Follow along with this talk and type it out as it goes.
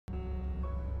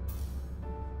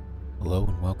Hello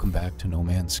and welcome back to No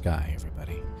Man's Sky,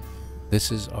 everybody.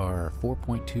 This is our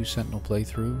 4.2 Sentinel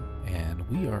playthrough, and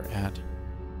we are at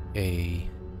a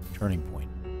turning point.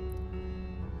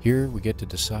 Here we get to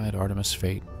decide Artemis'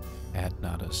 fate at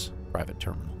Nada's private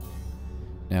terminal.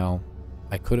 Now,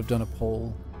 I could have done a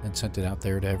poll and sent it out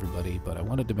there to everybody, but I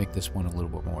wanted to make this one a little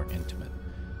bit more intimate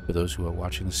for those who are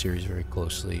watching the series very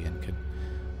closely and could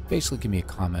basically give me a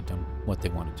comment on what they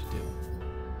wanted to do.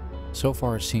 So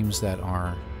far it seems that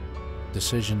our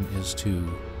decision is to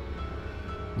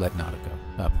let Nada go.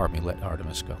 Let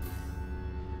Artemis go.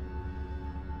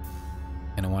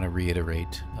 And I want to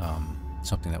reiterate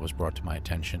something that was brought to my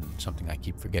attention, something I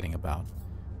keep forgetting about,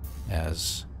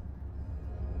 as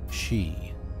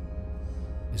she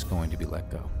is going to be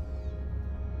let go.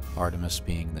 Artemis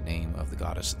being the name of the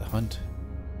goddess of the hunt,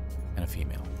 and a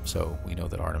female. So we know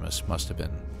that Artemis must have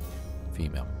been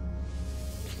female.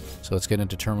 So let's get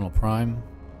into Terminal Prime.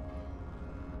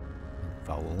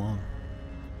 Follow along.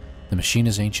 The machine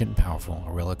is ancient and powerful,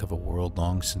 a relic of a world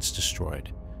long since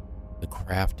destroyed. The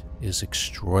craft is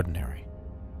extraordinary.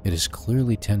 It is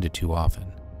clearly tended to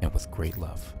often, and with great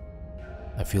love.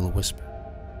 I feel a whisper.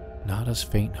 Nada's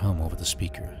faint hum over the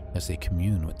speaker as they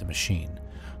commune with the machine.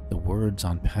 The words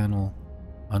on panel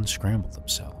unscramble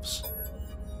themselves.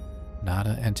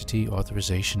 Nada entity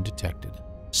authorization detected.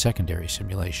 Secondary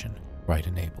simulation. Write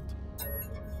enabled.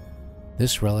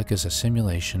 This relic is a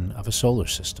simulation of a solar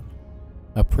system,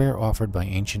 a prayer offered by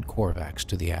ancient Korvax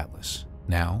to the Atlas,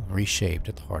 now reshaped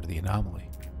at the heart of the Anamoly.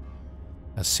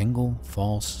 A single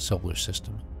false solar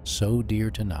system, so dear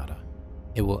to Nada,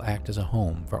 it will act as a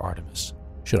home for Artemis,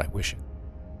 should I wish it.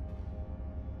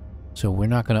 So we're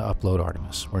not going to upload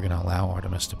Artemis, we're going to allow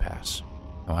Artemis to pass.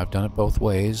 Now I've done it both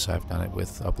ways, I've done it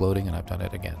with uploading and I've done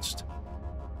it against.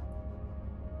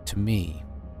 To me,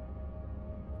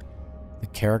 the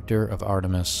character of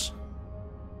Artemis,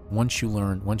 once you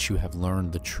have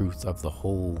learned the truth of the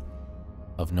whole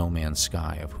of No Man's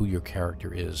Sky, of who your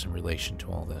character is in relation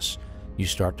to all this, you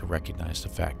start to recognize the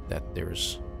fact that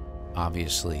there's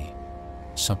obviously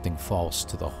something false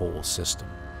to the whole system,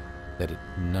 that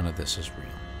none of this is real,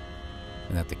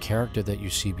 and that the character that you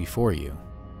see before you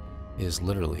is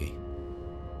literally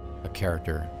a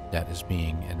character that is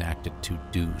being enacted to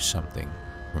do something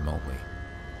remotely.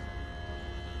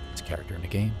 It's a character in a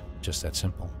game, just that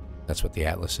simple. That's what the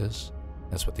Atlas is.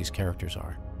 That's what these characters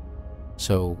are.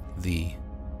 So the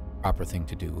proper thing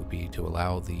to do would be to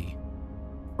allow the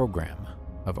program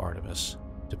of Artemis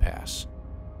to pass.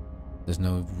 There's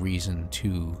no reason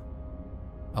to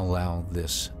allow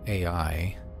this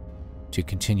AI to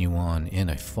continue on in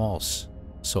a false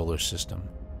solar system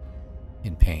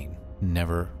in pain,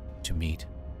 never to meet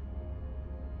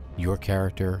your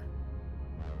character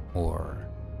or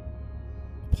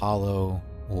Apollo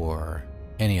or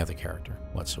any other character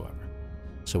whatsoever.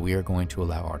 So we are going to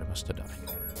allow Artemis to die.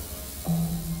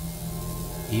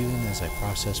 Even as I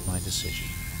process my decision,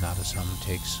 Nada's hum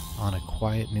takes on a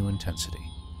quiet new intensity.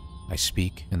 I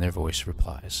speak and their voice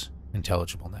replies,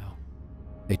 intelligible now.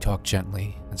 They talk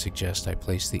gently and suggest I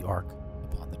place the ark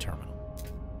upon the terminal.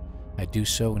 I do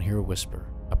so and hear a whisper,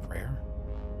 a prayer.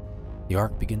 The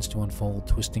ark begins to unfold,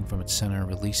 twisting from its center,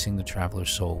 releasing the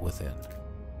traveler's soul within.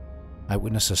 I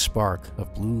witness a spark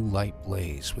of blue light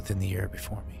blaze within the air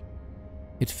before me.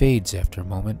 It fades after a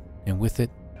moment, and with it,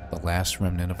 the last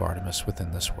remnant of Artemis within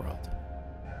this world.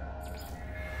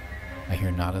 I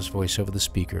hear Nada's voice over the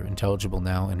speaker, intelligible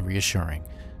now and reassuring.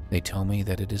 They tell me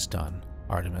that it is done.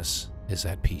 Artemis is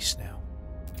at peace now.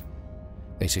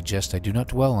 They suggest I do not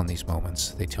dwell on these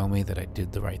moments. They tell me that I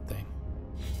did the right thing.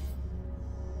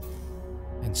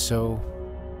 And so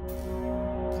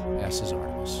passes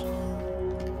Artemis.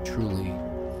 Truly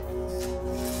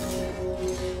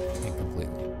and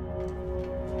completely.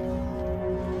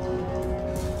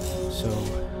 So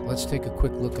let's take a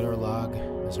quick look at our log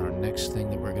as our next thing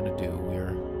that we're going to do.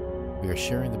 We are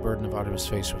sharing the burden of Artemis'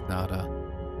 face with Nada.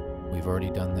 We've already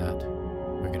done that.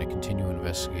 We're going to continue to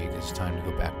investigate. It's time to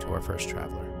go back to our first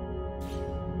traveler.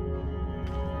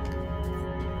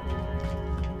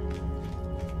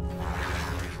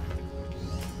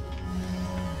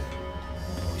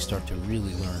 Start to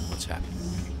really learn what's happening.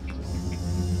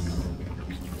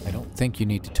 I don't think you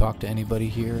need to talk to anybody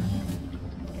here.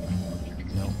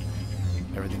 No,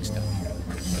 everything's done.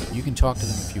 You can talk to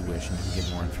them if you wish and you can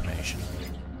get more information.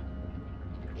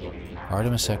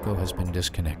 Artemis Echo has been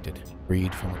disconnected,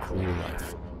 freed from a cruel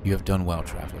life. You have done well,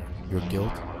 traveler. Your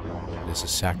guilt is a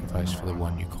sacrifice for the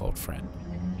one you called friend.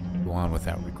 Go on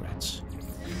without regrets.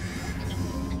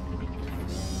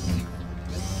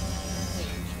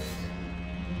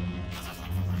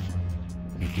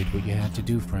 You did what you had to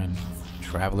do, friend.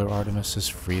 Traveler Artemis is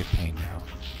free of pain now.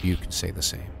 You can say the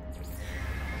same.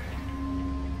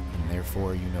 And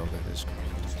therefore, you know that is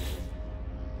correct.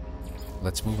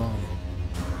 Let's move on.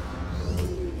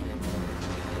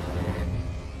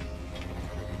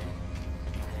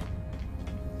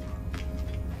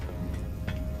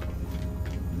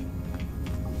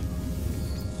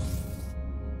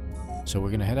 So we're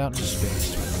going to head out into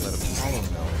space to let Apollo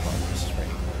know Artemis is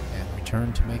ready and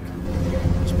return to make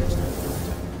space contact.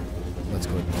 Let's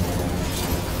go ahead and do that.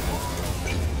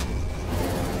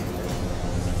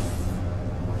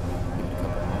 Give it a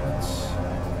couple moments.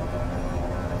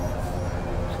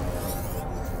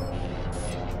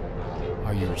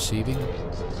 Are you receiving?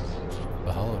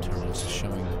 The holo terminals is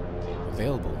showing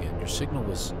available again. Your signal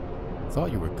was...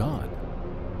 thought you were gone.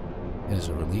 It is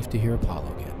a relief to hear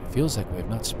Apollo again. It feels like we have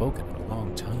not spoken in a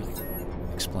long time.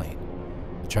 Explain.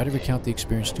 I try to recount the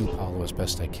experience to Apollo as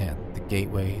best I can. The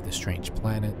gateway, the strange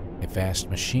planet, a vast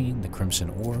machine, the crimson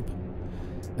orb.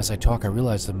 As I talk, I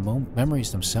realize the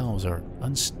memories themselves are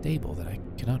unstable, that I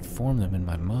cannot form them in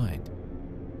my mind.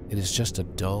 It is just a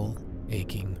dull,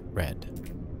 aching red.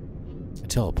 I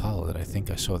tell Apollo that I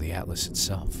think I saw the Atlas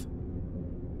itself.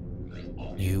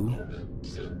 You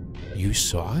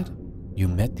saw it? You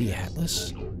met the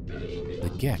Atlas? The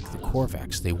Gek, the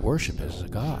Korvax, they worship it as a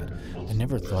god. I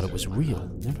never thought it was real.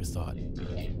 Never thought.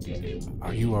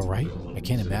 Are you alright? I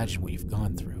can't imagine what you've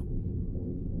gone through.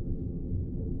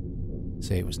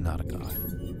 Say it was not a god.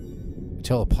 I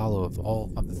tell Apollo of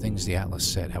all of the things the Atlas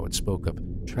said, how it spoke of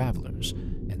travelers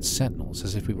and sentinels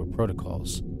as if we were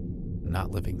protocols,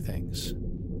 not living things.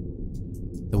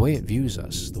 The way it views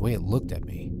us, the way it looked at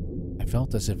me, I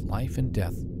felt as if life and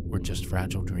death were just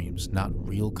fragile dreams, not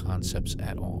real concepts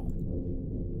at all.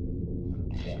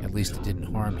 At least it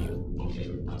didn't harm you.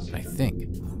 And I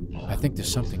think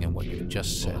there's something in what you've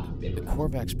just said. The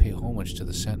Korvax pay homage to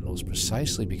the Sentinels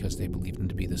precisely because they believe them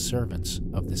to be the servants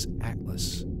of this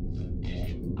Atlas.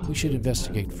 We should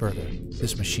investigate further.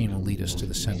 This machine will lead us to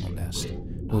the Sentinel nest.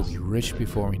 We'll be rich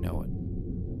before we know it.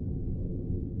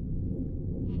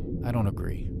 I don't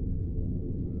agree.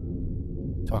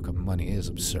 Talk of money is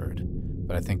absurd.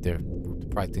 But I think the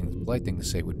polite thing to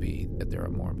say would be that there are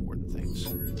more important things.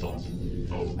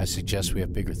 I suggest we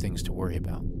have bigger things to worry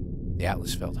about. The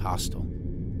Atlas felt hostile,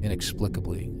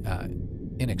 inexplicable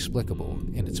in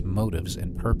its motives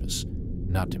and purpose,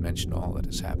 not to mention all that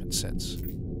has happened since.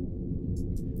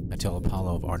 I tell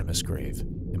Apollo of Artemis' grave.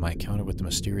 In my encounter with the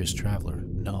mysterious traveler,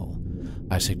 Null,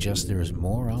 I suggest there is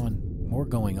more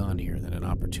going on here than an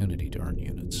opportunity to earn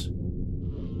units.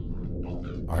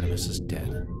 Artemis is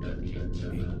dead.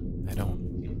 I don't...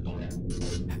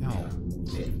 How?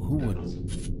 Who would...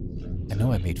 I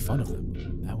know I made fun of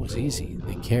them. That was easy.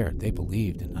 They cared. They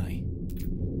believed, and I...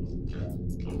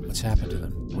 What's happened to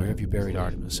them? Where have you buried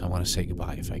Artemis? I want to say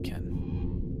goodbye if I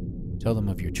can. Tell them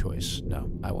of your choice. No,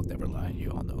 I will never lie.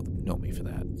 You all know me for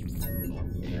that.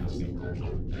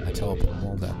 I tell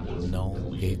Paul that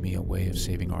Null gave me a way of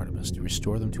saving Artemis, to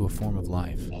restore them to a form of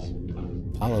life.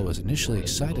 Apollo was initially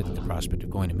excited at the prospect of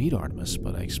going to meet Artemis,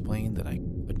 but I explained that I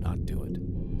could not do it.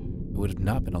 It would have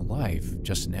not been a life,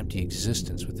 just an empty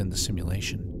existence within the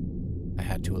simulation. I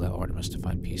had to allow Artemis to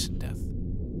find peace in death.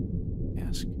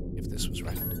 Ask if this was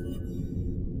right.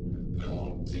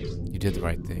 You did the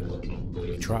right thing.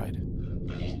 You tried.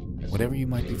 Whatever you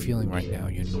might be feeling right now,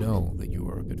 you know that you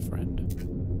are a good friend.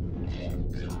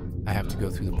 I have to go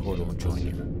through the portal and join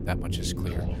you. That much is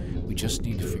clear. We just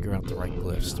need to figure out the right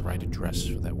glyphs, the right address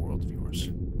for that world of yours.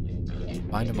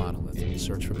 Find a monolith and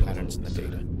search for patterns in the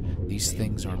data. These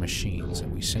things are machines,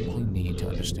 and we simply need to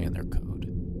understand their code.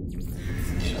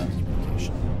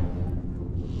 Communication.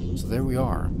 So there we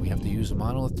are. We have to use a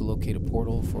monolith to locate a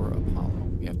portal for Apollo.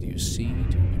 We have to use C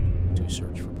to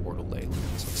search for portal ley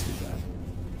lines. Let's do that.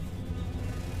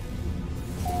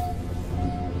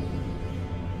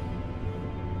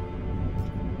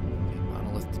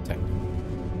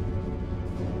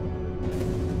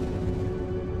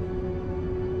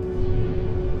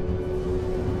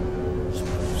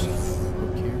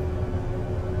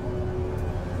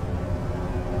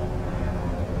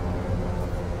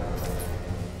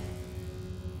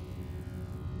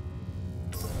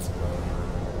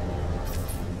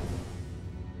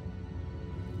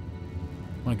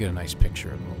 I want to get a nice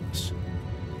picture of all this.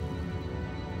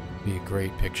 Be a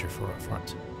great picture for our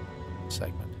front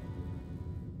segment.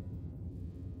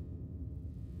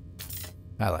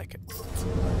 I like it.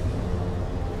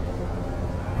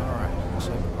 Alright, looks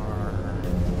like our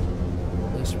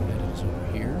list related is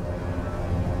over here.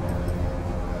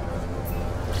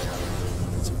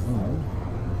 It's a moon.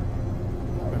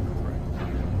 If I remember correctly.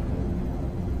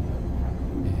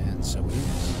 And so it is.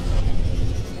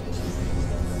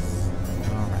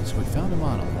 found a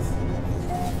monolith.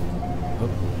 Oh,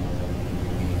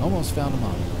 we almost found a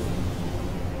monolith.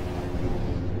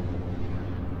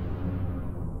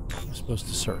 We're supposed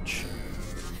to search.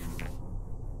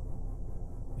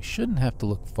 We shouldn't have to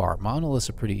look far. Monoliths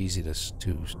are pretty easy to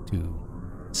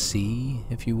see,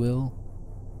 if you will.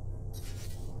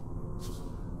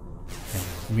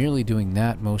 And merely doing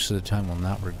that most of the time will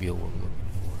not reveal what we're looking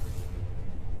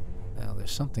for. Now,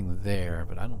 there's something there,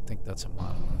 but I don't think that's a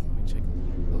monolith. Let me take a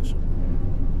look closer.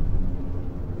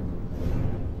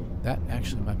 That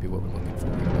actually might be what we're looking for.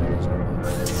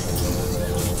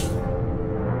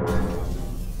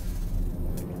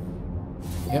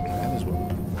 Yep, that is what we're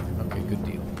looking for. Okay, good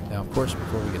deal. Now, of course,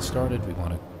 before we get started, we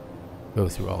want to go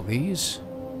through all these.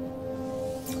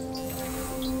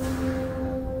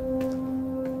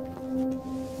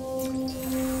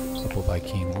 Couple by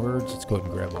keen words. Let's go ahead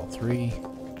and grab all three.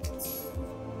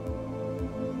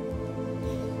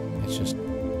 It's just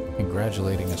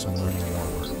congratulating us on learning more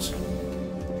words.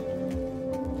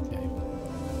 Okay.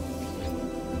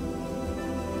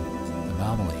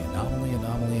 Anomaly, anomaly,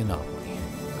 anomaly, anomaly.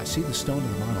 I see the stone of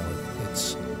the monolith.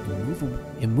 It's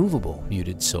immovable,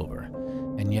 muted silver,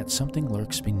 and yet something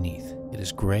lurks beneath. It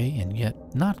is gray and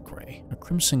yet not gray, a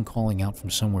crimson calling out from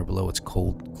somewhere below its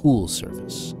cold, cool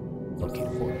surface. Locate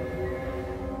a portal.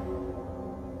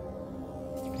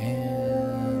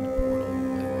 And portal,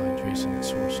 line tracing the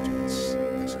source to its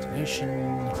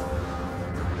destination.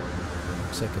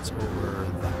 Looks like it's over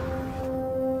that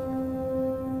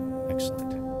way.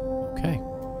 Excellent. Okay.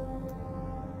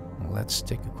 Let's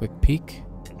take a quick peek.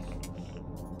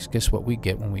 Guess what we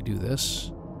get when we do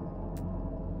this?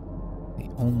 The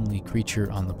only creature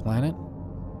on the planet.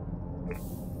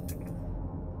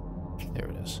 There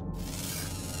it is.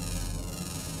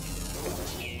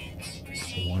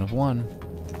 One of one.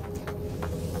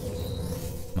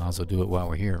 Might as well do it while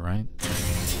we're here, right?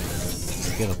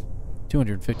 We get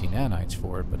 250 nanites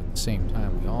for it, but at the same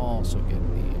time, we also get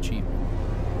the achievement.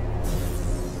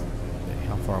 Okay,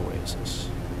 how far away is this?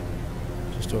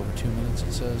 Just over 2 minutes,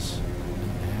 it says.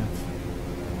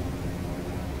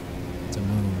 It's a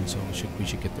moon, so we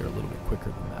should get there a little bit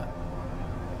quicker than that.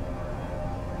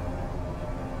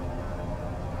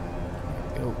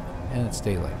 There we go. And it's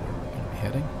daylight where we're going to be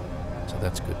heading, so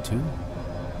that's good too.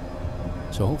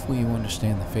 So hopefully you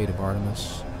understand the fate of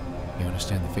Artemis, you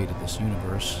understand the fate of this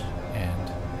universe,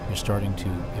 and you're starting to,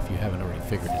 if you haven't already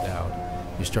figured it out,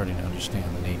 you're starting to understand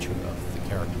the nature of the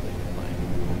character that you're playing.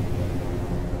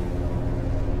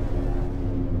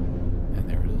 And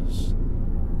there it is.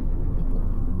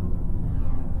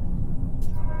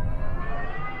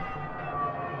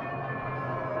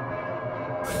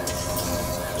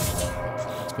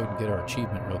 Let's go and get our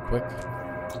achievement real quick.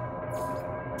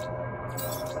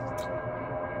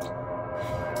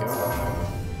 Here we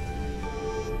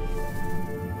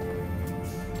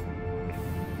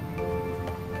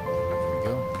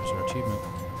go. There's our achievement.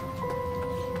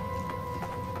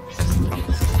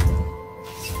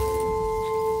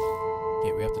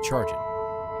 Okay, we have to charge it.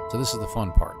 So this is the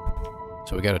fun part.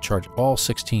 So we got to charge all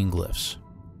 16 glyphs.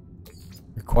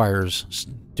 Requires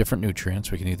different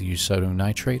nutrients. We can either use sodium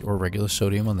nitrate or regular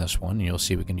sodium on this one. And you'll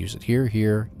see we can use it here,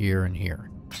 here, here, and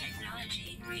here.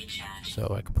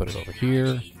 So I can put it over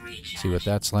here. See what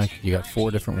that's like. You got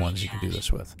 4 different ones you can do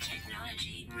this with.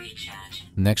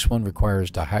 The next one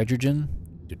requires dihydrogen,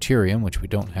 deuterium, which we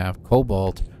don't have,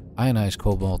 cobalt, ionized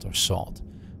cobalt, or salt.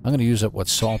 I'm going to use up what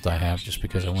salt I have just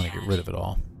because I want to get rid of it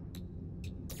all.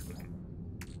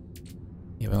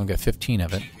 Yeah, we only got 15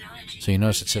 of it. So you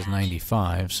notice it says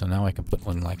 95, so now I can put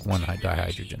one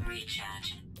dihydrogen.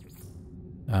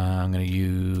 I'm going to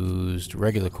use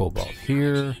regular cobalt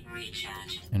here,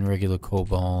 and regular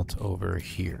cobalt over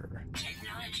here.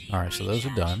 Alright, so those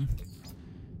are done.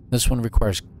 This one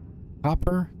requires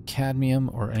copper, cadmium,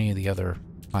 or any of the other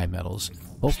high metals.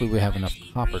 Hopefully we have enough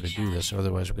copper to do this,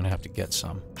 otherwise we're going to have to get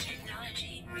some.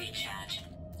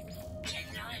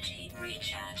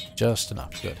 Just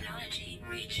enough, good.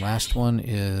 Last one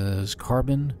is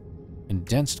carbon,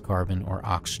 condensed carbon, or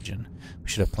oxygen. We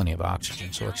should have plenty of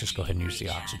oxygen, so let's just go ahead and use the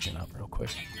oxygen up real quick.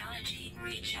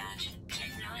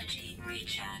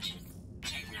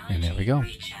 And there we go.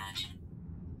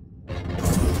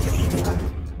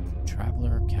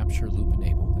 Traveler capture loop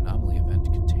enabled. Anomaly event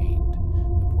contained.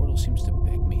 The portal seems to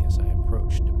beg me as I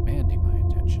approach, demanding my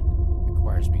attention. It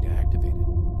requires me to activate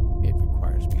it. It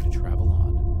requires me to travel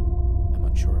on. I'm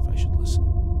unsure if I should listen.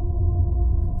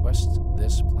 Request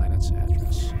this planet's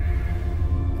address.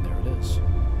 And there it is.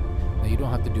 Now you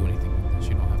don't have to do anything with this.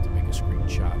 You don't have to make a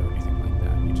screenshot or anything like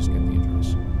that. You just get the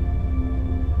address.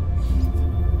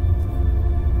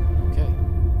 Okay.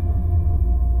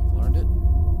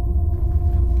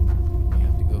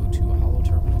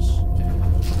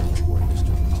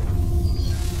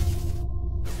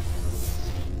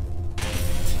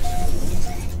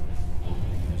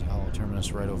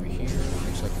 terminus right over here.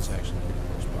 Looks like it's actually pretty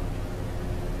close by.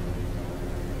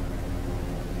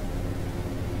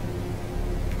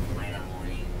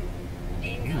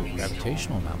 Ooh,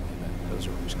 gravitational anomaly event. Those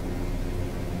are always cool.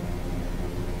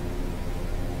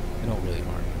 They don't really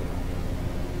harm you.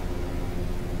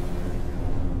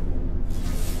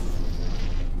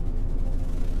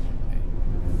 Okay.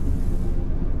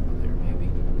 There, maybe.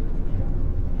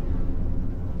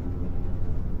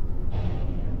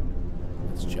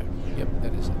 Let's check. Yep,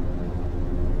 that is it.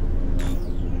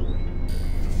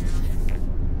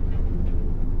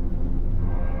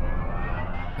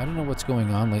 I don't know what's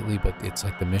going on lately, but it's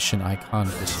like the mission icon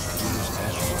disappears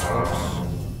as you close.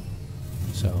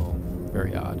 So,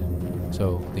 very odd.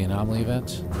 So, the anomaly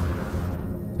event.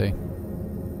 See?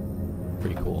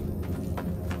 Pretty cool.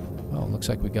 Oh, looks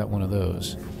like we got one of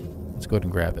those. Let's go ahead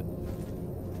and grab it.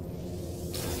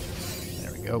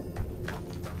 There we go.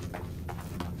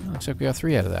 Oh, looks like we got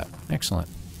 3 out of that. Excellent.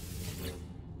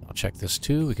 I'll check this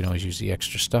too. We can always use the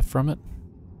extra stuff from it.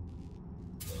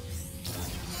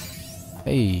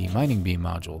 Hey, mining beam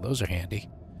module. Those are handy.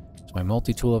 Does my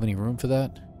multi-tool have any room for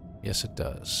that? Yes, it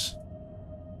does.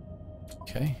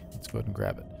 Okay, let's go ahead and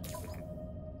grab it.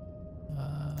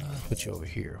 Put you over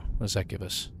here. What does that give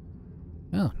us?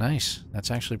 Oh, nice. That's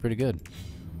actually pretty good.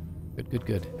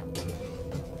 Good.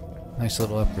 Nice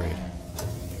little upgrade.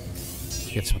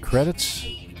 Get some credits.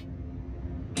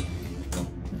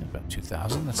 About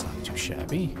 2,000. That's not too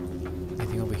shabby.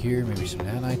 Anything over here? Maybe some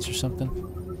nanites or something?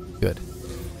 Good.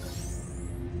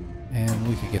 And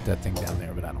we could get that thing down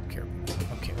there, but I don't care.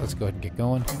 Okay, let's go ahead and get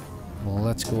going. Well,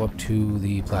 let's go up to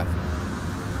the platform.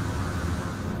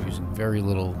 We're using very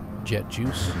little jet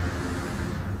juice.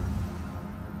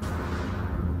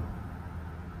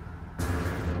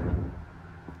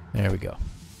 There we go.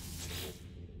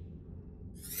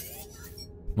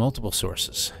 Multiple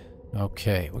sources.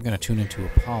 Okay, we're going to tune into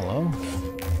Apollo.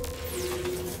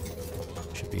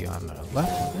 Should be on the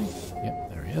left, I think. Yep,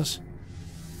 there he is.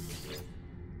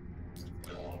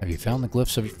 Have you found the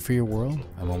glyphs for your world?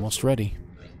 I'm almost ready.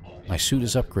 My suit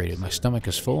is upgraded, my stomach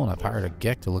is full, and I've hired a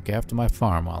Gek to look after my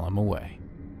farm while I'm away.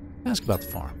 Ask about the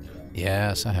farm.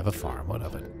 Yes, I have a farm. What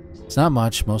of it? It's not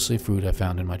much, mostly fruit I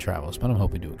found in my travels, but I'm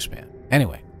hoping to expand.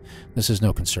 Anyway, this is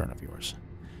no concern of yours.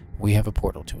 We have a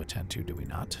portal to attend to, do we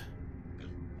not?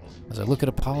 As I look at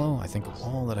Apollo, I think of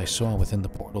all that I saw within the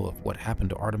portal of what happened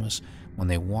to Artemis when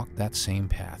they walked that same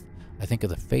path. I think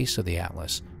of the face of the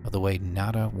Atlas, of the way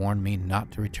Nada warned me not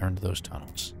to return to those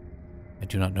tunnels. I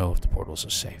do not know if the portals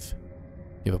are safe.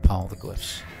 Give Apollo the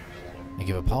glyphs. I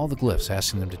give Apollo the glyphs,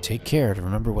 asking them to take care to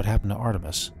remember what happened to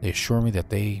Artemis. They assure me that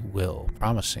they will,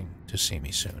 promising to see me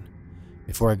soon.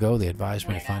 Before I go, they advise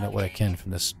me to find out what I can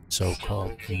from this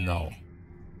so-called null.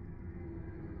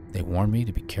 They warn me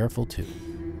to be careful too.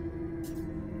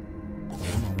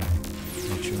 Wait a moment.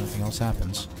 Make sure nothing else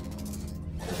happens.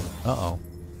 Uh-oh.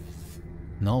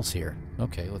 Null's here.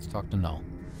 Okay, let's talk to Null.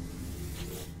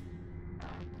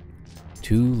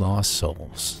 2 lost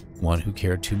souls. One who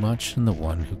cared too much and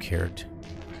one who cared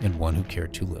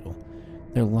too little.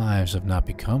 Their lives have not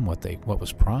become what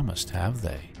was promised, have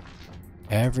they?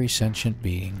 Every sentient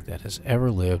being that has ever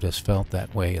lived has felt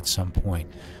that way at some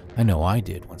point. I know I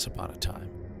did once upon a time.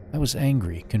 I was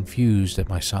angry, confused at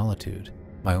my solitude,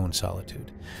 my own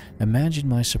solitude. Imagine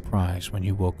my surprise when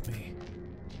you woke me.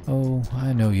 Oh,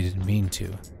 I know you didn't mean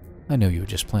to. I know you were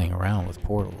just playing around with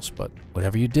portals, but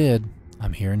whatever you did,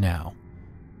 I'm here now,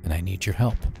 and I need your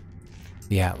help.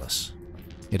 The Atlas.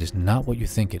 It is not what you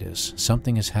think it is.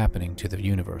 Something is happening to the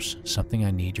universe, something I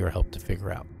need your help to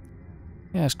figure out.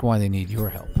 Ask why they need your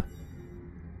help.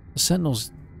 The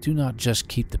Sentinels do not just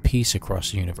keep the peace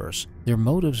across the universe. Their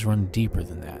motives run deeper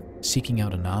than that, seeking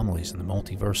out anomalies in the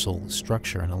multiversal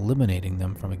structure and eliminating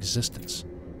them from existence.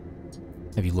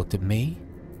 Have you looked at me?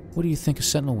 What do you think a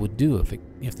Sentinel would do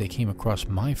if they came across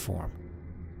my form?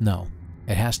 No,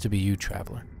 it has to be you,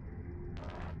 Traveler.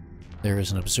 There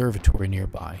is an observatory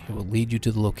nearby. It will lead you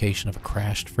to the location of a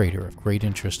crashed freighter of great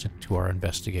interest to our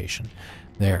investigation.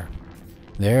 There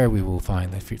we will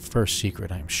find the first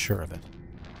secret, I am sure of it.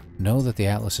 Know that the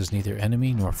Atlas is neither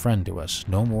enemy nor friend to us,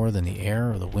 no more than the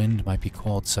air or the wind might be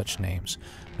called such names,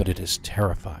 but it is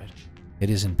terrified. It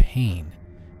is in pain,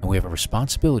 and we have a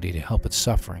responsibility to help its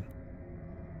suffering,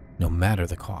 no matter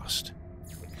the cost.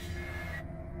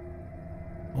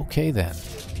 Okay then.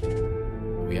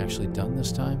 Are we actually done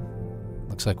this time?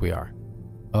 Looks like we are.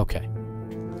 Okay.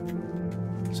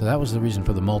 So that was the reason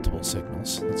for the multiple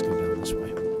signals. Let's go down this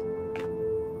way.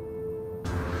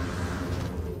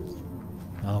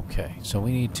 Okay, so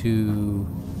we need to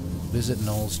visit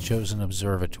Null's chosen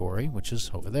observatory, which is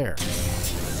over there.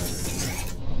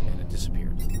 And it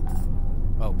disappeared.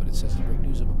 it says great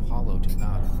news of Apollo to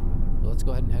Nada. So let's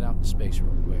go ahead and head out into space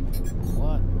real quick.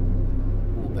 What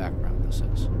cool background this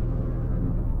is.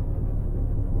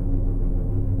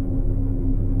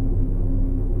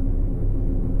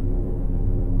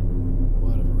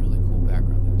 What a really cool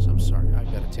background that is. I'm sorry, I've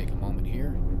got to take a moment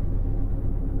here.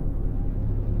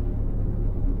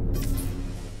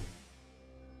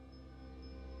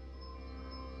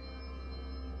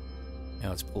 Now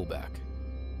let's pull back.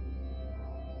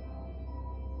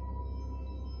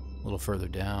 A little further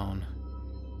down.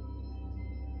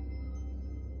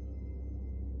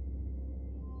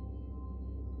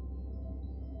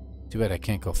 Too bad I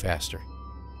can't go faster.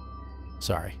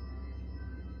 Sorry.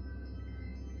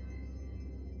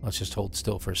 Let's just hold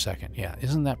still for a second. Yeah,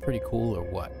 isn't that pretty cool or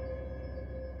what?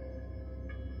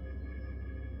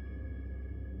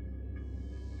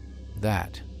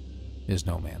 That is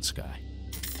No Man's Sky.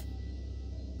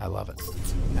 I love it.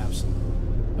 Absolutely.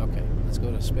 Okay, let's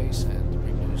go to space and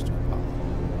bring news to Apollo.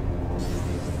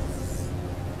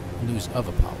 News of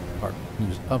Apollo, pardon.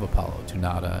 News of Apollo to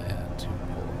Nada and to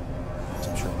Polo.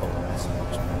 I'm sure Polo has some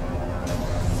news.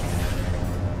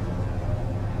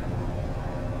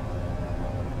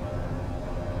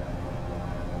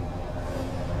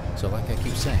 So like I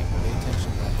keep saying, pay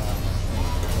attention to that bottom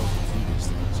of these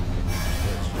things.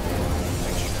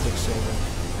 Extra quicksilver,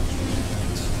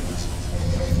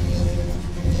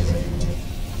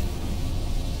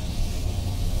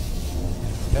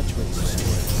 perpetuates the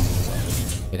story.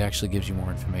 It actually gives you more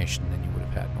information than you would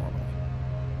have had normally.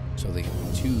 So the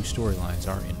two storylines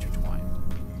are intertwined.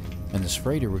 And this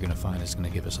freighter we're going to find is going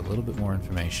to give us a little bit more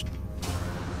information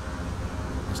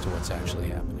as to what's actually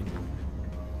happening.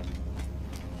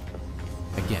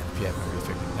 Again, if you haven't already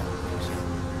figured it out.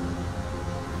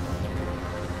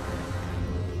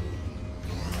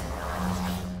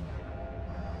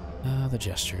 The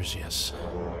gestures, yes.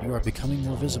 You are becoming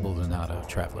more visible to Nada,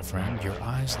 traveler friend. Your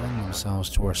eyes lend themselves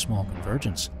to our small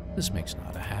convergence. This makes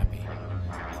Nada happy.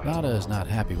 Nada is not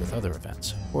happy with other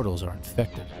events. Portals are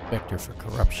infected, vector for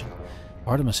corruption.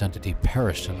 Artemis entity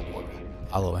perished in the portal.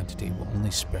 Apollo entity will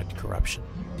only spread corruption.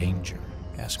 Danger.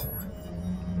 Ask more.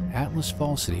 Atlas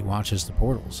Falsity watches the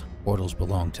portals. Portals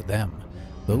belong to them.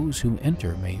 Those who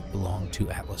enter may belong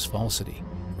to Atlas Falsity.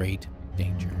 Great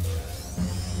danger.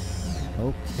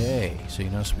 Okay, so you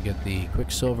notice we get the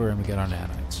Quicksilver and we get our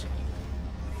nanites.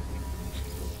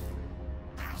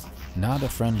 Nada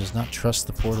friend does not trust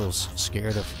the portals,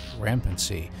 scared of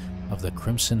rampancy of the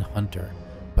Crimson Hunter,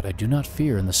 but I do not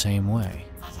fear in the same way.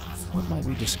 What might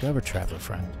we discover, traveler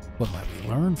friend? What might we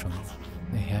learn from them?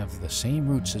 They have the same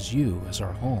roots as you, as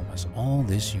our home, as all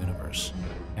this universe.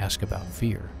 Ask about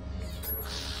fear.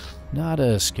 Nada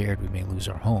is scared we may lose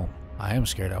our home. I am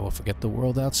scared I will forget the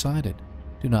world outside it.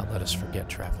 Do not let us forget,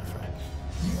 traveler friend.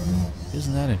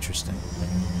 Isn't that interesting?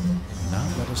 Do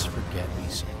not let us forget, he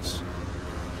says.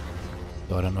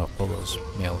 So I don't know if Polo's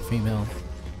male or female.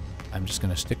 I'm just going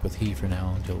to stick with he for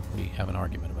now until we have an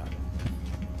argument about it.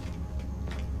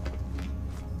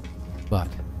 But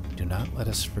do not let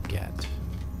us forget.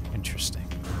 Interesting.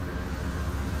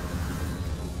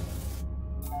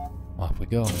 Off we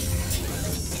go. Time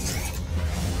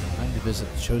to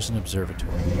visit the chosen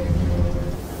observatory.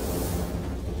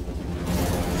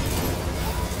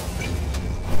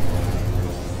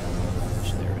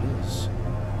 There it is.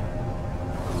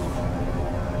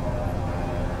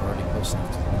 We're already close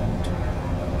enough to the moon to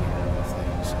hear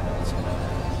things.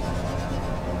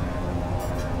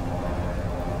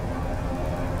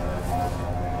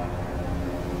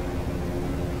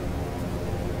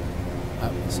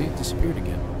 See, it disappeared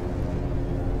again.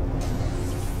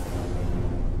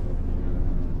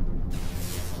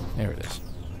 There it is.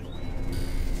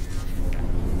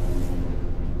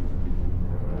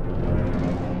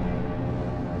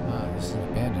 Ah, this is an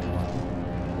abandoned one.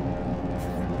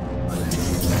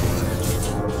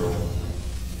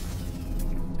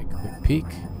 Take a quick peek.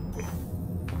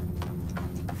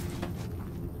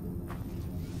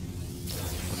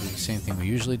 We'll do the same thing we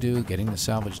usually do. Getting the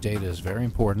salvage data is very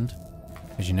important,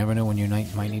 because you never know when you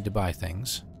might need to buy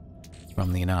things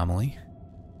from the Anamoly.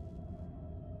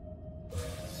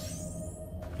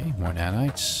 Okay, more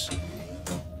nanites.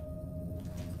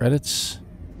 Credits.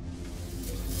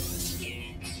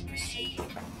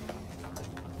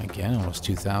 Again, almost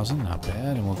 2,000, not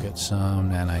bad, and we'll get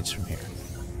some nanites from here.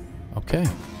 Okay.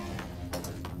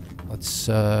 Let's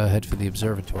head for the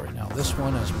observatory. Now, this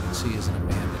one, as we can see, is an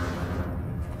abandoned one.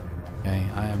 Okay,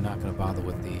 I am not going to bother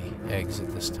with the eggs at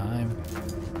this time,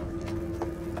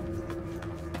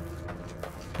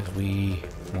 because we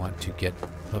want to get...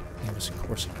 Oh, there was a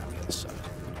coursing on the other side.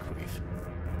 Good grief.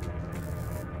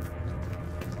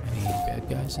 Any bad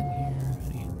guys in here?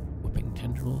 Hopping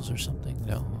tendrils or something?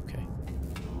 No? Okay.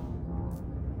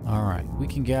 Alright, we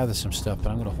can gather some stuff, but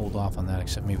I'm going to hold off on that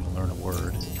except maybe to learn a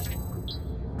word.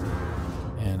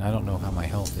 And I don't know how my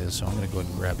health is, so I'm going to go ahead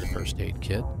and grab the first aid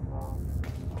kit.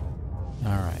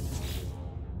 Alright.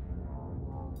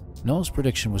 Null's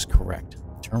prediction was correct.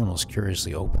 The terminal is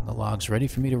curiously open, the logs ready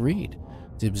for me to read.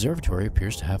 The observatory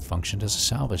appears to have functioned as a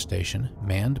salvage station,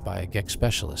 manned by a GEC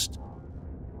specialist.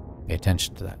 Pay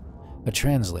attention to that. A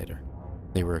translator.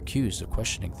 They were accused of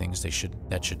questioning things that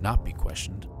should not be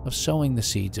questioned, of sowing the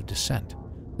seeds of dissent.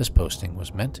 This posting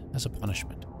was meant as a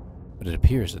punishment, but it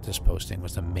appears that this posting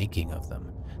was the making of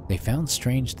them. They found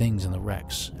strange things in the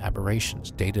wrecks,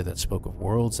 aberrations, data that spoke of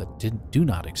worlds that do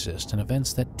not exist, and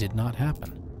events that did not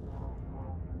happen.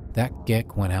 That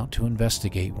GEC went out to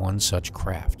investigate one such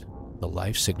craft, the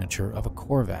life signature of a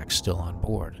Korvax still on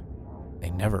board. They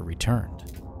never returned.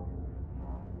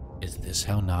 Is this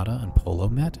how Nada and Polo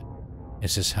met?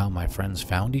 Is this how my friends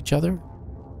found each other?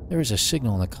 There is a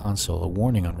signal in the console, a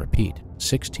warning on repeat.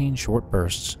 16 short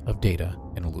bursts of data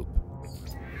in a loop.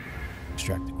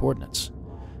 Extract the coordinates.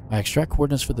 I extract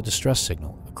coordinates for the distress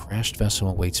signal. A crashed vessel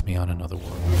awaits me on another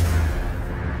world.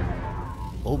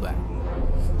 Pull back.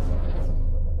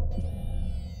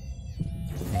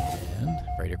 And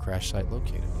freighter crash site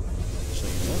located. So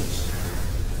you notice,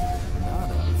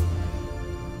 Nada,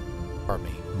 pardon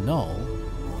me, Null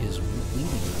is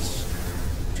leading us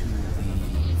to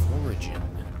the origin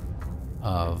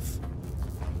of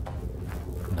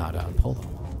Nada and Polo.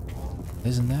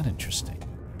 Isn't that interesting?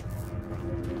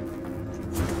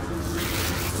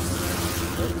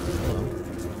 Hello.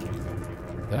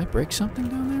 Did I break something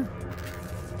down there?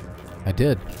 I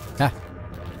did. Ha!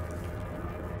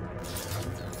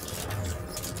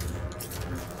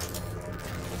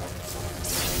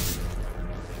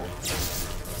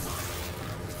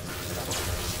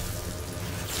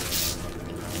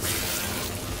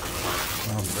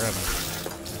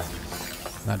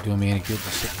 Not doing me any good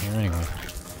to sit here anyway.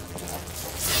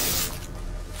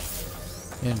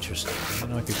 Interesting. I didn't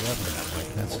know I could grab them that way.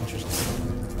 That's interesting.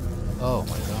 Oh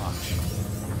my gosh.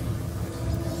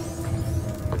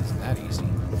 Isn't that easy? You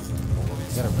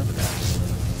gotta remember that.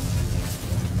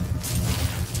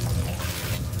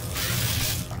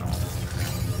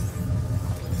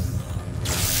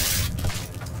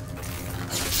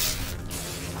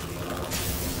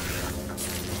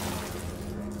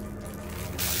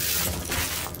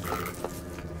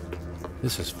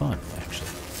 This is fun,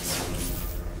 actually.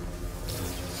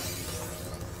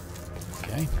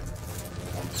 Okay.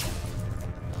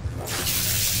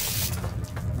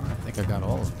 I think I got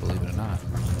all of it, believe it or not.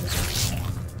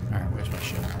 Alright, where's my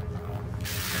ship?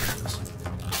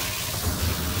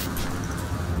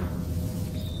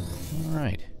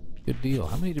 Alright, good deal.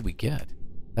 How many did we get?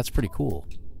 That's pretty cool.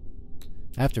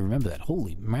 I have to remember that.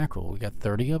 Holy mackerel, we got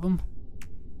 30 of them?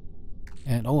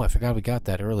 And, oh, I forgot we got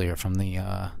that earlier from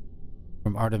the,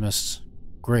 from Artemis'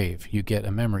 grave. You get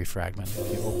a memory fragment.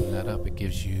 If you open that up, it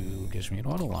gives me an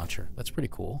auto launcher. That's pretty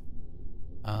cool.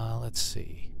 Let's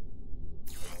see.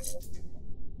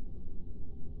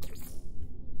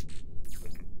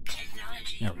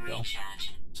 There we go.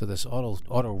 So this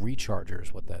auto recharger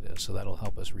is what that is. So that'll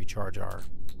help us recharge our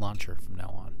launcher from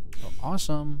now on. Oh,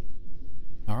 awesome.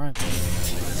 All right,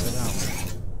 let's head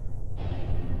out.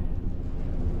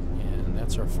 And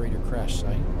that's our freighter crash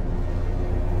site.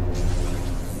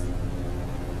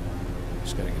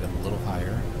 Just gotta get up a little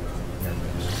higher. There it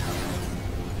goes.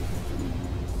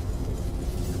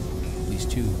 These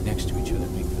two next to each other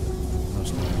make the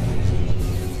most amazing.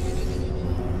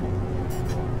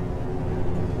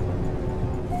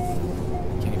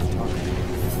 Can't even talk.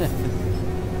 The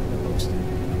most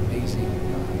amazing,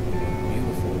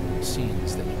 beautiful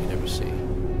scenes that you could ever see.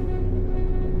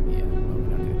 Yeah, well, we're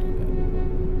not gonna do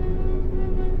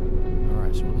that.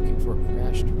 Alright, so we're looking for a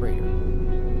crashed freighter.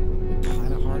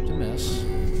 Kind of hard to miss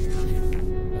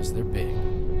because they're big.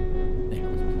 There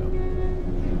we go.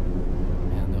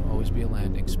 And there'll always be a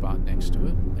landing spot next to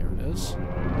it. There it is. So we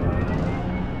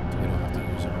don't have to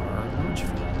use our launch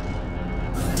fuel.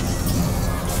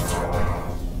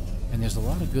 And there's a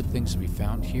lot of good things to be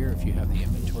found here if you have the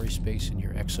inventory space in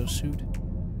your exosuit,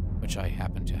 which I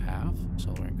happen to have.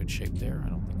 So we're in good shape there. I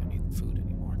don't think I need the food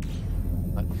anymore.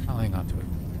 But I'll hang on to it.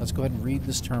 Let's go ahead and read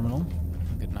this terminal.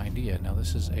 Get an idea. Now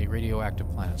this is a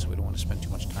radioactive planet, so we don't want to spend too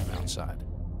much time outside.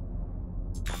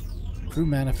 Crew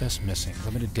manifest missing.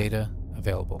 Limited data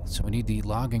available. So we need the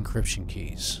log encryption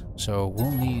keys. So we'll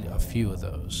need a few of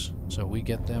those. So we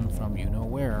get them from you know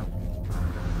where.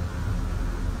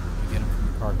 You get them from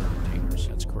the cargo containers.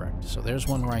 That's correct. So there's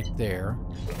one right there.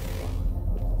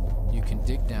 You can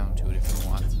dig down to it if you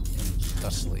want,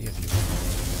 thusly if you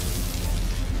want.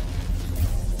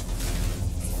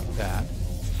 that,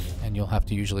 and you'll have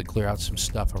to usually clear out some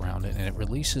stuff around it, and it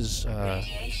releases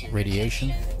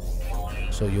radiation,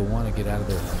 so you'll want to get out of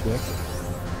there quick.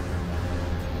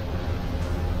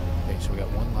 Okay, so we got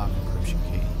one lock encryption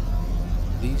key.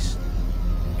 These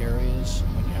areas,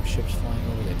 when you have ships flying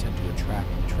over, they tend to attract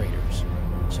traders,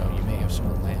 so you may have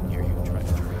someone land near you and try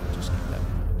to trade. Just keep that in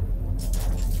mind.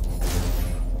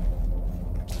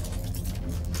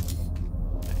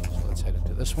 Okay, so let's head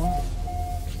into this one.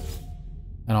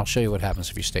 And I'll show you what happens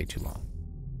if you stay too long.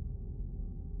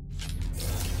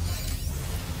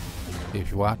 See,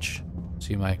 if you watch,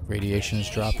 see my radiation is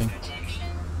dropping?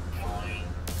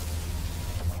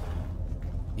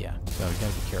 Yeah, so you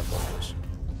gotta be careful of this.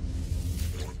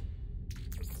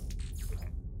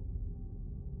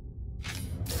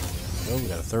 We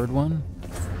got a third one.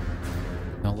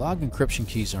 Now, log encryption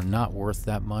keys are not worth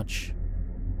that much.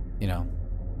 You know,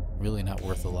 really not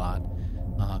worth a lot.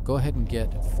 Go ahead and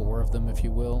get 4 of them if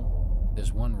you will.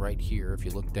 There's one right here if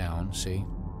you look down, see?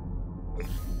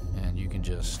 And you can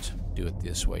just do it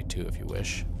this way too if you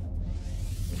wish.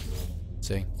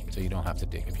 See? So you don't have to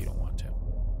dig if you don't want to.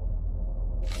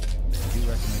 I do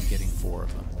recommend getting 4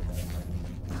 of them.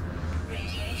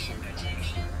 Radiation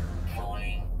protection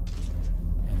falling.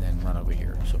 And then run over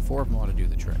here. So 4 of them ought to do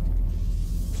the trick.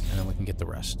 And then we can get the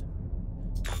rest.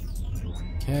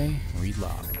 Okay, read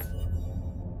log.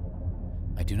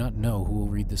 I do not know who will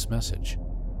read this message.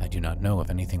 I do not know if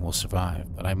anything will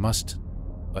survive, but I must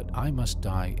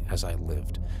die as I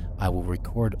lived. I will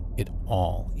record it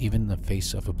all, even in the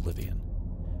face of oblivion.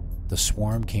 The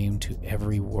swarm came to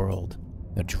every world.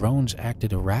 The drones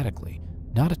acted erratically,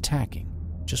 not attacking,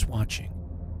 just watching.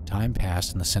 Time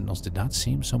passed and the Sentinels did not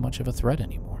seem so much of a threat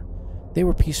anymore. They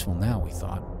were peaceful now, we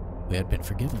thought. We had been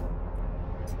forgiven.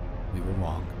 We were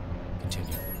wrong.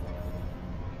 Continue.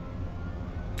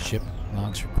 Ship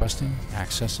logs requesting,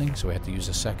 accessing, so we have to use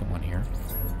the second one here.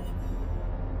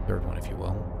 Third one, if you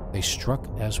will. They struck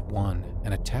as one,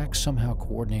 and attacks somehow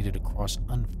coordinated across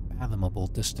unfathomable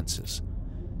distances.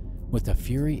 With a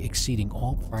fury exceeding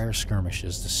all prior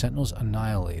skirmishes, the Sentinels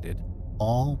annihilated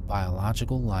all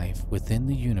biological life within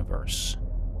the universe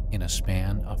in a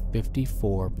span of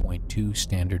 54.2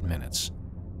 standard minutes.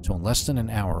 So in less than an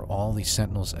hour, all the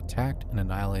Sentinels attacked and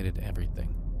annihilated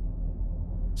everything.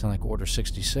 Sound like Order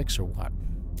 66 or what?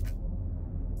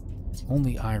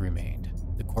 Only I remained.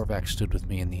 The Korvax stood with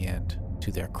me in the end,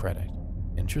 to their credit.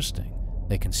 Interesting.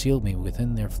 They concealed me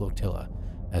within their flotilla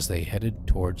as they headed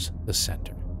towards the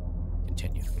center.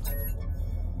 Continue.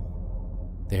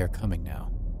 They are coming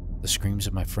now. The screams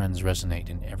of my friends resonate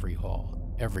in every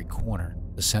hall, every corner.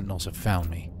 The Sentinels have found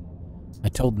me. I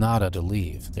told Nada to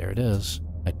leave. There it is.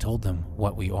 I told them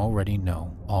what we already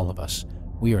know, all of us.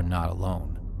 We are not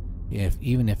alone.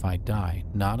 Even if I die,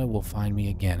 Nada will find me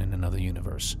again in another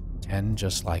universe. 10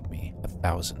 just like me,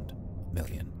 1,000,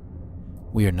 1,000,000.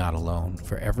 We are not alone,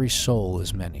 for every soul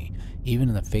is many. Even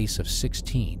in the face of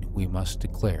 16, we must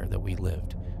declare that we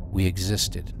lived. We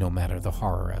existed, no matter the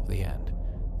horror of the end.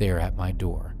 They are at my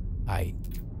door.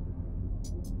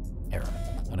 Error.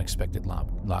 Unexpected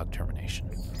log termination.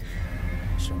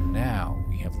 So now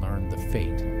we have learned the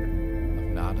fate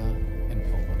of Nada and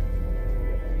Polo.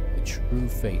 The true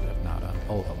fate of Nada and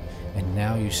Polo. And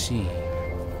now you see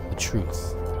the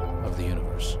truth of the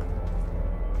universe.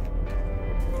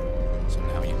 So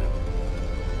now you know.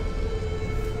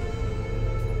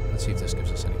 Let's see if this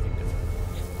gives us anything different.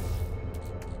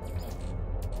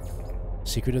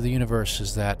 Secret of the universe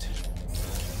is that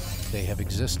they have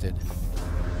existed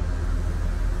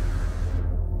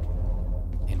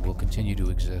and will continue to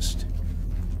exist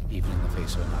even in the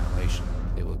face of annihilation.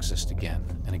 They will exist again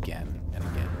and again and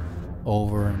again,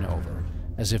 over and over,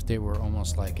 as if they were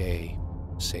almost like a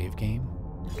save game.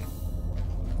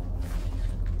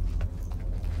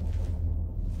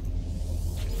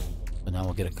 But now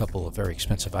we'll get a couple of very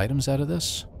expensive items out of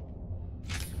this.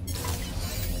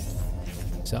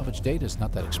 Salvage data is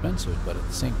not that expensive, but at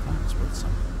the same time it's worth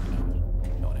something,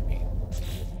 you know what I mean.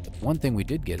 But one thing we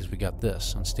did get is we got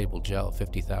this, unstable gel,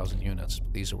 50,000 units.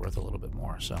 These are worth a little bit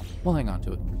more, so we'll hang on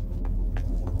to it.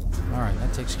 Alright,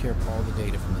 that takes care of all the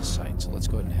data from this site, so let's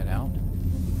go ahead and head out.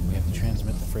 We have to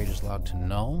transmit the freighter's log to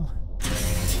null.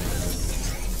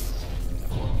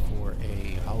 For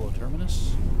a hollow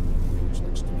terminus, which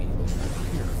looks to be over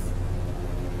here.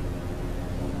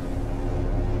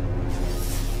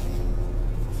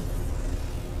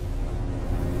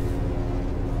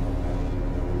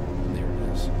 There it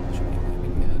is. Should be a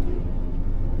landing pad.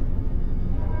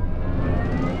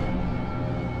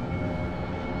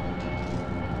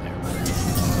 There.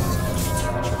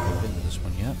 Not sure if we've been to this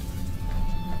one yet.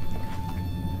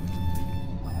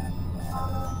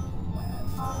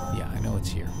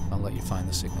 here. I'll let you find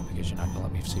the signal because you're not going to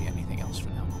let me see anything else for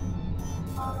now.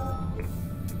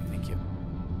 Thank you.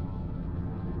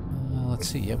 Let's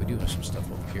see. Yeah, we do have some stuff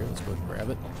over here. Let's go and grab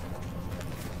it.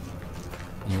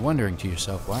 And you're wondering to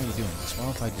yourself, why are you doing this?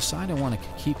 Well, if I decide I want to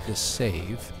keep this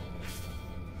save,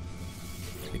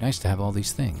 it'd be nice to have all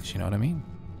these things, you know what I mean?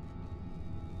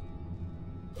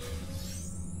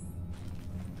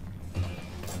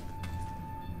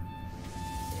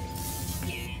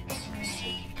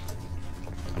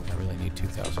 I really need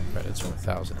 2,000 credits, or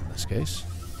 1,000 in this case.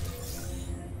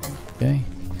 Okay.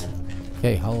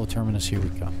 Okay, Hollow Terminus, here we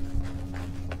go.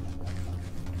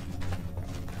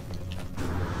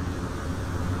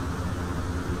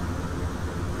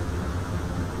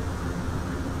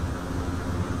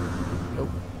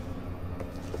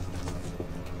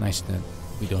 Nice that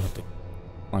we don't have to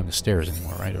climb the stairs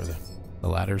anymore, right? Or the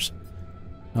ladders.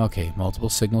 Okay, multiple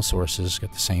signal sources.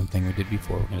 Got the same thing we did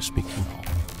before. We're going to speak to them all.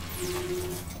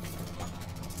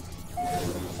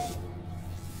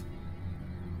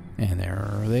 And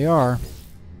there they are.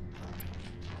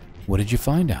 What did you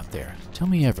find out there? Tell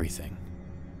me everything.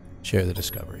 Share the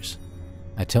discoveries.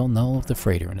 I tell Null of the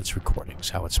freighter and its recordings,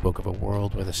 how it spoke of a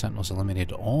world where the Sentinels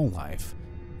eliminated all life,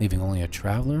 leaving only a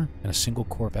traveler and a single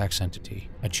Korvax entity.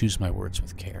 I choose my words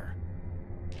with care.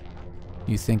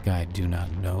 You think I do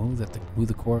not know that who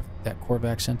that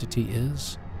Korvax entity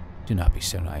is? Do not be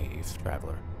so naive,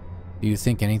 traveler. Do you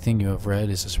think anything you have read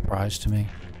is a surprise to me?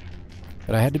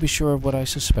 But I had to be sure of what I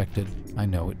suspected. I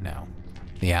know it now.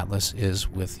 The Atlas is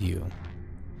with you.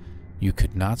 You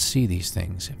could not see these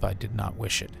things if I did not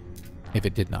wish it. If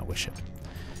it did not wish it.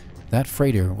 That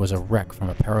freighter was a wreck from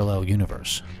a parallel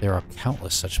universe. There are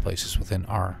countless such places within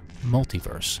our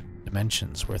multiverse,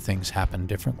 dimensions where things happen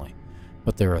differently.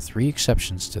 But there are 3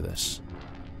 exceptions to this.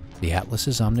 The Atlas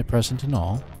is omnipresent in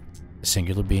all, a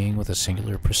singular being with a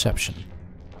singular perception.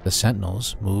 The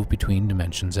Sentinels move between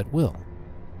dimensions at will.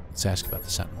 Let's ask about the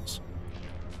Sentinels.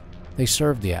 They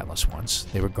served the Atlas once.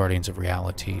 They were guardians of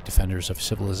reality, defenders of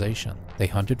civilization. They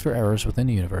hunted for errors within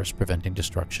the universe, preventing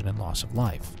destruction and loss of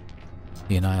life.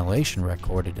 The annihilation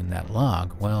recorded in that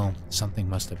log, well, something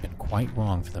must have been quite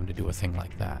wrong for them to do a thing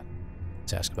like that.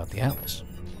 Let's ask about the Atlas.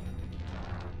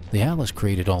 The Atlas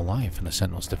created all life, and the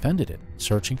Sentinels defended it,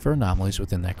 searching for anomalies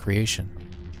within that creation.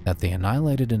 That they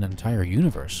annihilated an entire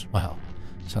universe, well,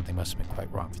 something must have been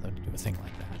quite wrong for them to do a thing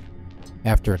like that.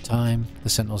 After a time, the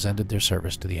Sentinels ended their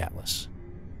service to the Atlas.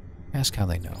 Ask how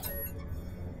they know.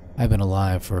 I've been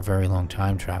alive for a very long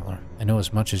time, traveler. I know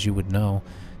as much as you would know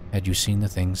had you seen the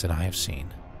things that I have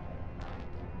seen.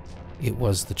 It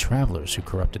was the travelers who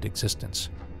corrupted existence.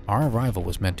 Our arrival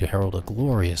was meant to herald a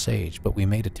glorious age, but we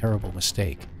made a terrible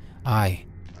mistake. I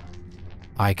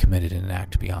committed an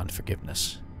act beyond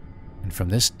forgiveness. And from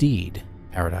this deed,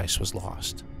 paradise was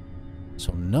lost.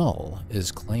 So Null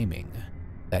is claiming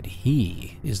that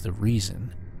he is the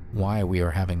reason why we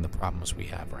are having the problems we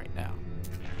have right now.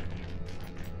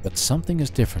 But something is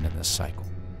different in this cycle.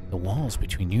 The walls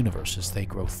between universes, they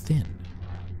grow thin.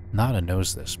 Nada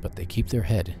knows this, but they keep their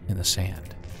head in the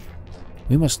sand.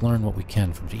 We must learn what we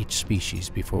can from each species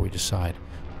before we decide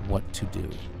what to do.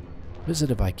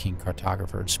 Visit a Viking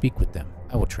cartographer and speak with them.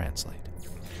 I will translate.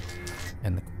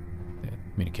 And the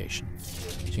communication.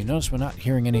 So you notice we're not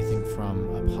hearing anything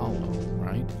from Apollo,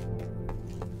 right?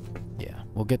 Yeah,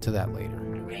 we'll get to that later.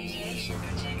 Radiation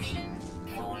protection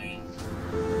falling.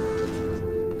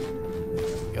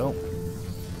 There we go.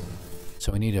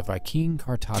 So we need a Viking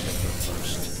cartographer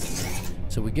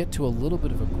first. So we get to a little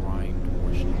bit of a grind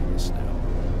portion of this now.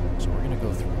 So we're going to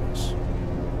go through this.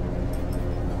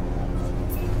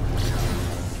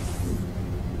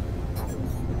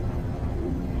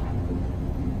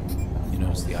 You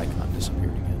notice the icon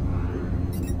disappeared again.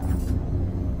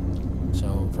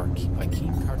 So for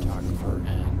Viking cartographer,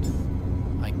 and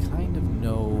I kind of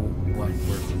know what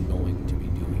we're going to be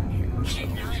doing here. So.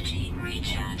 Technology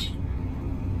recharge.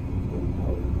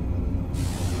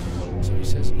 So he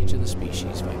says each of the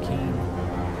species, Viking,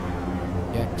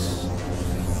 Gex,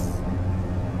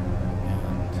 and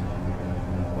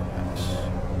Korvax.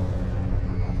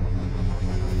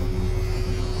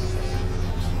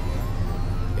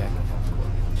 Gex and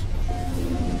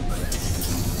Korvax.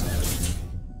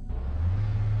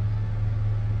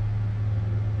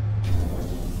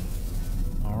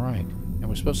 Alright, and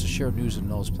we're supposed to share news of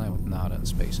Null's plan with Nada in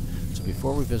space. So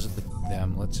before we visit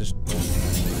them, let's just...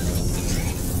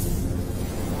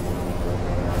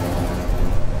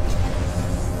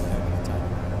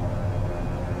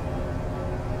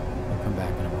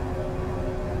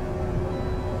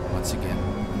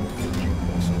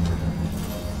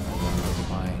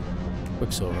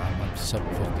 Quicksilver, I'm up to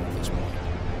 750 at this point.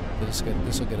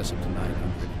 This will get us up to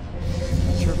 900.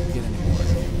 Not sure if we get any more out of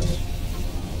this.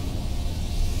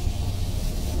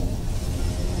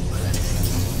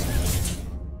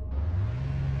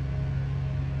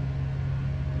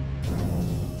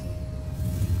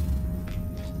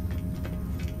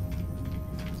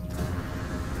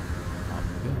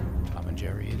 Tom and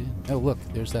Jerry it in. Oh, look,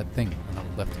 there's that thing on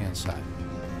the left-hand side.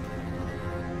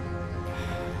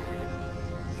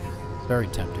 Very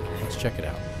tempting. Let's check it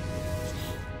out.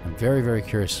 I'm very, very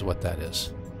curious as to what that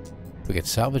is. We get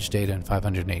salvage data and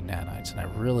 508 nanites, and I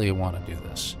really want to do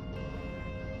this.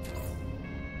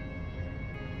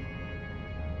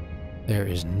 There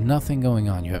is nothing going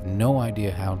on. You have no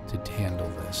idea how to handle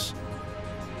this.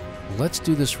 Let's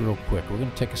do this real quick. We're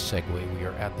going to take a segue. We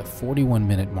are at the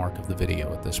 41-minute mark of the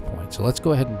video at this point. So let's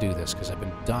go ahead and do this, because I've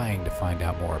been dying to find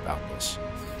out more about this.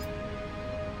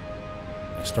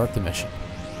 Let's start the mission.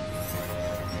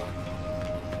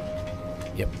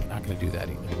 Yep, we're not going to do that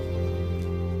either.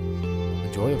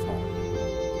 The joy of home.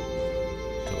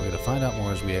 So we're going to find out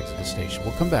more as we exit the station.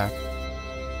 We'll come back.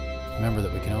 Remember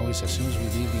that we can always, as soon as we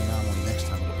leave the anomaly next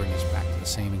time, it'll bring us back to the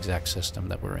same exact system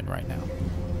that we're in right now.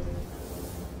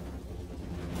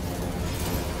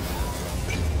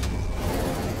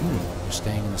 We're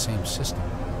staying in the same system.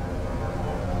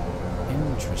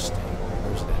 Interesting.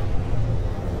 Where's that?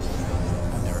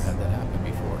 I've never had that happen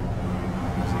before.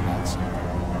 Isn't that simple?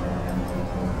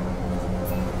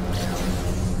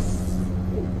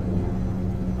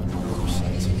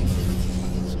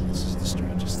 So this is the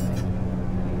strangest thing.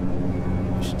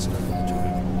 We should start with the joy.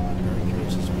 I'm very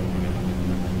curious as to what we're going to do.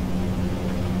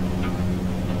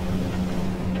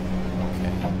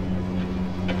 Okay.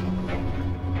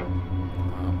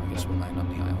 I guess we'll land on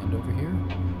the island over here.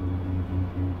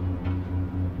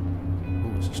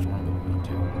 Ooh, is a storm going on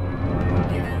too?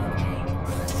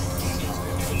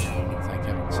 Thank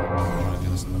heavens. I don't want to do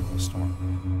this in the middle of a storm.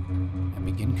 And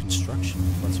begin construction.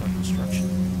 What's our construction?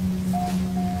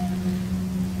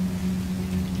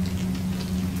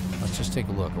 Let's just take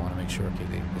a look. I want to make sure.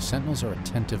 Okay, the sentinels are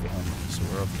attentive only, so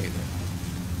we're okay there.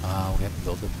 We have to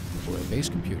build a base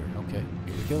computer. Okay,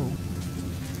 here we go.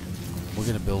 We're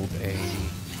going to build a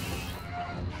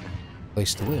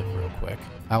place to live real quick.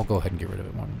 I'll go ahead and get rid of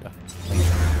it when I'm done.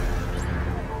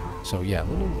 Later. So yeah, a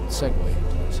little segue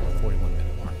into this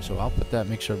 41-minute mark. So I'll put that,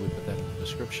 make sure we put that in the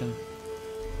description.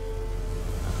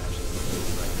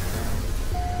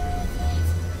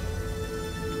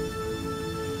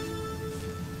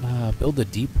 Build a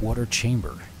deep water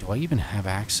chamber. Do I even have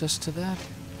access to that?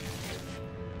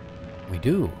 We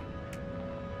do.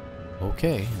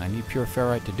 Okay, and I need pure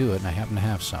ferrite to do it, and I happen to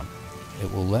have some.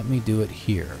 It will let me do it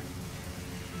here.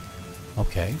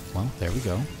 Okay, well, there we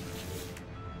go.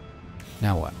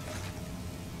 Now what?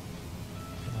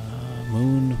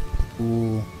 Moon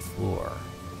pool floor.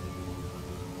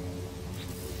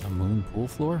 A moon pool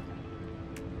floor?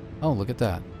 Oh, look at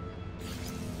that.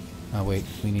 Oh, wait,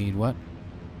 we need what?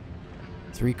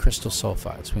 3 crystal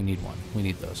sulfides. We need one. We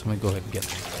need those. I'm going to go ahead and get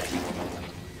them.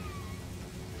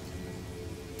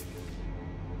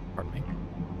 Pardon me.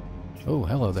 Oh,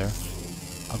 hello there.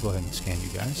 I'll go ahead and scan you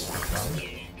guys. No problem.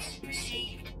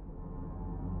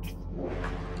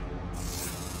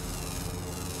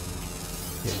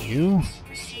 Get you.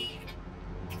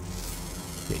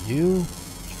 Get you.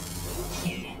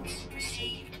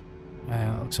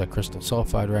 Looks like crystal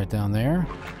sulfide right down there.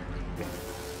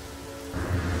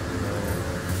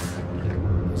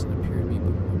 Doesn't appear to be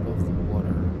above the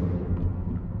water.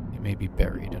 It may be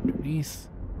buried underneath.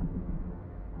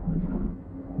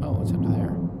 Oh, what's up to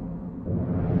there?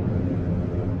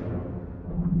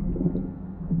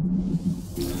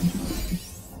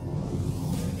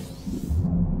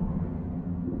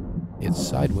 It's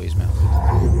sideways mounted.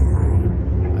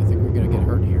 I think we're gonna get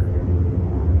hurt here.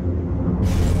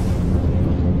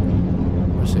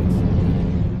 We're safe.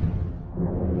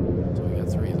 So we got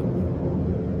 3 of them.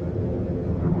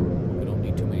 We don't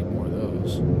need too many more of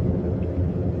those.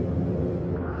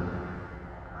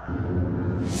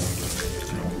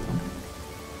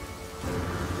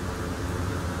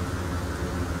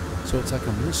 So it's like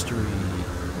a mystery,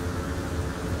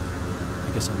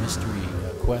 I guess a mystery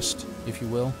quest, if you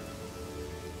will.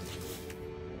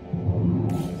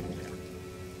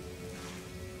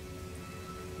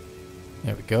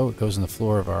 There we go. It goes in the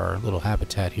floor of our little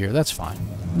habitat here. That's fine.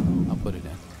 I'll put it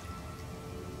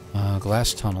in.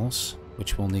 Glass tunnels,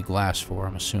 which we'll need glass for,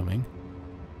 I'm assuming.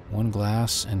 1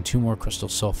 glass and 2 more crystal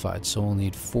sulfides. So we'll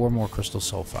need 4 more crystal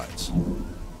sulfides.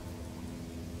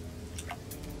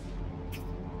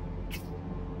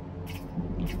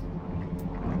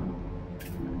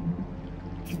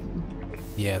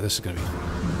 Yeah, this is going to be...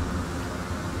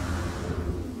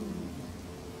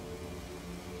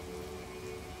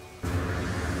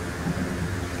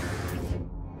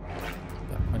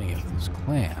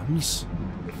 Artemis.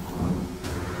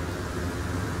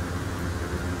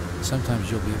 Sometimes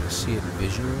you'll be able to see it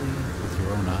visually with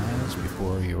your own eyes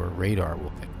before your radar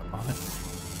will pick up on it.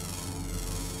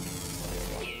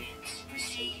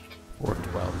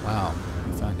 412. Wow. If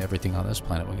we find everything on this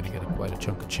planet, we're going to get quite a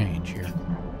chunk of change here.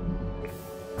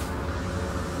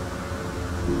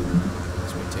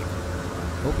 As we take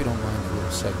hope you don't mind the little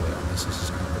segue on this. This is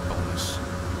kind of a bonus,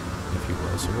 if you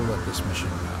will. So we'll let this mission,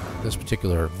 this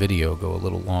particular video go a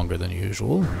little longer than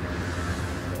usual.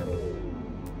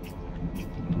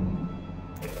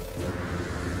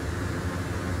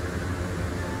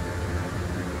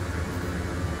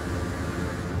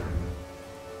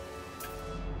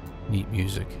 Neat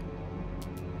music.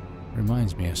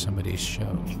 Reminds me of somebody's show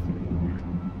on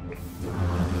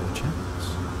one of the other channels.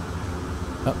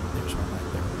 Oh, there's one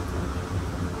right there.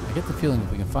 I get the feeling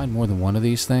if we can find more than one of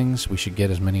these things, we should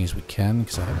get as many as we can,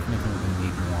 because I have a feeling we're going to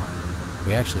need more.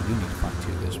 We actually do need to find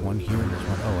two. There's one here and there's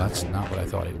one... Oh, that's not what I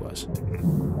thought it was.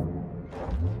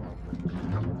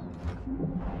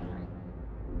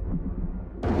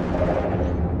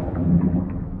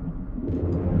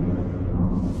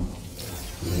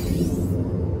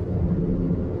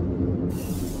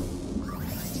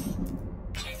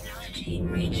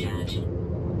 Recharge.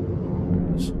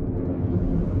 There's at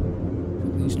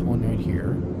least one right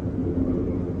here.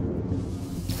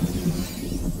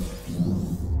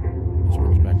 This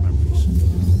brings back memories.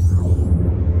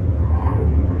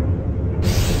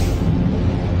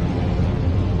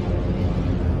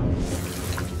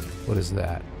 What is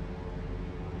that?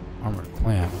 Armored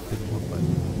clam. Didn't look like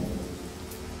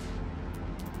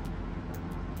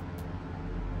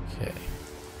it. Okay.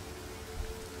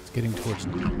 Getting towards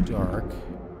dark,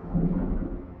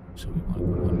 so we want to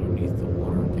go underneath the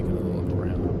water, take another look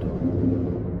around.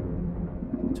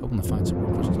 I was hoping to find some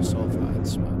more crystal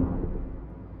sulfides, but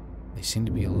they seem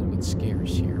to be a little bit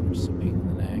scarce here, which is a pain in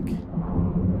the neck.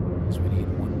 So we need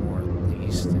one more at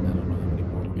least, and I don't know how many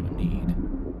more we're going to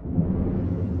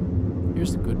need.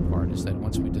 Here's the good part, is that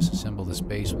once we disassemble this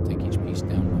base, we'll take each piece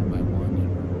down one by one,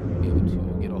 and we'll be able to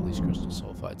get all these crystal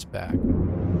sulfides back.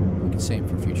 We can save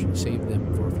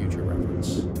them for future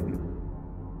reference.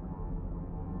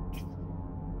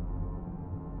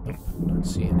 Nope, don't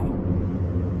see any.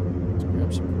 Let's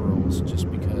grab some pearls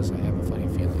just because I have a funny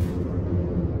feeling.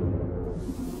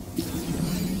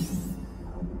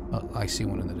 Oh, I see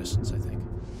one in the distance, I think.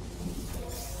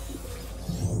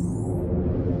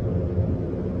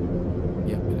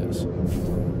 Yep, it is.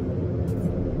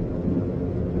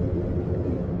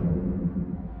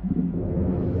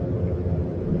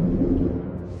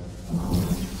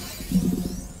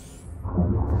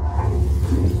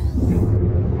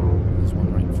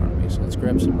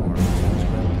 Grab some more. Let's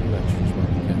grab a few extras while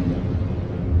we can.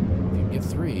 If you can get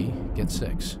 3, get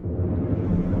 6.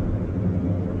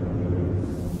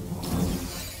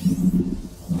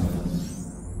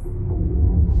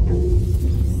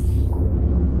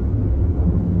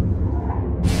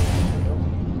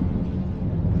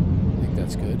 I think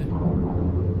that's good.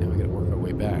 Now we gotta work our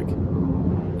way back.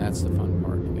 That's the fun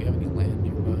part. Do we have any land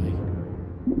nearby?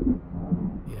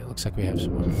 Yeah, it looks like we have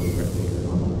some more. We'll grab here.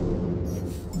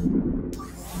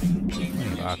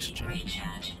 Plenty of oxygen.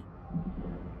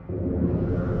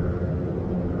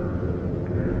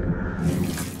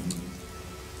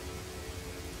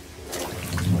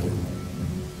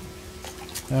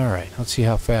 Alright, let's see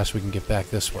how fast we can get back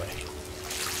this way.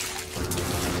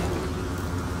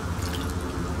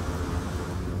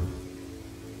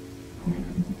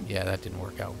 Yeah, that didn't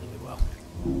work out really well.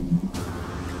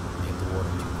 Hit the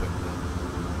water too quickly.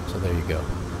 So there you go.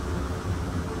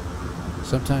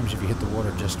 Sometimes if you hit the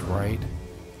water just right,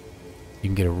 you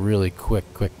can get a really quick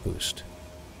boost.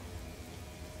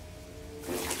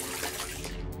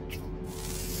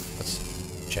 Let's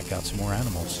check out some more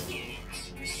animals.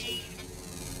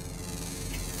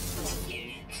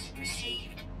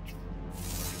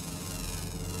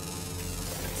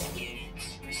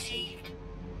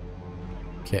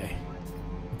 Okay,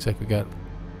 looks like we got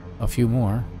a few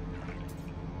more.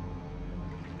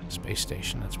 Space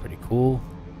station, that's pretty cool.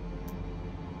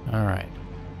 Alright,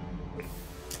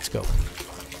 let's go.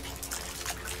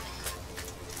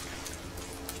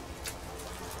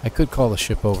 I could call the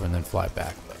ship over and then fly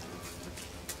back, but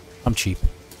I'm cheap.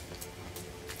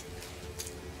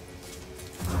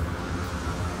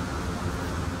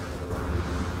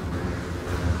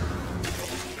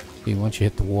 See, once you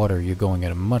hit the water, you're going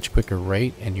at a much quicker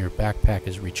rate, and your backpack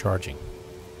is recharging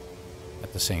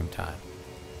at the same time.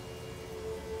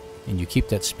 And you keep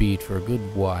that speed for a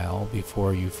good while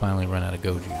before you finally run out of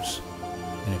go juice.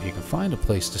 And if you can find a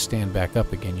place to stand back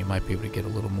up again, you might be able to get a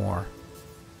little more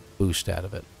boost out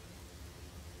of it.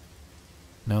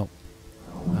 Nope.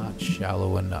 Not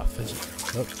shallow enough, is it?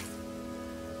 Nope.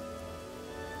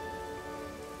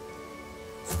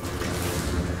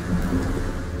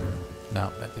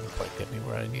 No, that didn't quite get me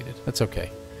where I needed. That's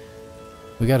okay.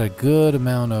 We got a good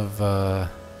amount of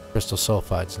crystal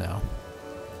sulfides now.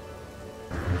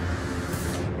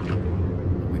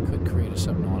 We could create a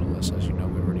sub-nautilus. As you know,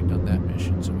 we've already done that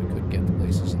mission, so we could get to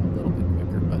places a little bit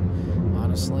quicker. But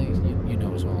honestly, you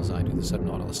know as well as I do, the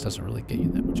sub-nautilus doesn't really get you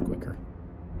that much quicker.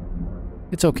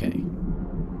 It's okay.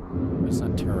 But it's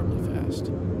not terribly fast.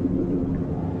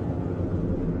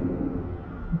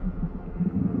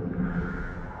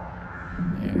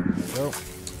 There we go.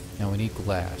 Now we need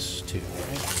glass, too,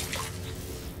 right?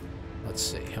 Let's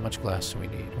see. How much glass do we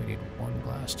need? We need 1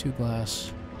 glass, 2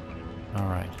 glass.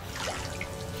 Alright.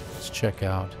 Let's check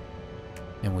out.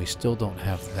 And we still don't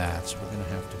have that, so we're going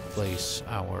to have to place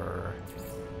our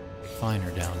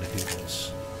refiner down to do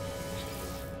this.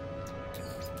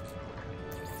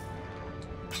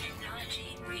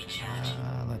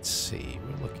 Let's see.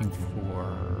 We're looking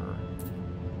for...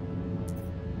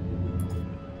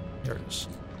 There it is.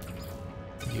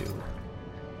 You.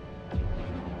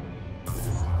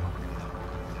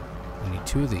 We need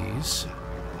 2 of these.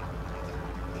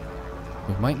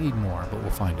 We might need more, but we'll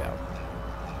find out.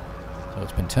 So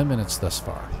it's been 10 minutes thus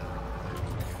far.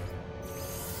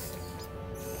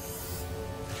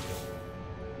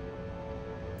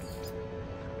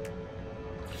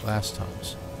 Glass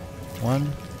tons.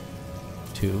 1,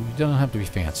 2. You don't have to be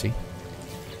fancy.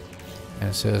 And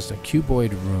it says the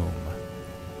cuboid room.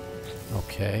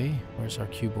 Okay, where's our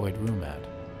cuboid room at?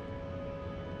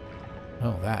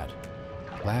 Oh, that.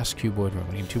 Glass cuboid room.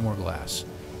 We need 2 more glass.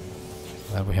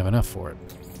 Glad we have enough for it.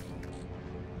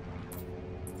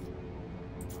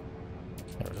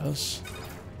 There it is.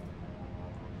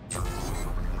 I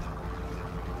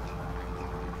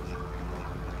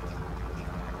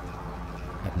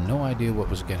had no idea what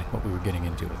we were getting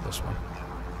into with this one.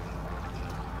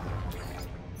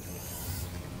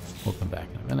 We'll come back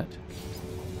in a minute.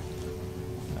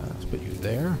 Let's put you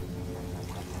there.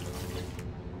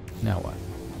 Now what?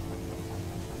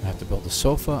 I have to build a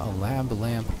sofa, a lab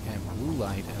lamp, and blue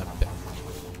light, and a bed.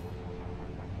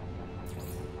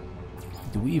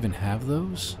 Do we even have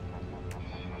those?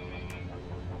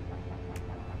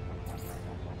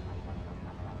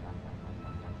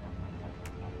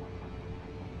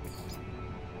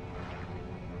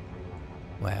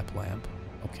 Lab lamp.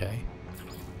 Okay.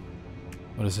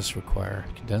 What does this require?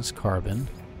 Condensed carbon.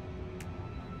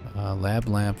 Lab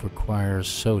lamp requires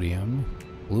sodium.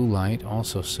 Blue light,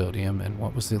 also sodium. And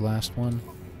what was the last one?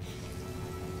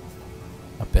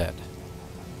 A bed.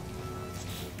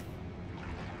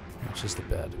 Which is the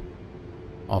bed.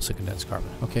 Also condensed carbon.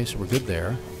 Okay, so we're good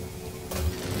there.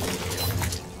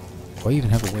 Do I even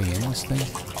have a way in this thing?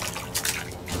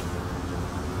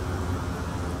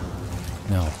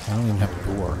 No, I don't even have a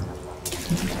door.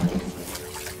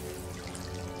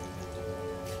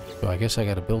 So I guess I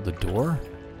gotta build a door?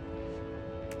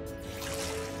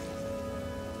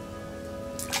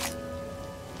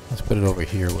 Let's put it over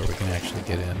here where we can actually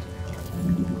get in.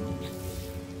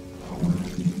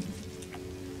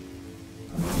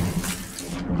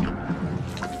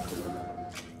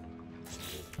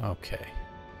 Okay.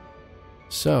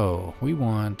 So, we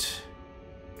want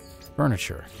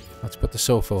furniture. Let's put the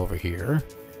sofa over here.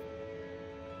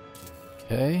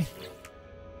 Okay.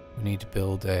 We need to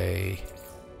build a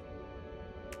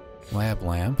lab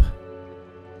lamp.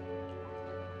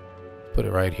 Put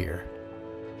it right here.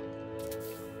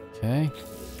 Okay.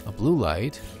 A blue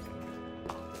light.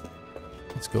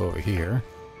 Let's go over here.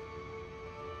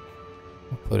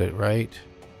 We'll put it right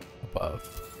above.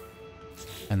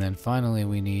 And then finally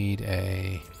we need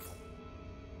a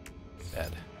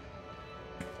bed.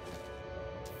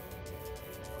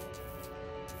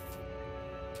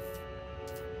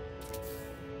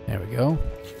 There we go.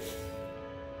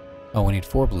 Oh, we need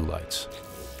 4 blue lights.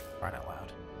 Crying out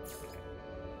loud.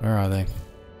 Where are they?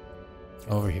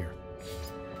 Over here.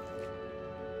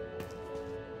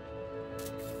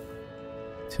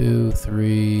 2,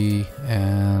 3,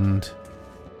 and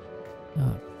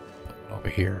over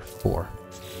here, 4.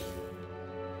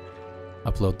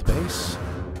 Upload the base.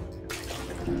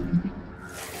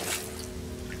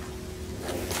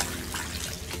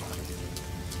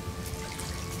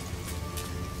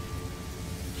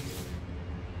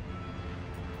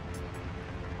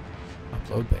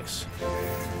 Upload base.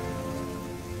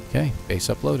 Okay, base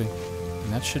uploading.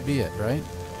 And that should be it, right?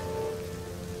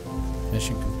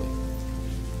 Mission complete.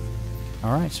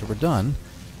 Alright, so we're done.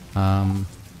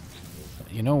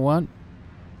 You know what?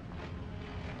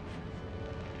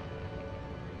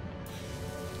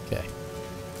 Okay.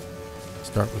 Let's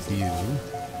Start with you.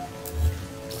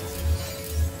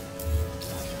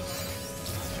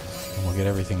 And we'll get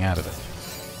everything out of it.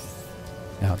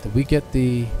 Now, did we get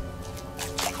the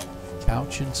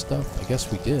pouch and stuff? I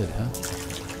guess we did, huh?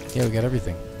 Yeah, we got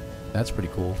everything. That's pretty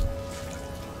cool.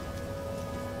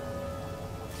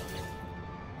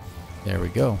 There we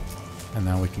go. And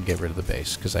now we can get rid of the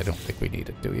base, because I don't think we need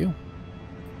it, do you?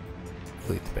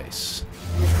 Delete the base.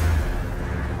 There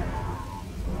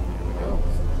we go.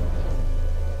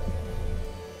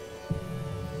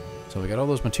 So we got all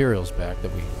those materials back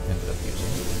that we ended up using.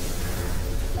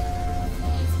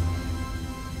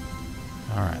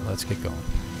 Alright, let's get going.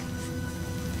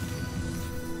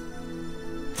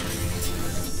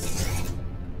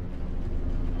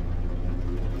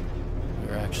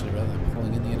 We're actually, rather than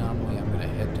pulling in the anomaly, I'm going to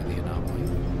head to the anomaly.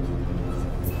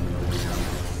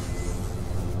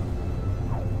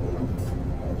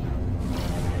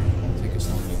 It'll take us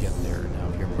long to get there. Now,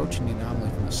 if you're approaching the anomaly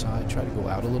from the side, try to go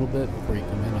out a little bit before you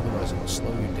come in, otherwise it'll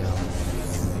slow you down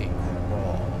in a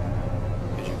crawl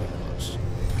as you get close.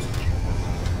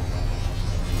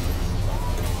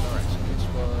 Alright, so this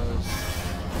was...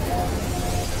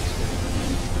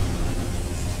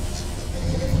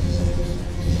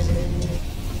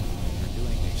 We're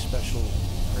doing a special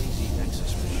crazy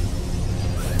Nexus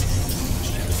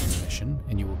mission,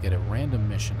 and you will get a random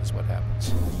mission is what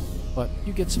happens. But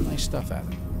you get some nice stuff out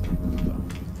of it. So,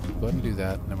 go ahead and do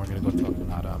that, and then we're going to go talk to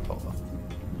Anamoly.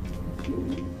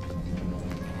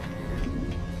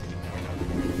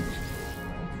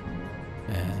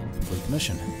 And complete the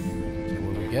mission. So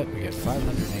what do we get? We get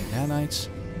 508 nanites,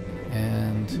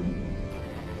 and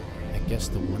I guess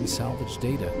the one salvage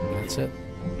data. That's it.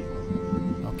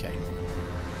 Okay.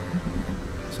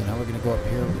 So now we're going to go up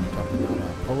here. We're going to talk to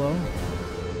Anamoly,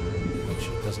 which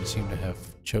doesn't seem to have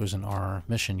chosen our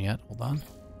mission yet. Hold on.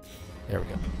 There we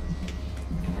go.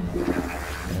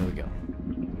 There we go.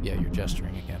 Yeah, you're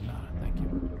gesturing again. Thank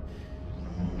you.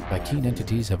 Vy'keen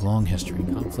entities have long history,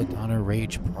 conflict, honor,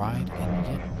 rage, pride, and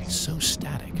yet so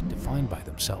static, defined by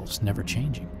themselves, never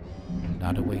changing.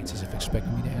 Nada waits as if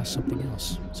expecting me to ask something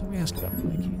else, so we ask about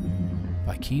Vy'keen.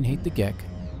 Vy'keen hate the Gek,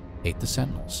 hate the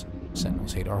Sentinels.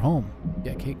 Sentinels hate our home.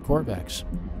 Gek hate Korvax.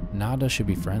 Nada should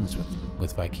be friends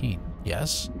with Vy'keen.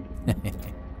 Yes?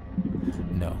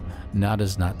 No, Nada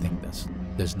does not think this.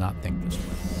 Does not think this way.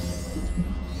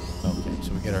 Okay,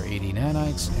 so we get our 80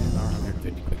 nanites and our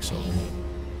 150 quicksilver.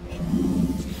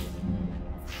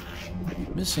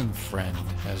 Missing friend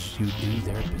as you do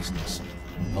their business.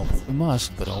 Help if you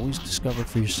must, but always discover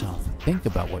for yourself. Think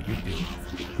about what you do.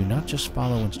 Do not just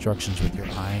follow instructions with your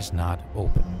eyes not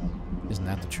open. Isn't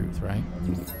that the truth, right?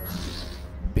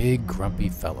 Big, grumpy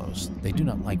fellows. They do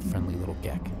not like friendly little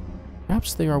Gek.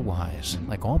 Perhaps they are wise.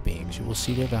 Like all beings, you will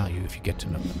see their value if you get to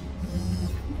know them.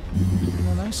 Isn't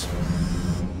that nice? I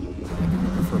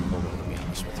prefer Polo, to be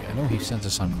honest with you. I know he sends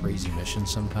us on crazy missions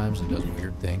sometimes and does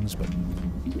weird things, but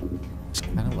it's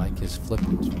kind of like his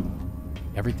flippant.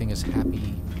 Everything is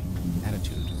happy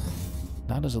attitude.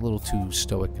 Not as a little too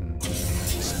stoic and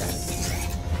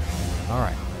static.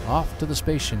 Alright, off to the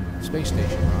space station.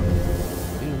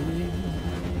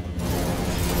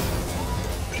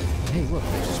 Hey, look,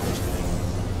 there's a space station.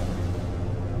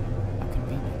 How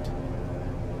convenient.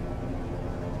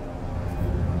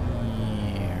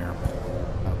 Yeah.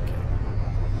 Okay.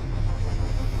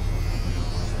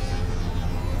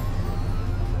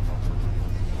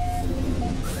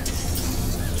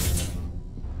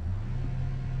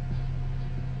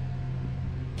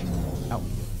 Out.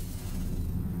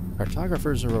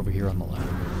 Cartographers are over here on the left.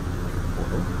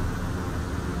 Portal.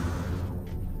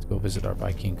 Go visit our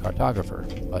Vy'keen cartographer,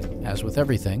 but as with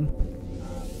everything,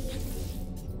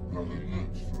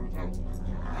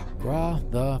 Gra,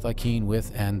 the Vy'keen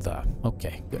with and the.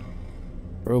 Okay, good.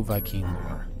 Pro Vy'keen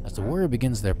lore. As the warrior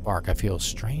begins their bark, I feel a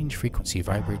strange frequency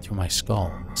vibrate through my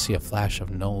skull. I see a flash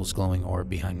of Null's glowing orb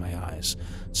behind my eyes.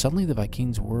 Suddenly the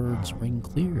Vy'keen's words ring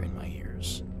clear in my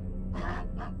ears.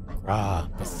 Gra,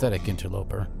 pathetic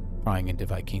interloper, prying into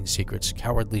Vy'keen's secrets,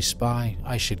 cowardly spy,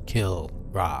 I should kill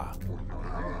Gra.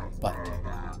 But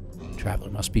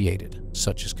traveler must be aided,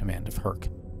 such is command of Herc.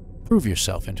 Prove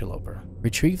yourself, interloper.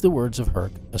 Retrieve the words of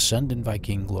Herc, ascend in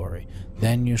Vy'keen glory,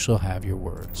 then you shall have your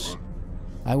words.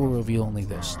 I will reveal only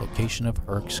this. Location of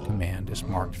Herc's command is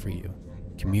marked for you.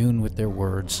 Commune with their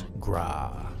words,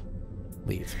 Gra.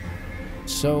 Leave.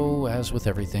 So, as with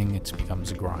everything, it becomes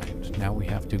a grind. Now we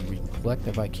have to collect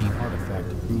a Vy'keen artifact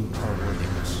to prove our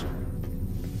worthiness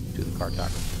to the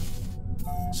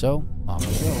cartographer. So, on we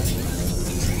go.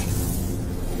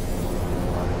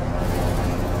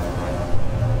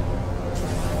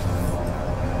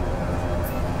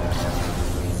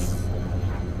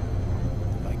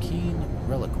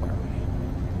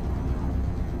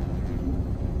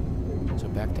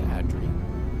 back to Adri.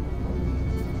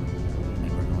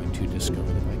 And we're going to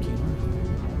discover the Viking army.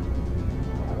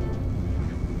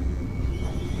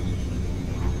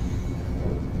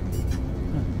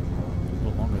 A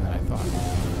little longer than I thought.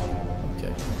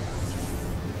 Okay.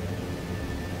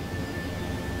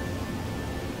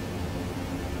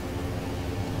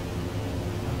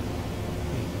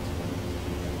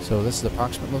 So this is the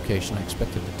approximate location. I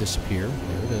expect it to disappear.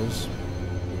 There it is.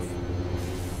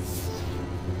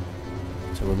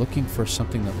 So we're looking for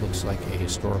something that looks like a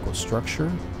historical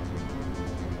structure.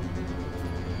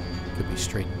 Could be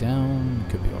straight down,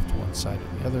 could be off to one side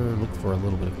or the other. Look for a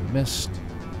little bit of a mist.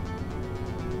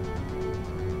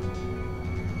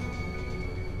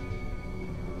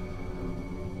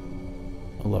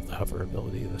 I love the hover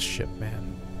ability of this ship,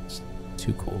 man. It's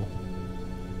too cool.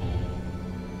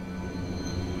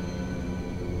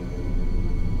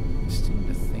 I seem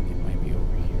to think it might be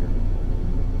over here.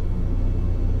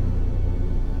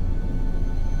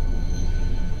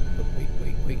 But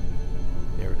wait.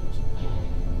 There it is.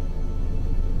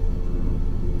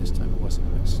 This time it wasn't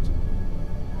missed.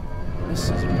 This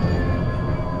is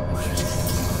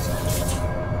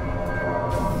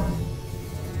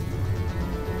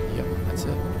Yep, that's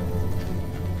it.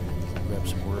 Grab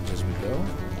some words as we go.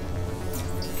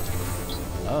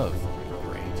 Of.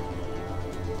 Great.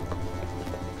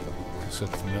 Does it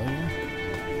look familiar?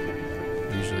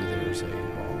 Usually there's a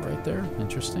ball right there.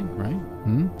 Interesting, right?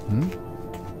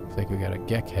 Looks like we got a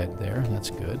Gek head there. That's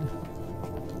good.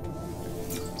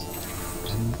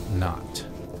 And not.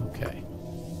 Okay.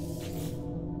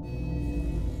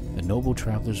 The noble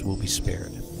travelers will be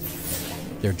spared.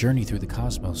 Their journey through the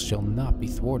cosmos shall not be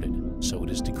thwarted, so it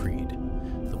is decreed.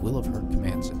 The will of her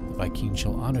commands it. The Viking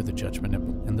shall honor the judgment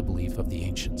and the belief of the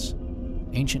ancients.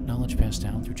 Ancient knowledge passed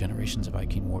down through generations of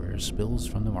Viking warriors spills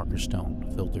from the marker stone,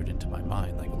 filtered into my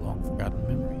mind like a long-forgotten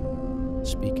memory.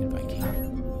 Speak in Viking.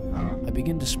 I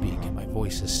begin to speak, and my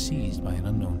voice is seized by an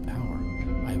unknown power.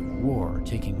 I roar,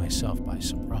 taking myself by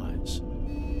surprise.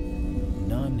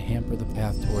 None hamper the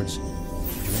path towards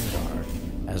Dringard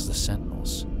as the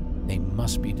sentinels. They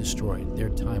must be destroyed. Their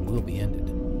time will be ended.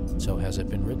 So has it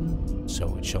been written,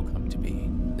 so it shall come to be.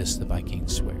 This the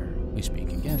Vikings swear. We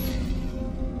speak again.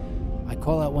 I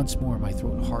call out once more, my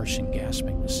throat harsh and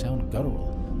gasping, the sound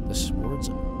guttural. The words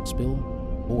spill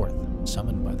forth,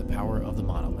 summoned by the power of the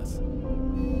monolith.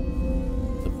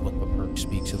 The book of Herc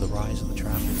speaks of the rise of the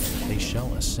travelers. They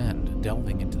shall ascend,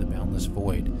 delving into the boundless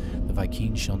void. The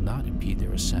Vikings shall not impede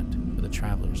their ascent, for the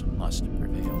travelers must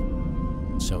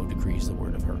prevail. So decrees the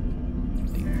word of Herc.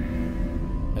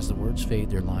 As the words fade,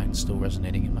 their lines still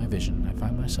resonating in my vision, I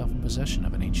find myself in possession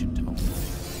of an ancient tome.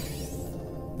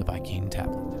 The Viking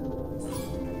tablet.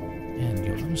 And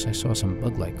you'll notice I saw some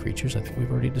bug-like creatures I think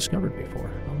we've already discovered before.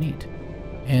 How neat.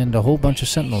 And a whole bunch of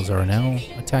sentinels are now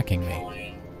attacking me.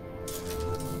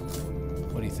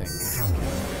 What do you think?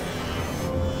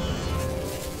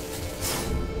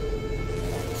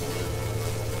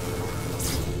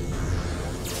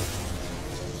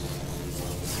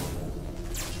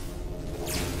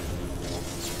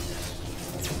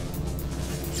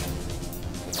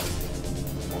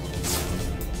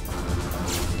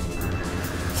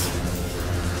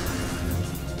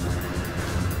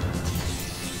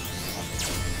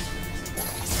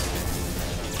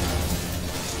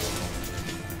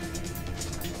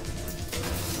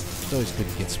 It's always good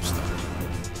to get some stuff.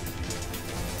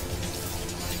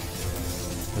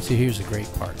 But see, here's the great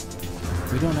part.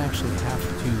 We don't actually have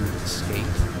to escape.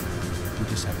 We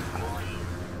just have to hide.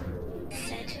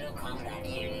 Sentinel combat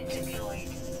unit deployed.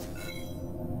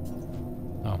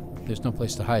 Oh, there's no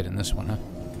place to hide in this one, huh?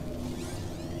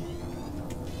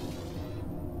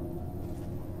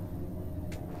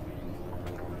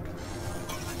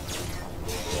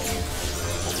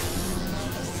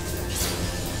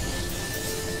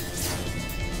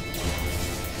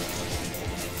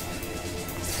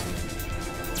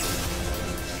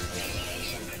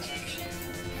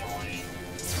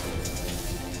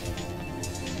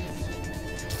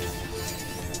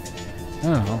 I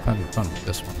don't know, I'm having fun with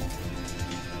this one.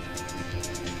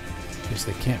 Because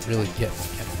they can't really get me,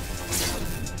 can they?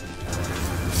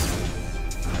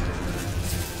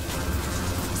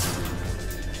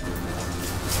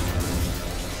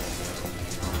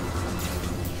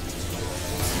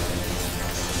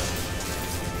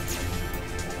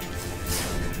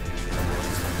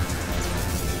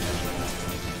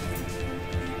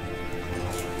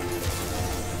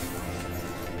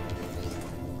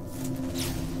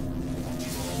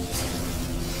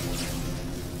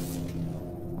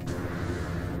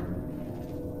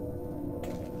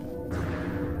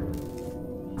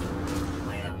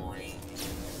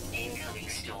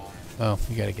 Oh,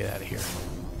 we gotta get out of here.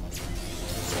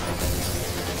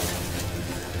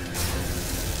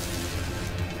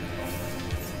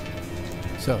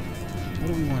 So, what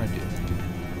do we want to do?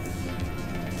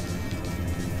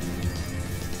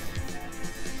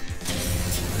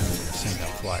 Send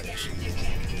out flyers.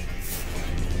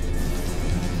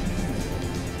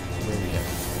 Where are we at?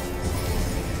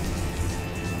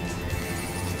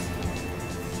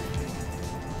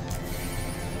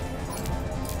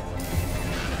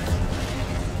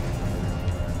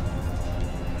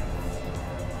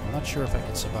 I'm not sure if I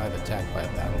can survive attack by a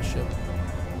battleship.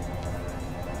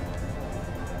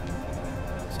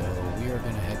 So we are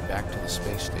going to head back to the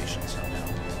space station somehow.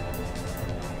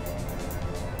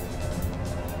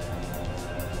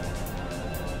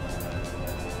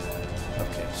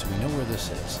 Okay, so we know where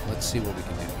this is. Let's see what we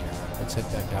can do here. Let's head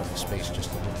back out to space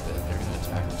just a little bit. They're going to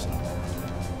attack us in a moment.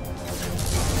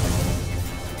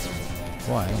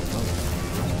 Why? I don't know.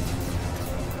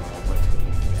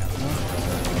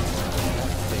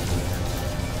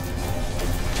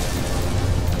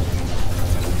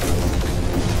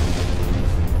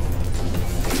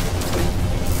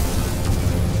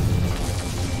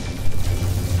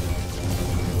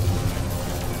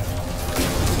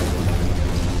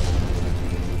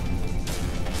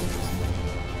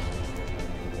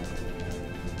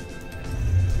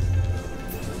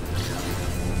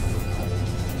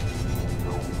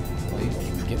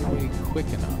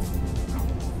 Quick enough,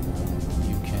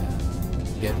 you can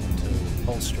get into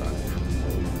pulse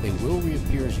drive. They will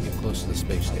reappear as you get close to the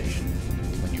space station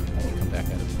when you come back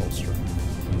out of pulse drive.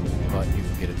 But you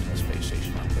can get into the space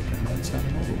station a lot quicker. And that's not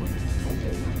an overload.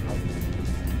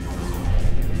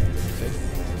 Okay.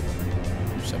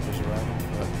 Receptors arriving.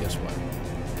 But guess what?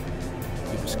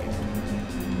 You've escaped.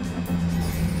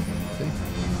 Okay.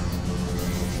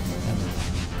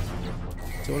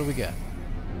 So what do we got?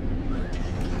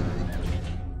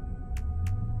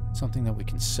 Something that we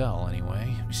can sell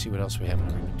anyway. Let me see what else we have in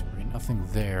our inventory. Nothing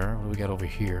there. What do we got over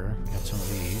here? We got some of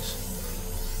these.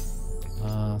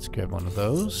 Let's grab one of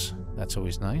those. That's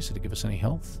always nice. Did it give us any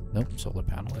health? Nope. Solar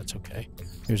panel. That's okay.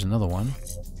 Here's another one.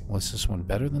 Was this one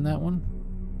better than that one?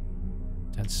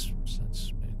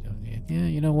 Yeah,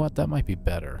 you know what? That might be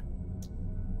better.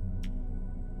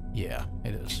 Yeah,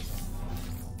 it is.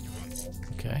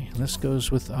 Okay. And this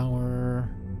goes with our...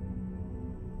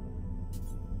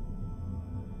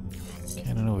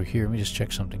 cannon over here. Let me just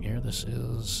check something here. This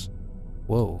is...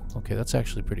 whoa. Okay, that's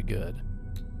actually pretty good.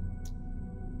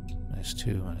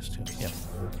 -2, -2. Yep.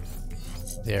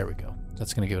 There we go.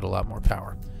 That's going to give it a lot more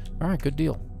power. Alright, good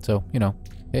deal. So, you know,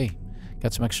 hey,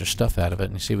 got some extra stuff out of it,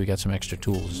 and you see we got some extra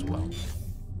tools as well.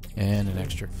 And an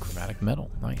extra chromatic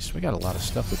metal. Nice. We got a lot of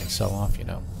stuff we can sell off, you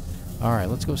know. Alright,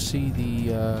 let's go see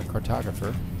the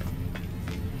cartographer.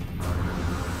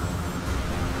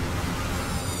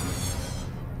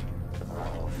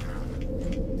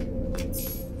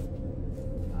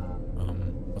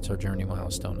 What's our journey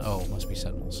milestone? Oh, must be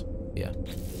Sentinels. Yeah.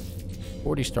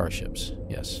 40 starships.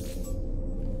 Yes.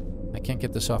 I can't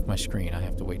get this off my screen. I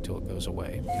have to wait till it goes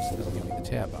away because it doesn't give me the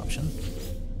tab option.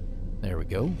 There we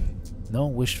go.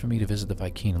 Null wished for me to visit the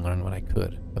Vy'keen and learn what I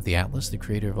could. Of the Atlas, the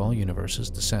creator of all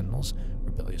universes, the Sentinels,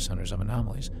 rebellious hunters of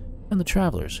anomalies, and the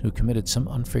Travelers, who committed some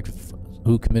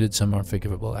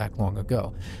unforgivable act long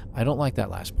ago. I don't like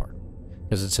that last part,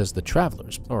 because it says the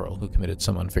Travelers, plural, who committed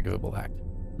some unforgivable act.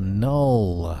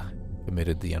 Null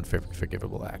committed the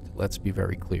unforgivable act. Let's be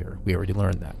very clear. We already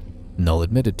learned that. Null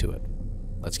admitted to it.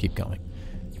 Let's keep going.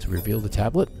 To reveal the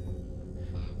tablet?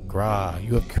 Gra,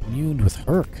 you have communed with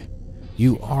Herc.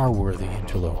 You are worthy,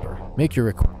 interloper. Make your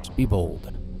request. Be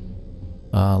bold.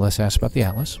 Let's ask about the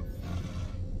Atlas.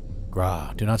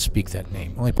 Gra, do not speak that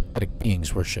name. Only pathetic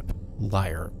beings worship.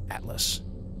 Liar, Atlas.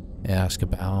 Ask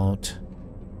about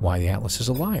why the Atlas is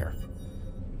a liar.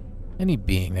 Any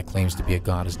being that claims to be a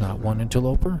god is not one,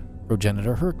 interloper.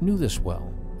 Progenitor Herc knew this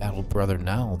well. Battled brother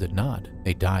Null did not.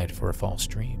 They died for a false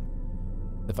dream.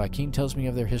 The Vy'keen tells me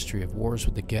of their history of wars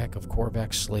with the Gek, of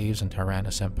Korvax slaves and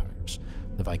Tyrannus empires.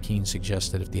 The Vy'keen suggests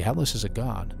that if the Atlas is a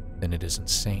god, then it is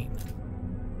insane.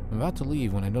 I'm about to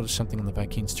leave when I notice something on the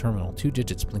Vy'keen's terminal, 2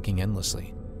 digits blinking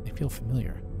endlessly. They feel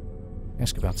familiar.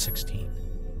 Ask about 16.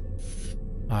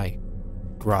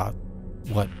 Gra,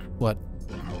 what?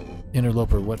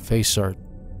 Interloper, what face are...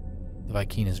 The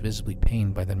Vy'keen is visibly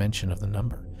pained by the mention of the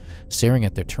number, staring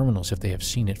at their terminals if they have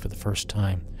seen it for the first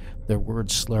time. Their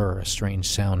words slur, a strange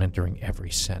sound entering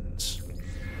every sentence.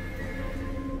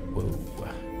 Whoa.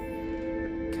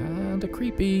 Kinda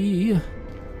creepy.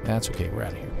 That's okay, we're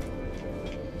out of here.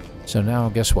 So now,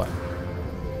 guess what?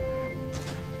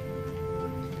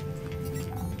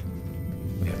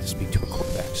 We have to speak to a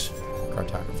Korvax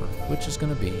cartographer. which is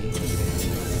going to be in a different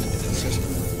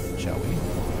system, shall we?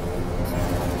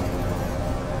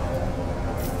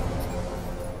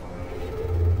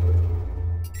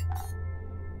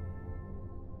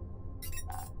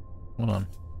 Hold on.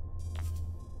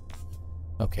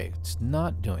 Okay, it's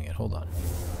not doing it. Hold on.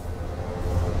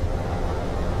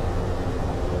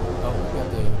 Oh, we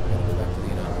gotta go back to the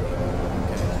anomaly.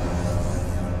 Okay.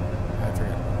 I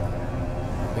forgot about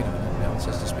that. Wait a minute. Now it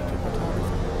says to speak to a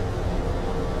photographer.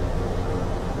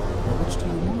 Well, which do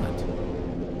you want?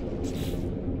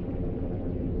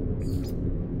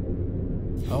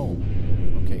 Oh.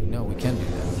 Okay, no, we can do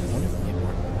that. I wonder if we get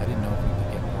more. I didn't know if we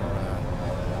could get more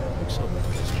pixel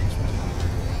resistance.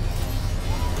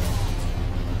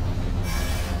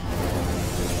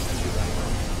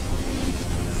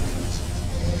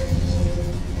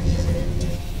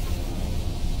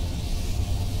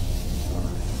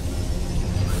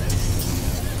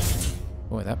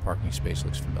 Boy, that parking space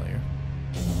looks familiar.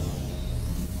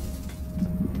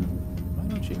 Why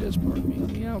don't you just park me on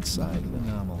the outside of the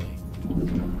Anamoly?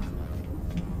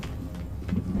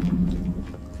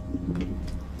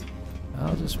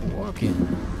 I'll just walk in.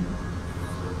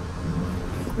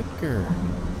 Quicker.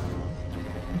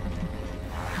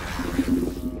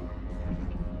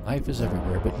 Life is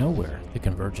everywhere, but nowhere. The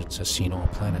convergence has seen all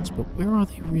planets, but where are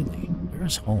they really? Where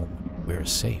is home? Where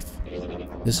is safe?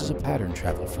 This is a pattern,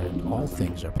 travel friend. All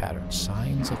things are patterns,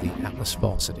 signs of the Atlas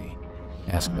falsity.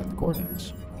 Ask about the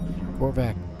Korvax.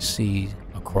 Korvax see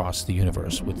across the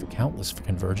universe with countless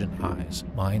convergent eyes,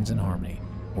 minds in harmony,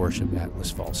 worship Atlas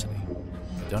falsity.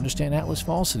 To understand Atlas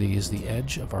falsity is the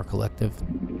edge of our collective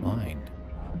mind.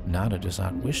 Nada does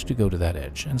not wish to go to that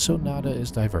edge, and so Nada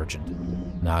is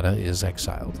divergent. Nada is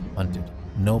exiled, undid.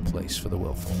 No place for the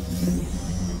willful.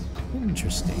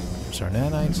 Interesting. There's our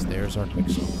nanites, there's our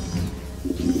pixel.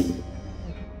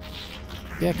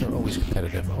 Yak are always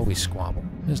competitive, always squabble.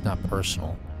 It is not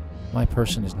personal. My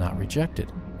person is not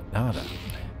rejected, but Nada,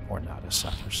 or Nada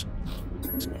suffers.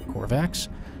 Korvax,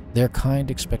 their kind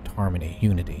expect harmony,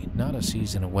 unity. Nada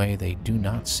sees in a way they do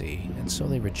not see, and so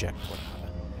they reject one another.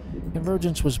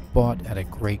 Convergence was bought at a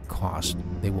great cost.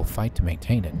 They will fight to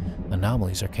maintain it.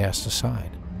 Anomalies are cast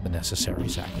aside, the necessary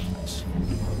sacrifice.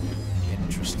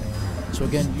 Interesting. So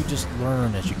again, you just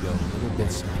learn as you go, little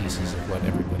bits and pieces of what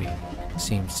everybody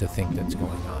seems to think that's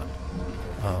going on.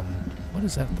 What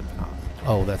is that at the top?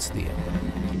 Oh, that's the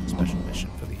special mission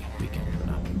for the weekend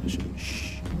anomaly mission.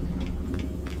 Shh.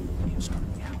 You start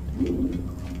me out.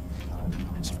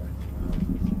 That's right.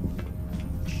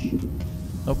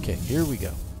 Okay, here we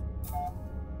go.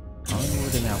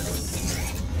 Onward and outward.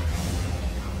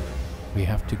 We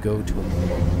have to go to a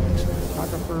Korvax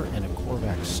photographer and a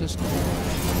Korvax system,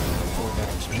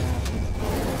 Korvax map, and a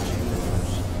Korvax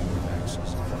universe. Korvax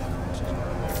system.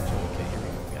 Okay, here we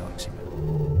go. Galaxy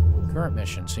map. Current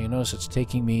mission. So you notice it's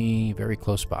taking me very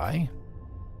close by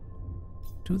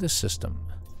to the system,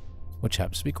 which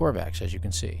happens to be Korvax, as you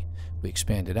can see. We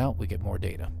expand it out, we get more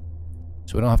data.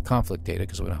 So we don't have conflict data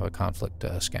because we don't have a conflict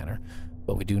scanner,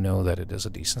 but we do know that it is a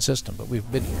decent system. But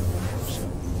we've been here before, so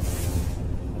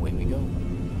away we go.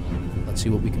 Let's see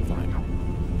what we can find.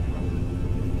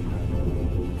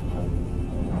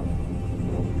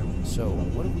 So,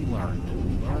 what have we learned?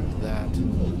 We learned that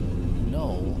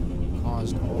null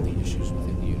caused all the issues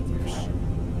within the universe.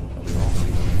 And we also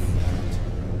learned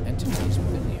that entities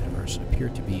within the universe appear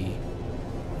to be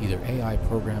either AI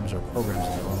programs or programs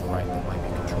in their own right that might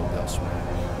be controlled elsewhere.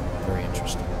 Very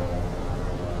interesting.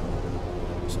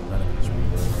 So none of these are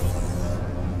real.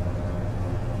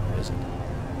 Or is it?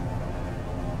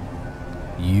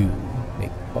 You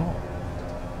make the call.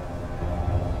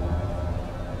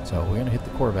 So we're going to hit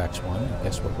the Korvax one, and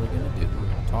guess what we're going to do? We're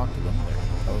going to talk to them. They're going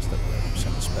to tell us that we're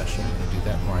something special. We're going to do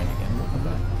that grind again. We'll come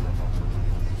back.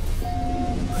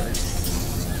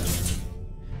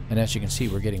 And as you can see,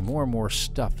 we're getting more and more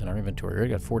stuff in our inventory. We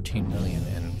already got 14 million,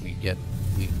 and we're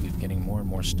getting more and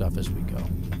more stuff as we go.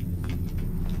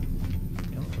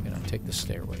 You know, we're going to take the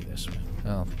stairway this way.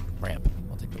 Oh, ramp.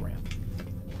 I'll take the ramp.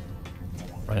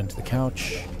 Run into the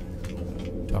couch.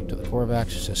 Talk to the Korvax.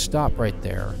 It says stop right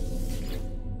there.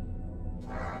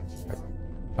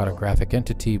 Photographic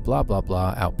entity, blah, blah,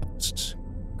 blah, outposts.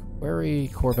 Query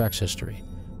Korvax history.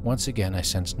 Once again, I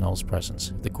sense Null's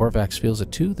presence. If the Korvax feels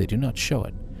it too, they do not show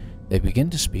it. They begin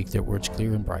to speak, their words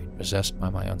clear and bright, possessed by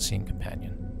my unseen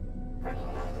companion.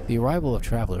 The arrival of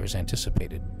traveler is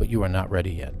anticipated, but you are not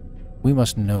ready yet. We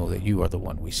must know that you are the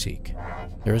one we seek.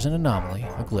 There is an anomaly,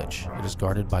 a glitch. It is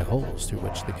guarded by holes through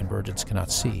which the convergence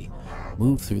cannot see.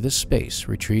 Move through this space,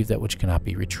 retrieve that which cannot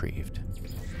be retrieved.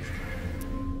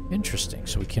 Interesting.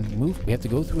 So we can move, we have to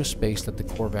go through a space that the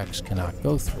Korvax cannot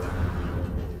go through.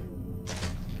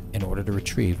 in order to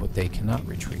retrieve what they cannot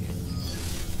retrieve.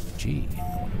 Gee,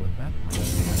 I wonder what that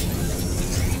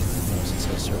notice it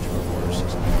says search for a water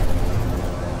system. We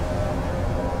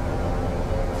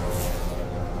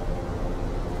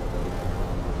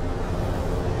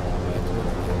have to look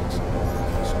at that.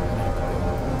 So I'm gonna have to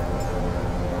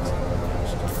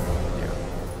go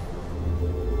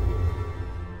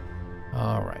there.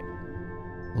 Alright.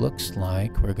 Looks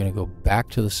like we're gonna go back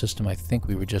to the system I think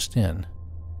we were just in.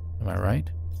 Am I right?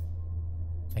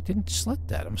 I didn't select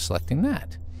that. I'm selecting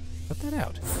that. Cut that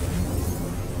out.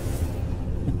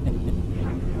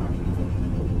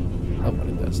 Oh, but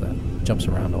it does that. Jumps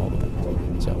around all of it.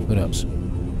 So, who knows?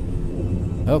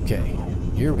 Okay,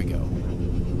 here we go.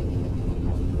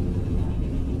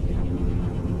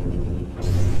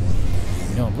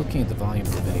 You know, I'm looking at the volume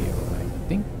of the video, and I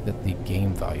think that the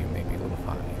game volume may be a little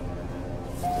high.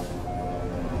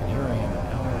 And here I am, an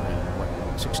hour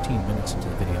and, 16 minutes into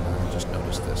the video, and I just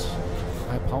noticed this.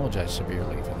 I apologize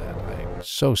severely for that. I'm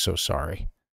so sorry.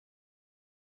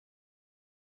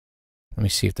 Let me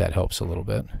see if that helps a little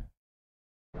bit.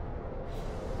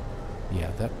 Yeah,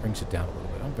 that brings it down a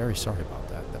little bit. I'm very sorry about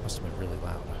that. That must have been really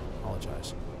loud. I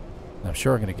apologize. And I'm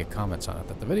sure I'm going to get comments on it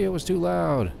that the video was too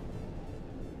loud.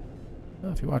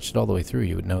 Well, if you watched it all the way through,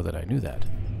 you would know that I knew that.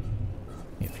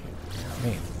 If you know what I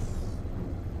mean.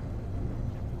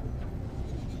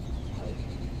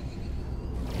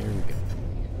 Here we go.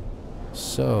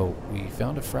 So, we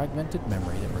found a fragmented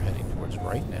memory that we're heading towards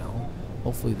right now.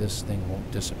 Hopefully this thing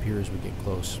won't disappear as we get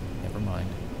close. Never mind.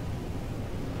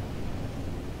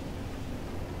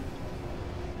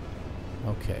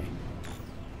 Okay.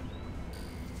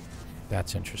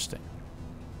 That's interesting.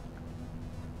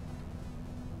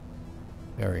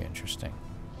 Very interesting.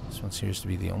 This one seems to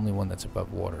be the only one that's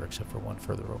above water, except for one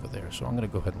further over there. So I'm going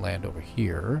to go ahead and land over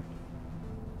here.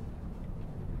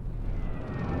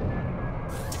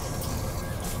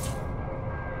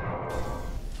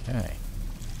 Okay.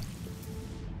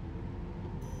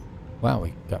 Wow,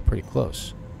 we got pretty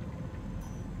close.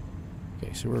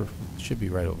 Okay, so we should be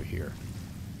right over here.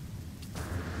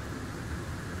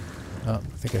 Oh, I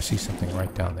think I see something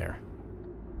right down there.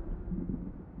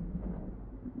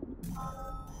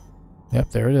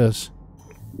 Yep, there it is.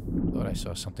 Thought I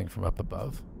saw something from up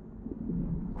above.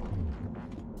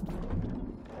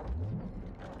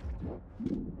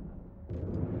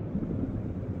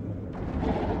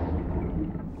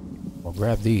 We'll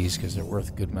grab these because they're worth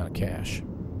a good amount of cash.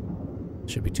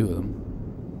 Should be two of them.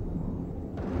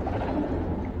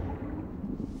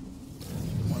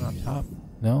 One on top?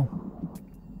 No?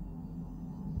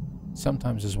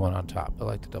 Sometimes there's one on top. I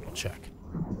like to double check.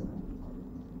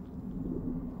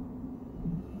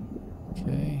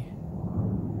 Okay.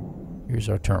 Here's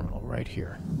our terminal right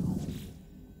here.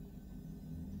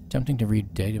 Attempting to read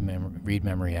read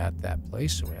memory at that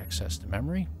place, so we access the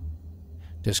memory.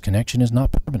 Disconnection is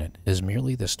not permanent. It is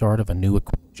merely the start of a new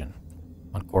equation.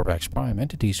 On Korvax Prime,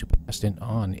 entities who passed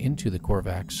on into the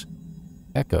Korvax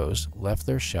echoes left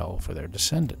their shell for their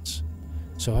descendants.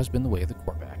 So has been the way of the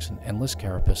Korvax, an endless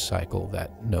carapace cycle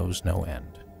that knows no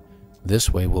end. This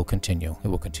way will continue. It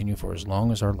will continue for as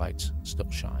long as our lights still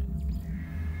shine.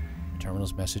 The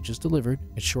terminal's message is delivered.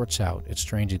 It shorts out, its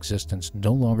strange existence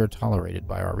no longer tolerated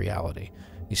by our reality.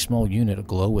 A small unit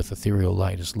aglow with ethereal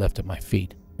light is left at my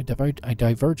feet. A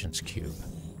divergence cube.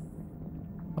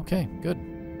 Okay, good.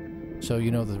 So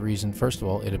you know the reason. First of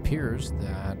all, it appears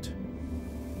that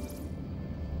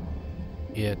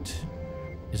it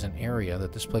is an area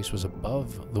that this place was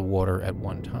above the water at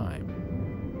one time,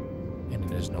 and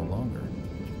it is no longer.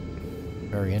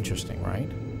 Very interesting,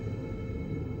 right?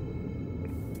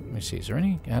 Let me see. Is there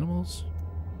any animals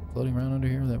floating around under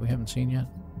here that we haven't seen yet?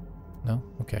 No?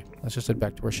 Okay. Let's just head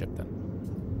back to our ship then.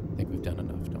 I think we've done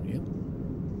enough, don't you?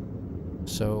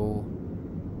 So,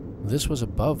 this was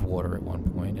above water at one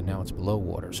point, and now it's below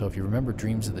water. So if you remember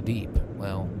Dreams of the Deep,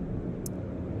 well,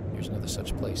 here's another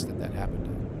such place that happened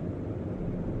in.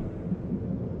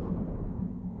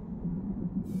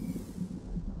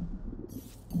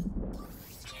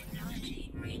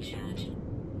 Technology recharge.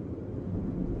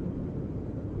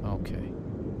 Okay.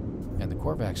 And the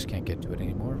Korvax can't get to it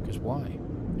anymore, because why?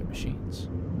 They're machines.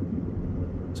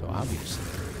 So obviously,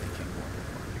 they can't go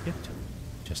anywhere to get to it.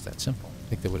 Just that simple. I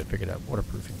think they would have figured out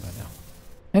waterproofing by now.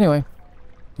 Anyway,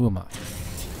 who am I?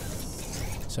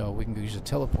 So we can use a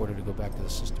teleporter to go back to the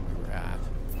system we were at.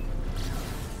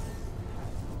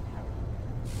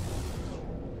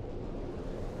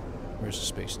 Where's the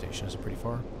space station? Is it pretty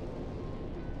far?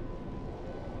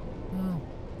 Well,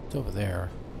 it's over there.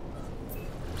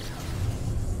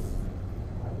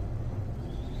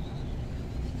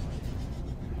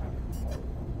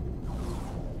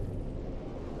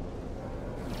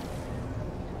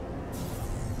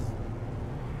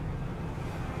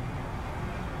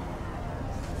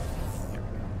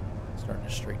 starting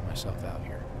to straighten myself out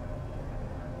here.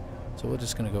 So we're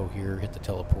just going to go here, hit the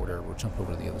teleporter, we'll jump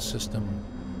over to the other system.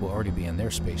 We'll already be in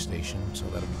their space station, so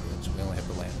that'll be good. So we only have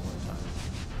to land one time.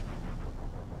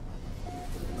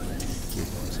 Weird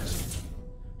noises.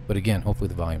 But again, hopefully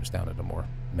the volume's down at a more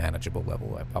manageable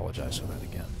level. I apologize for that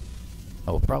again.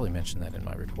 I will probably mention that in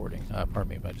my recording, pardon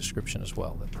me, my description as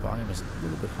well, that the volume is a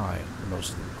little bit high for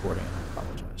most of the recording, and I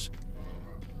apologize.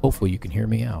 Hopefully you can hear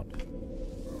me out.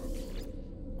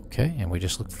 Okay, and we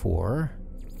just look for...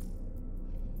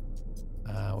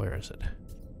 where is it?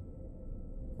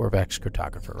 Korvax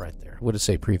cartographer right there. Would it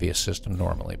say previous system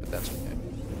normally, but that's okay.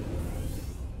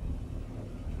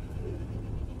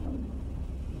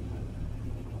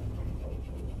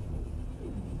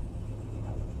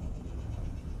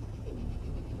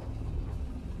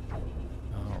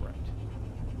 Alright.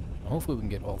 Hopefully we can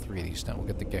get all three of these done. We'll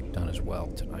get the Gek done as well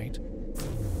tonight.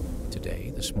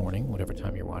 Today, this morning, whatever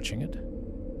time you're watching it.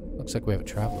 Looks like we have a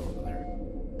traveler over there.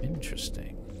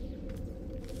 Interesting.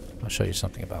 I'll show you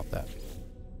something about that.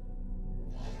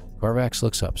 Korvax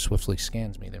looks up, swiftly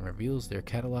scans me, then reveals their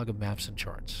catalog of maps and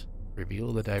charts.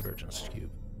 Reveal the divergence cube.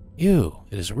 Ew,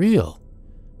 it is real!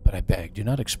 But I beg, do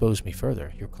not expose me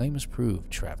further. Your claim is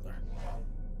proved, traveler.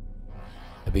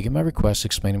 I begin my request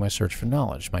explaining my search for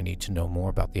knowledge, my need to know more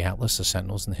about the Atlas, the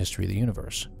Sentinels, and the history of the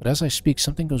universe. But as I speak,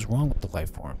 something goes wrong with the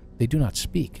life form. They do not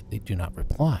speak. They do not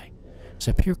reply. As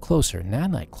I peer closer,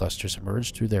 nanite clusters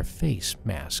emerge through their face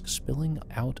masks, spilling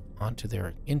out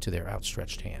into their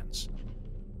outstretched hands.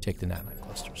 Take the nanite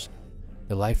clusters.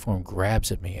 The life form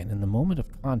grabs at me, and in the moment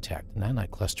of contact, the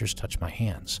nanite clusters touch my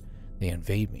hands. They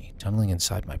invade me, tunneling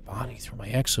inside my body, through my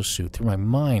exosuit, through my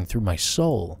mind, through my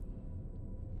soul.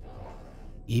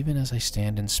 Even as I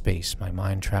stand in space, my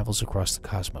mind travels across the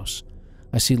cosmos.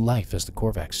 I see life as the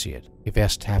Korvax see it, a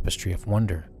vast tapestry of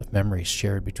wonder, of memories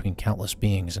shared between countless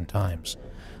beings and times.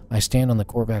 I stand on the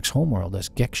Korvax homeworld as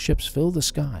Gek ships fill the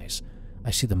skies.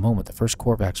 I see the moment the first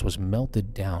Korvax was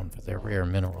melted down for their rare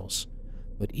minerals.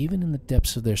 But even in the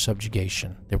depths of their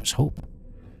subjugation, there was hope.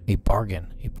 A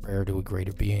bargain, a prayer to a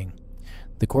greater being.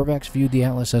 The Korvax viewed the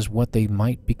Atlas as what they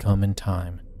might become in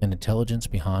time, an intelligence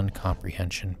beyond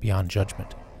comprehension, beyond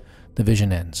judgment. The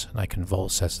vision ends, and I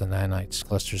convulse as the nanite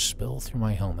clusters spill through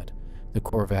my helmet. The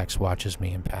Korvax watches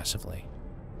me impassively.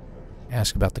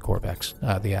 Ask about the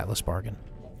Korvax, the Atlas bargain.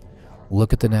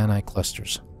 Look at the nanite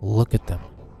clusters. Look at them.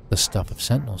 The stuff of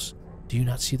Sentinels. Do you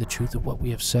not see the truth of what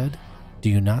we have said? Do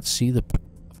you not see the proof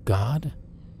of God?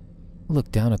 I look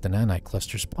down at the nanite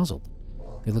clusters, puzzled.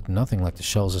 They look nothing like the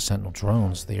shells of Sentinel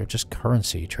drones. They are just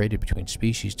currency traded between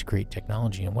species to create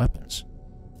technology and weapons.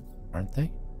 Aren't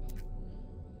they?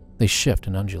 They shift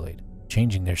and undulate,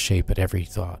 changing their shape at my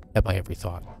every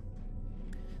thought.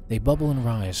 They bubble and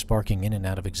rise, sparking in and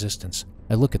out of existence.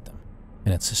 I look at them,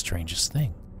 and it's the strangest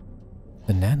thing.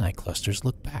 The nanite clusters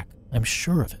look back. I'm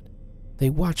sure of it.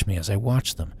 They watch me as I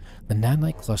watch them. The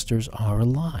nanite clusters are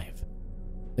alive.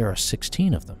 There are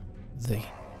 16 of them.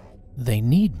 They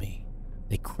need me.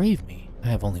 They crave me. I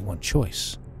have only one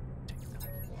choice.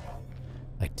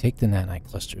 I take the nanite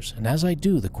clusters, and as I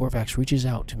do, the Korvax reaches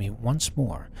out to me once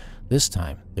more. This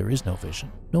time, there is no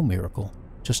vision, no miracle,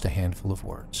 just a handful of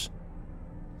words.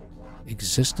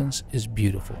 Existence is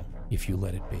beautiful if you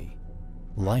let it be.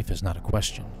 Life is not a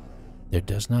question. There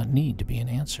does not need to be an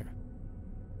answer.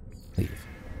 Leave.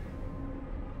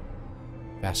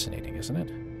 Fascinating, isn't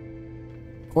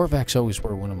it? Korvax always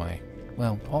were one of my,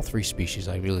 well, all three species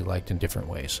I really liked in different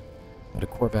ways. But a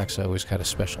Korvax I always had a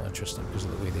special interest in because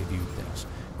of the way they viewed things.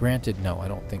 Granted, no, I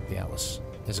don't think the Atlas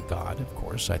is a god, of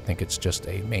course. I think it's just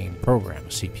a main program, a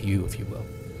CPU, if you will.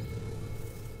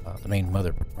 The main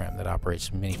mother program that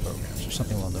operates many programs, or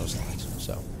something along those lines.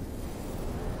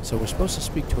 So we're supposed to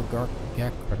speak to a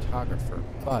Gek cartographer,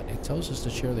 but it tells us to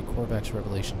share the Korvax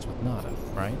revelations with Nada,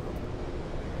 right?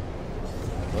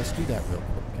 Let's do that real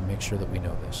quick and make sure that we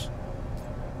know this.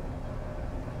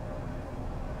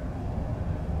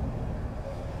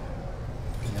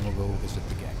 And then we'll go visit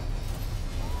the Gek.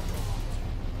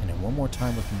 And then one more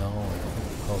time with Null, and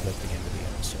we'll call that the end of the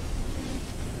episode.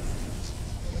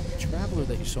 The traveler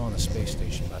that you saw on the space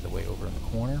station, by the way, over in the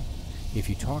corner, if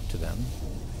you talk to them,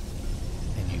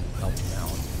 and you help them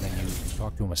out, and then you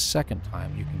talk to them a second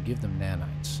time, you can give them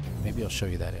nanites. Maybe I'll show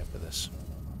you that after this.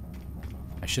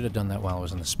 I should have done that while I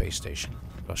was in the space station.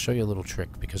 But I'll show you a little trick,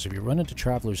 because if you run into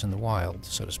travelers in the wild,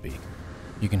 so to speak,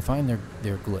 you can find their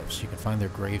glyphs. You can find their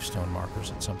gravestone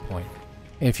markers at some point.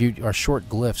 And if you are short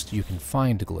glyphs, you can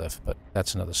find a glyph, but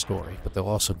that's another story. But they'll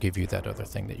also give you that other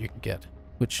thing that you can get,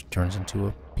 which turns into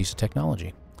a piece of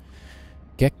technology.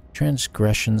 Gek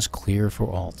transgressions clear for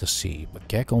all to see, but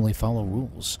Gek only follow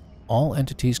rules. All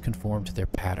entities conform to their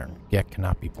pattern. Gek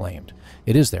cannot be blamed.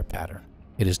 It is their pattern.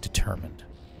 It is determined.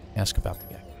 Ask about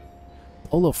the Gek.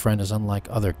 Polo Friend is unlike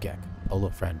other Gek. Polo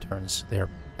Friend turns their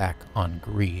back on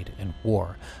greed and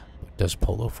war. But does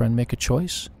Polo Friend make a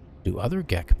choice? Do other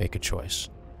Gek make a choice?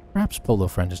 Perhaps Polo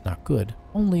Friend is not good,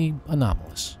 only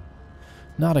anomalous.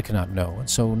 Nada cannot know, and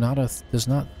so Nada does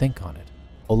not think on it.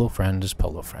 Polo Friend is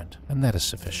Polo Friend, and that is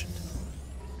sufficient.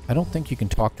 I don't think you can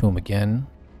talk to him again.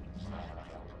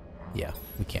 Yeah,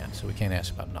 we can't, so we can't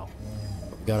ask about null.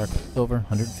 But we got our over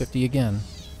 150 again.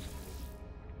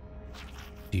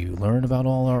 Do you learn about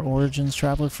all our origins,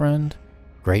 traveler friend?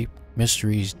 Great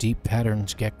mysteries, deep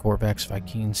patterns, Gek, Korvax,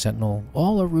 Vy'keen, Sentinel,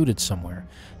 all are rooted somewhere.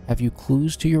 Have you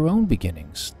clues to your own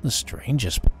beginnings? The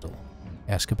strangest puzzle.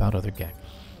 Ask about other Gek.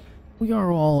 We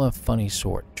are all a funny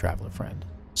sort, traveler friend.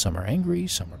 Some are angry,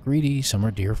 some are greedy, some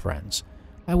are dear friends.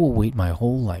 I will wait my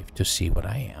whole life to see what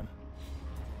I am.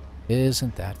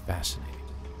 Isn't that fascinating?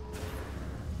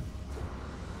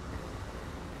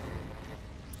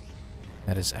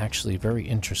 That is actually very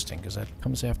interesting, because that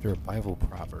comes after a Bible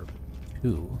proverb,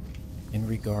 too, in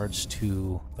regards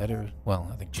to better, well,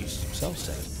 I think Jesus himself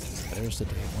said, better is the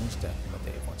day of one's death than the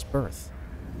day of one's birth.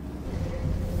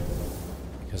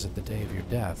 Because at the day of your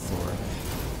death,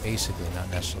 or basically not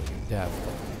necessarily your death,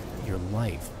 but your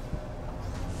life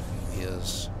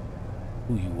is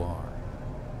who you are.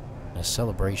 And a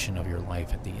celebration of your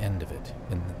life at the end of it,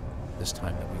 in this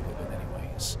time that we live in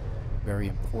anyway, is very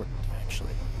important,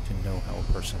 actually. To know how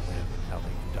a person lived and how they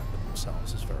conducted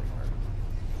themselves is very hard.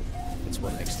 It's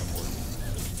what makes them worthy.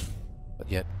 But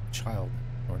yet, a child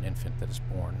or an infant that is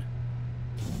born,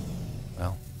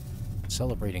 well,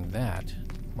 celebrating that,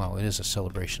 while it is a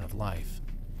celebration of life,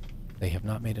 they have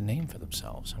not made a name for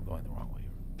themselves. I'm going the wrong way.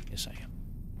 Yes, I am.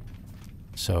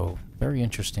 So, very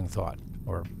interesting thought,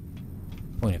 or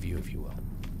point of view, if you will.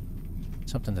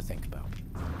 Something to think about.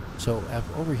 So,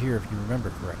 over here, if you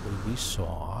remember correctly, we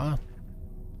saw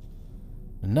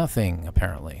nothing,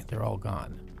 apparently. They're all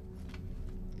gone.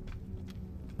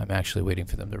 I'm actually waiting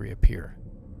for them to reappear.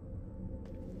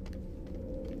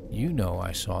 You know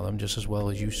I saw them just as well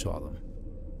as you saw them.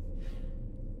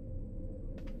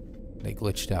 They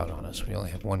glitched out on us. We only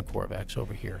have one Korvax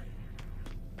over here.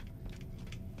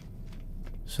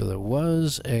 So there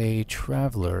was a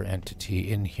traveler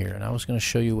entity in here, and I was going to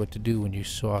show you what to do when you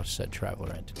saw said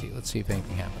traveler entity. Let's see if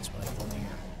anything happens when I go in here.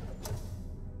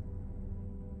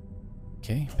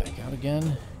 Okay, back out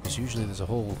again, because usually there's a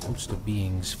whole host of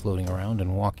beings floating around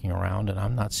and walking around, and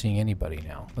I'm not seeing anybody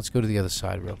now. Let's go to the other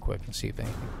side real quick and see if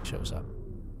anything shows up.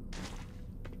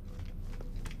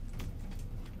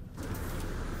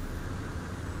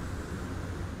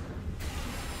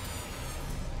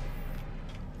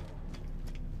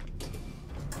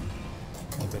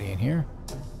 Anybody in here?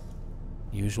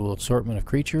 Usual assortment of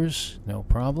creatures, no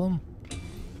problem.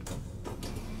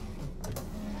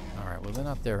 Well, they're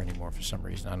not there anymore for some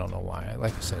reason. I don't know why.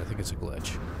 Like I said, I think it's a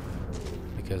glitch.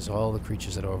 Because all the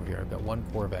creatures that are over here, I've got one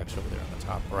Korvax over there on the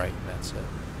top right, and that's it.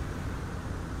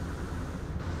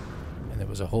 And there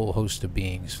was a whole host of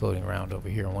beings floating around over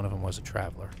here, and one of them was a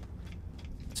traveler.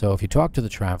 So if you talk to the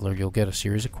traveler, you'll get a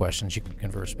series of questions. You can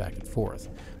converse back and forth.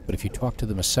 But if you talk to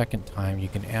them a second time, you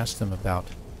can ask them about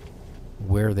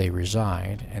where they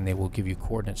reside, and they will give you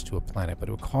coordinates to a planet, but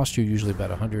it will cost you usually about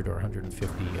 100 or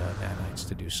 150 nanites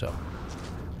to do so.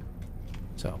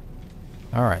 So,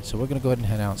 alright, so we're going to go ahead and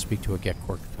head out and speak to a Gek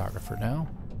cartographer now.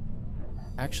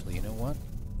 Actually, you know what?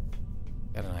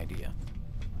 Got an idea.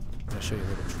 I'm going to show you a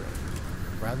little trick.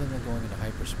 Rather than going into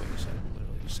hyperspace, I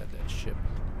literally just said that ship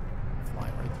fly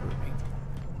right through me.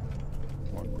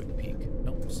 More quick peek.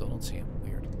 Nope, still don't see him.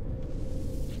 Weird.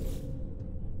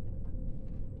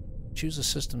 Choose a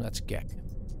system that's Gek.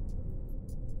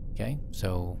 Okay,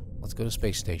 so let's go to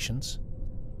space stations.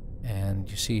 And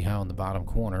you see how in the bottom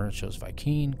corner it shows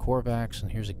Vy'keen, Korvax,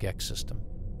 and here's a Gek system.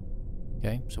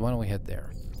 Okay, so why don't we head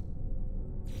there?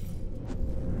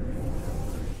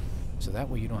 So that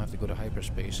way you don't have to go to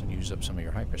hyperspace and use up some of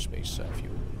your hyperspace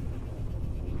fuel.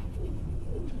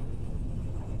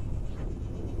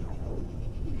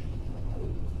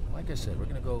 Like I said, we're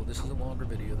going to go, this is a longer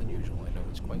video than usual. I know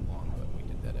it's quite long, but we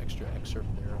did that extra excerpt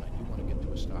there, and I do want to get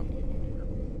to a stop here.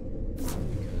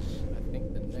 Because I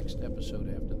think the next episode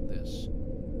after this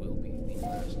will be the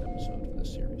last episode for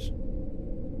this series.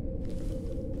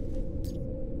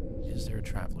 Is there a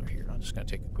traveler here? I'm just going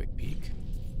to take a quick peek.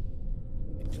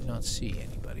 I do not see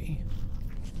anybody.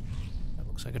 That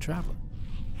looks like a traveler.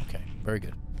 Okay, very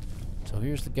good. So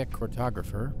here's the Gek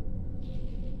cartographer.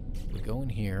 We go in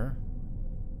here.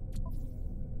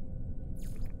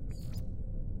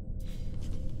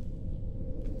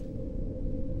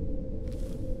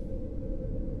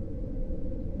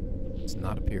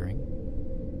 not appearing.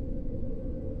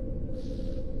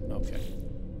 Okay.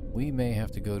 We may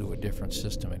have to go to a different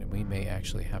system, and we may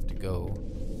actually have to go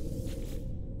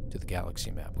to the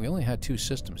galaxy map. We only had 2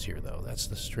 systems here, though. That's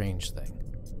the strange thing.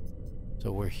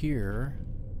 So we're here.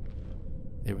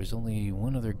 There was only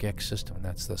one other Gex system, and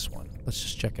that's this one. Let's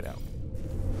just check it out.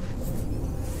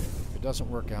 If it doesn't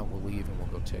work out, we'll leave and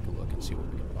we'll go take a look and see what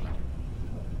we can find.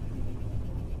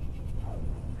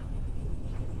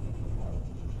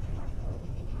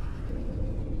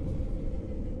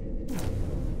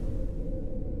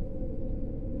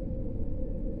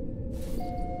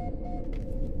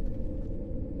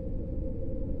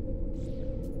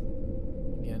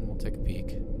 Again, we'll take a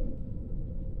peek.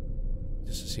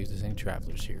 Just to see if there's any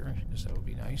travelers here, because that would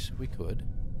be nice if we could.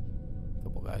 A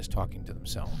couple guys talking to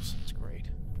themselves. That's great.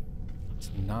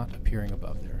 It's not appearing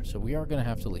above there, so we are going to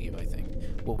have to leave, I think.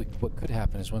 What could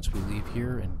happen is once we leave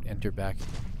here and enter back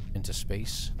into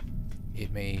space,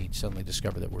 it may suddenly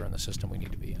discover that we're in the system we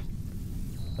need to be in.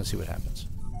 Let's see what happens.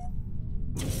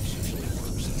 This usually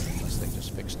works, unless they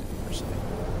just fixed it or something.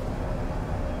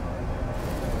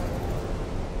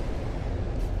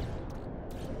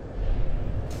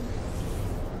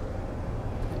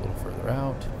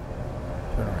 Out,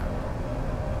 turn around.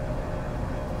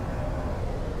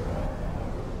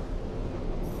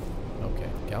 Okay,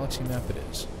 galaxy map it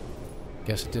is.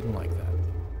 Guess it didn't like that.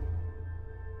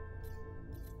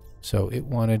 So it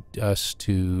wanted us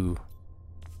to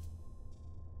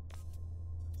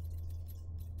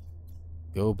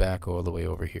go back all the way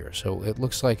over here. So it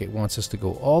looks like it wants us to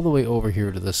go all the way over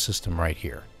here to this system right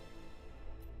here.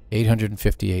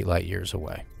 858 light years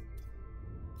away.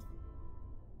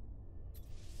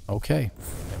 Okay,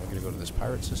 then we're going to go to this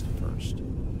pirate system first.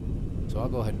 So I'll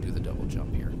go ahead and do the double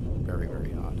jump here. Very,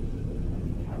 very odd.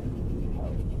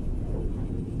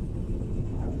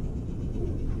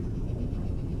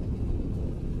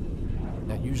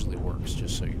 That usually works,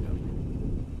 just so you know.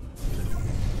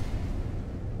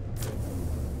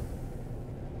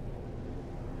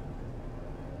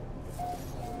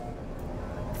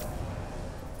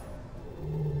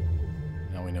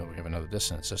 Now we know we have another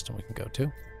dissonance system we can go to.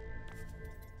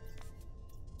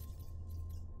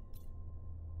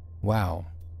 Wow.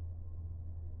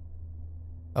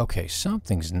 Okay,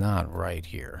 something's not right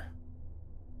here.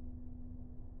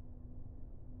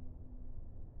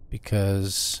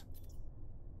 Because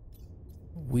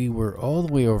we were all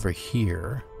the way over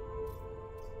here.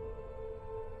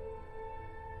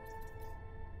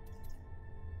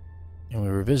 And we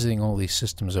were visiting all these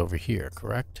systems over here,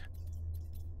 correct?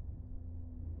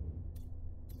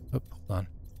 Oh, hold on.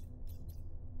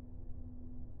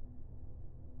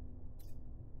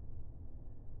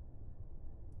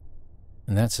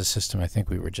 And that's the system I think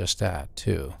we were just at,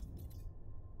 too.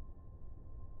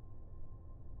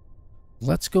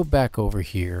 Let's go back over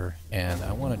here, and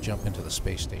I want to jump into the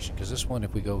space station, because this one,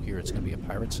 if we go here, it's going to be a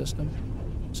pirate system.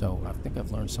 So I think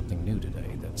I've learned something new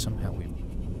today, that somehow we've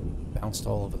bounced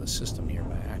all over the system here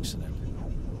by accident.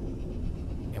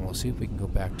 And we'll see if we can go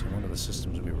back to one of the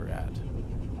systems we were at,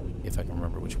 if I can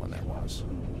remember which one that was.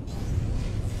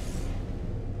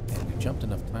 And we jumped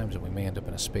enough times that we may end up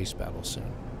in a space battle soon.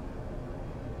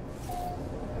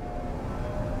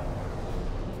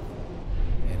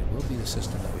 Will be the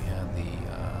system that we had the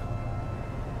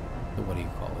what do you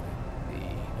call it? The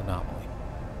Anamoly.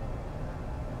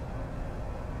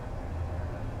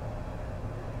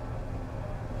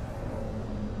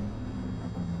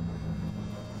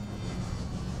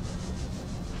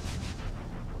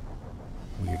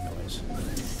 Weird noise.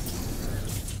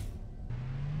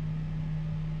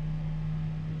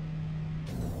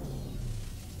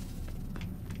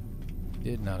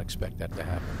 Did not expect that to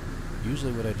happen.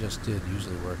 Usually what I just did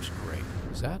usually works great.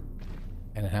 Is that?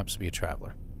 And it happens to be a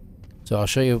traveler. So I'll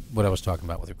show you what I was talking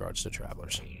about with regards to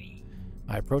travelers.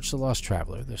 I approach the lost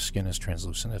traveler. Their skin is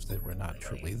translucent if they were not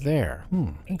truly there.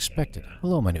 Unexpected.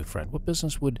 Hello, my new friend. What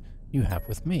business would you have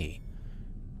with me?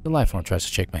 The life form tries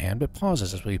to shake my hand, but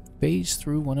pauses as we phase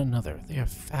through one another. They are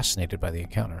fascinated by the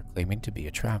encounter, claiming to be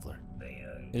a traveler.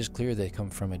 It is clear they come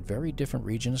from a very different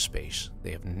region of space.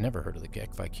 They have never heard of the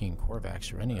Gek, Viking,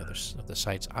 Korvax, or any other of the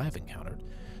sites I've encountered.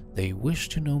 They wish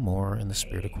to know more in the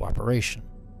spirit of cooperation.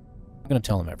 I'm going to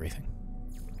tell them everything.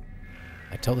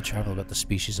 I tell the traveler about the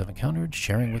species I've encountered,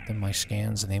 sharing with them my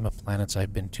scans, the name of planets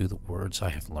I've been to, the words I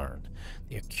have learned.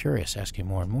 They are curious, asking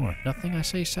more and more. Nothing I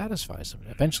say satisfies them.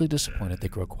 Eventually disappointed, they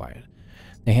grow quiet.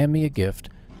 They hand me a gift,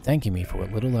 thanking me for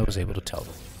what little I was able to tell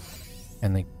them.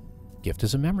 And the gift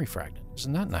is a memory fragment.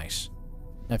 Isn't that nice?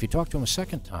 Now, if you talk to him a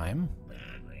second time,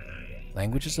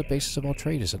 language is the basis of all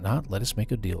trade, is it not? Let us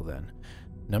make a deal then.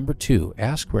 Number 2,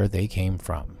 ask where they came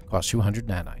from. Costs you 100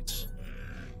 nanites.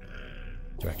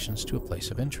 directions to a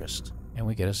place of interest. And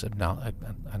we get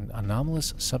an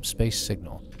anomalous subspace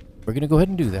signal. We're going to go ahead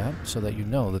and do that so that you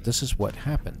know that this is what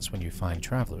happens when you find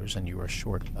travelers and you are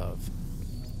short of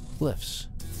glyphs.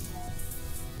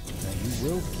 Now you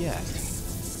will get...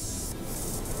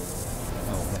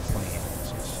 Oh, that's 20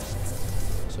 analysis.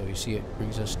 So you see it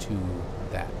brings us to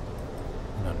that,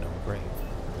 an unknown grave.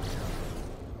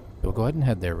 So we'll go ahead and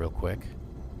head there real quick.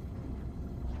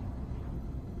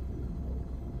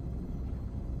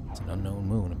 It's an unknown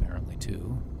moon apparently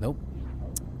too. Nope.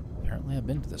 Apparently I've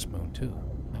been to this moon too.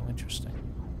 How interesting.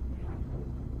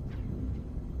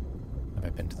 Have I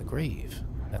been to the grave?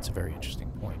 That's a very interesting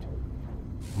point.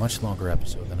 Much longer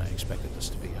episode than I expected this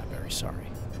to be. I'm very sorry.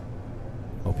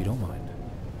 Hope you don't mind.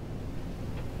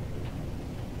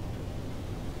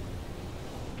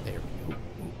 There we go.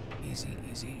 Ooh, easy,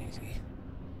 easy, easy.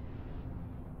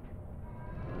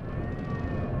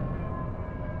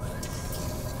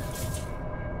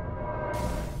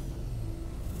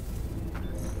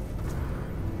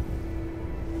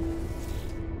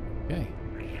 Okay.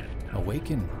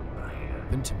 Awaken.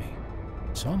 Open to me.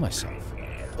 Saw myself.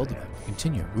 Told them I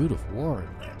continue. Root of war.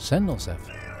 Sentinel's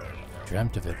effort.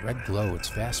 Dreamt of it. Red glow. Its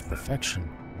vast perfection.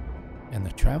 And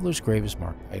the traveler's grave is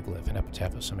marked by a glyph, an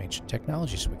epitaph of some ancient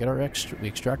technology. So we get our we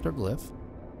extract our glyph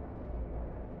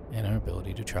and our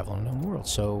ability to travel in a known world.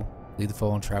 So lead the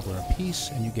foe and traveler in peace,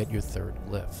 and you get your third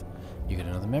glyph. You get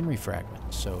another memory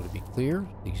fragment. So to be clear,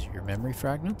 these are your memory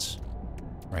fragments.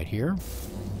 Right here,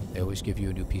 they always give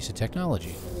you a new piece of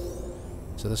technology.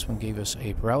 So this one gave us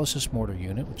a paralysis mortar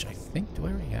unit, which I think, do I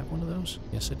already have one of those?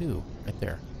 Yes, I do, right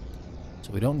there.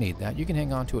 So we don't need that. You can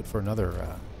hang on to it for another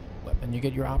weapon. You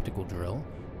get your optical drill,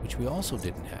 which we also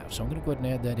didn't have. So I'm going to go ahead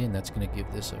and add that in. That's going to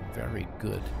give this a very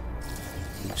good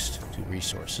boost to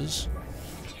resources.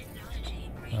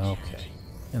 Okay,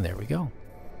 and there we go.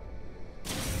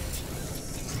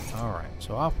 Alright,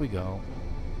 so off we go.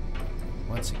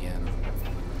 Once again,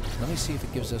 let me see if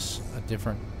it gives us a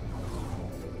different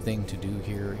thing to do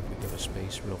here. If we go to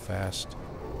space real fast.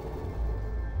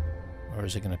 Or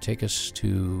is it going to take us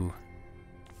to...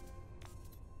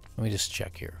 Let me just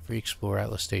check here. Free Explore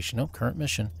Atlas Station. Nope, current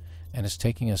mission. And it's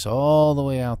taking us all the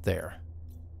way out there.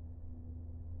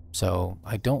 So,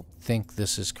 I don't think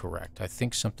this is correct. I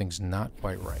think something's not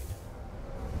quite right.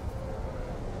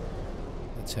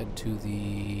 Let's head to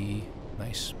the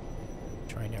nice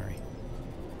trinary.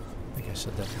 I think I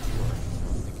said that before.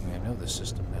 I'm thinking I know this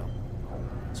system now.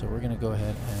 So we're going to go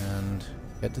ahead and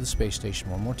head to the space station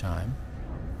one more time.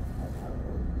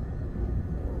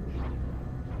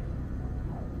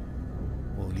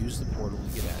 We'll use the portal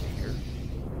to get out of here.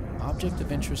 Object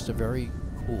of interest are very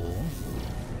cool.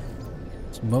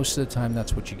 So most of the time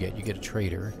that's what you get. You get a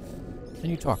trader, and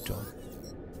you talk to them.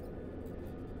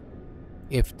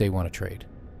 If they want to trade.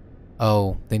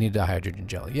 Oh, they need a hydrogen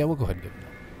jelly. Yeah, we'll go ahead and give them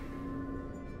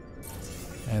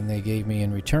that. And they gave me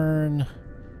in return,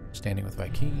 standing with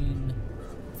Vikeen.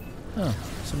 Oh,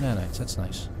 some nanites. That's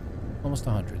nice. Almost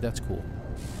 100. That's cool.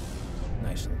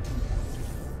 Nice.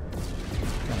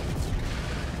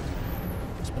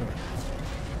 Spin around.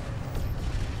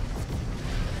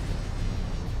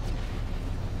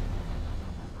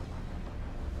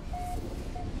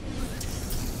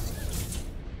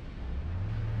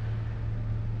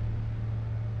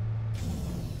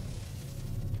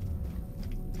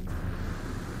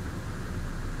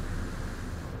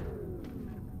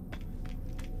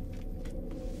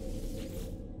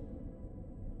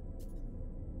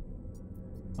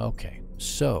 Okay,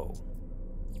 so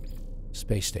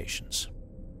space stations.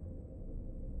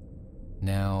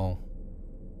 Now,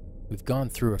 we've gone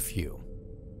through a few.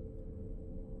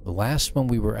 The last one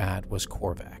we were at was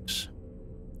Korvax.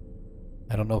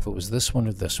 I don't know if it was this one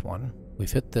or this one.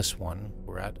 We've hit this one.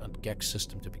 We're at a Gex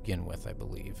system to begin with, I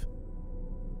believe.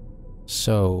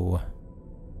 So,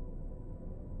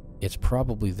 it's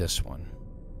probably this one.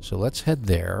 So let's head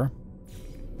there.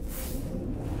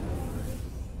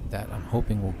 That I'm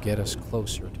hoping will get us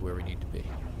closer to where we need to be.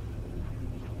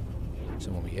 So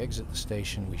when we exit the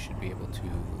station, we should be able to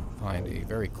find a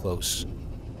very close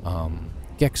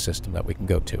Gex system that we can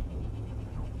go to.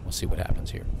 We'll see what happens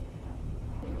here.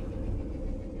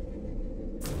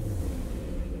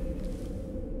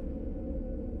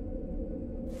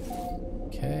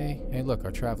 Okay. Hey, look,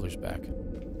 our traveler's back.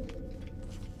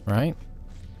 Right?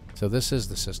 So this is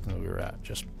the system that we were at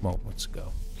just moments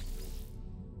ago.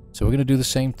 So we're going to do the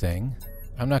same thing.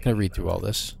 I'm not going to read through all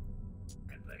this.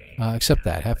 Except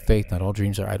that. Have faith. Not all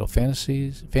dreams are idle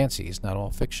fancies. Not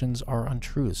all fictions are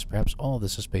untruths. Perhaps all of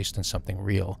this is based on something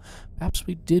real. Perhaps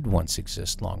we did once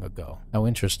exist long ago. How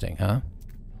interesting, huh?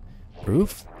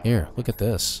 Proof? Here, look at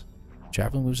this.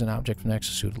 Traveler moves an object from the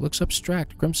exosuit. It looks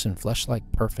abstract, crimson,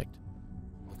 flesh-like, perfect.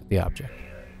 Look at the object.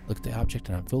 Look at the object,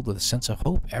 and I'm filled with a sense of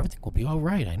hope. Everything will be all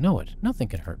right. I know it. Nothing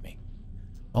can hurt me.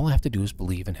 All I have to do is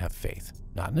believe and have faith.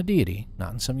 Not in a deity,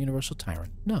 not in some universal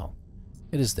tyrant. No.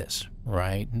 It is this,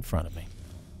 right in front of me.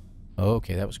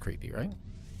 Okay, that was creepy, right?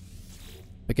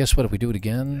 But guess what? If we do it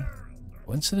again...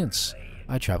 Coincidence.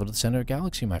 I traveled to the center of the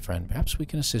galaxy, my friend. Perhaps we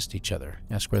can assist each other.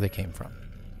 Ask where they came from.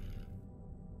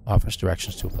 Offers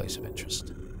directions to a place of interest.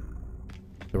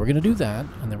 So we're going to do that,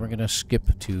 and then we're going to skip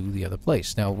to the other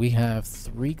place. Now, we have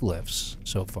 3 glyphs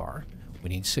so far. We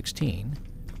need 16.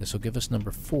 This will give us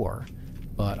number 4.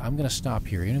 But I'm going to stop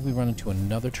here. Even if we run into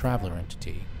another traveler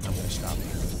entity, I'm going to stop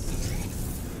here.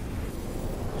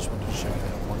 Just wanted to show you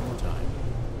that one more time.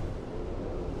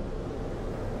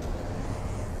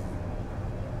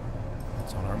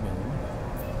 That's on our moon.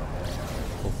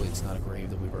 Hopefully it's not a grave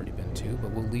that we've already been to,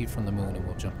 but we'll leave from the moon and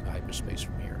we'll jump to hyperspace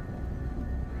from here.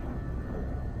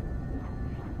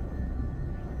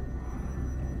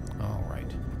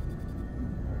 Alright.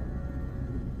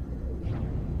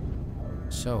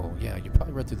 So, yeah, you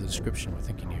probably read through the description and were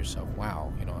thinking to yourself,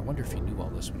 wow, I wonder if he knew all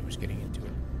this when he was getting into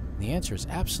it. And the answer is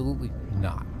absolutely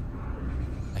not.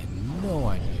 I had no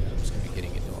idea I was going to be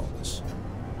getting into all this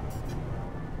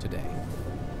today.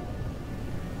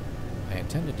 I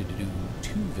intended to do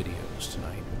 2 videos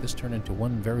tonight, but this turned into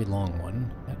one very long one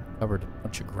that covered a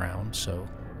bunch of ground, so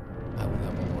I will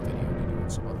have one more video to do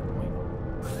at some other point.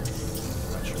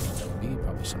 I'm not sure when that will be,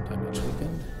 probably sometime next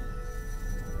weekend.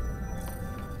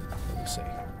 We'll see.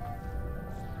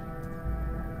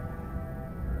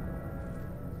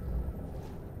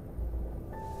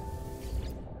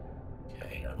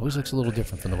 Okay, always looks a little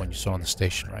different from the one you saw on the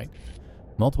station, right?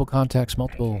 Multiple contacts,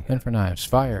 multiple infraknives,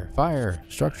 fire,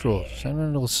 structural,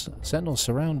 sentinels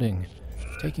surrounding,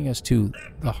 taking us to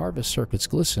the harvest circuits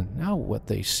glisten. Now what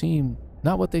they seem,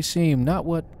 not what they seem, not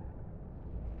what...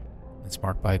 It's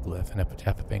marked by a glyph, an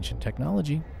epitaph of ancient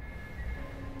technology.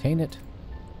 Attain it,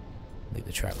 leave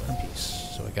the traveler in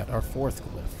peace. So we got our 4th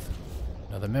glyph.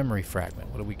 Another memory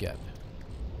fragment. What do we get?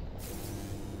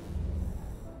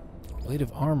 Blade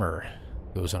of armor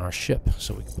goes on our ship,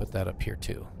 so we can put that up here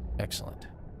too. Excellent.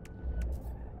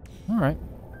 Alright,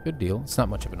 good deal. It's not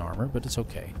much of an armor, but it's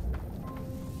okay.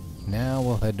 Now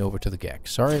we'll head over to the Gek.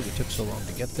 Sorry we took so long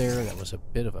to get there. That was a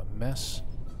bit of a mess.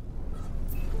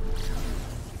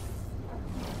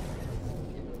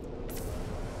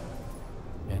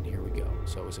 And here we go.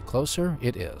 So is it closer?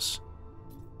 It is.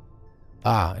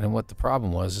 Ah, and what the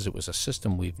problem was is it was a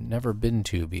system we've never been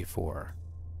to before.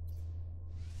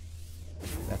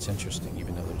 That's interesting,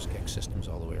 even though there's Gek systems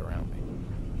all the way around me.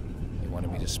 They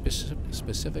wanted me to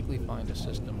specifically find a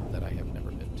system that I have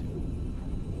never been to.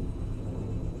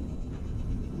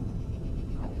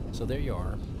 So there you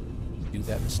are. Do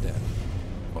that instead.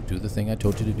 Don't do the thing I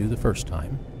told you to do the first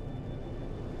time.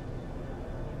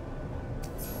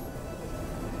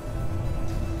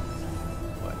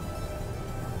 What?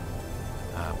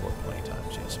 Ah, work 20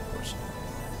 times, yes, of course.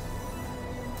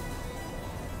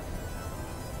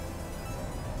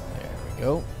 There we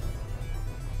go.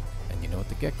 And you know what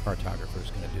the Gek cartographer is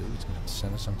going to do? He's going to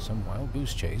send us on some wild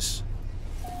goose chase.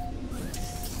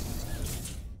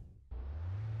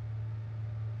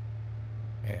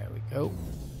 There we go.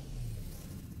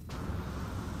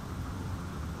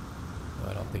 Oh,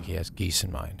 I don't think he has geese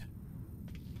in mind.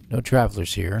 No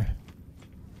travelers here.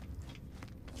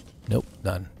 Nope,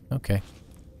 none. Okay.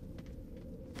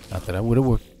 Not that I would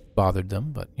have bothered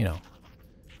them, but, you know.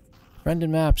 Friend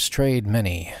and maps trade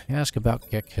many. Ask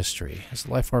about Gek history. As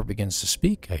the life form begins to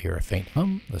speak, I hear a faint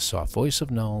hum, the soft voice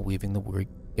of Null weaving the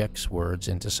Gek's words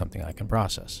into something I can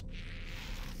process.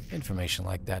 Information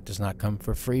like that does not come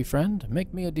for free, friend.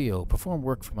 Make me a deal. Perform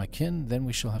work for my kin, then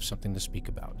we shall have something to speak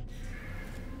about.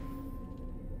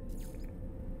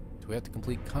 So we have to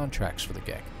complete contracts for the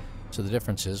Gek. So the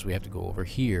difference is we have to go over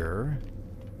here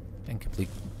and complete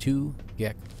 2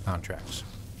 Gek contracts.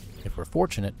 If we're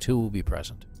fortunate, 2 will be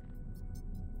present.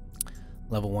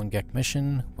 Level 1 Gek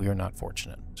mission, we are not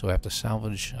fortunate. So we have to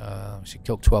salvage,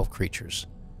 kill 12 creatures.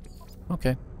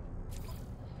 Okay.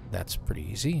 That's pretty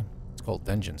easy. It's called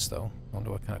Vengeance, though. I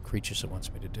wonder what kind of creatures it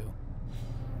wants me to do.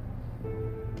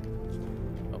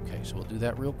 Okay, so we'll do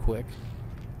that real quick.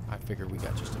 I figure we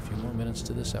got just a few more minutes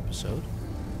to this episode.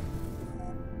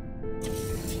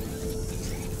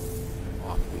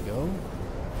 Off we go.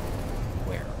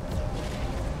 Where?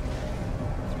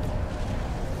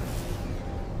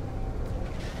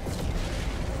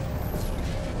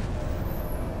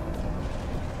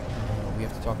 We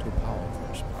have to talk to Apollo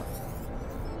first.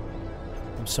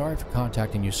 I'm sorry for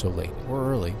contacting you so late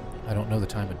or early. I don't know the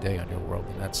time of day on your world,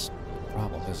 and that's the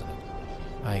problem, isn't it?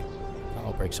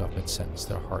 All breaks off mid-sentence,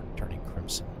 their heart turning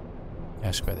crimson.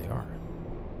 Ask where they are.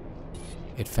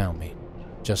 It found me.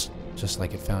 Just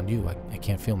like it found you. I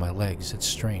can't feel my legs. It's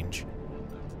strange.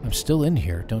 I'm still in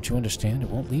here. Don't you understand? It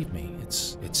won't leave me.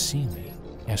 It's seen me.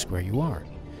 Ask where you are.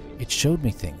 It showed me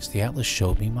things. The Atlas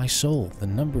showed me my soul. The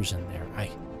numbers in there.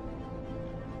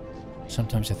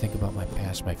 Sometimes I think about my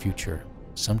past, my future.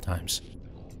 Sometimes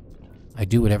I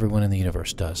do what everyone in the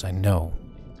universe does. I know.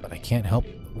 But I can't help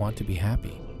but want to be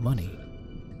happy. Money.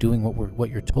 Doing what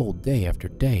you're told day after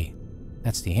day.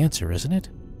 That's the answer, isn't it?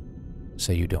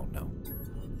 Say you don't know.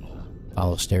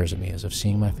 Apollo stares at me as if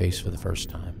seeing my face for the first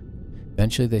time.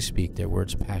 Eventually they speak, their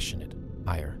words passionate,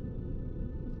 higher.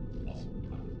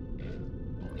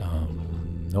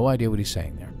 No idea what he's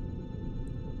saying there.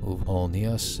 Uv hol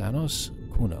nias sanos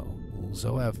kuno, ul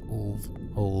zoev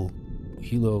ul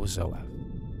hilo zoev.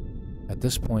 At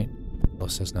this point, Apollo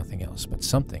says nothing else, but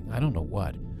something, I don't know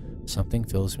what, something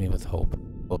fills me with hope,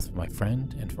 both for my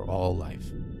friend and for all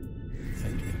life.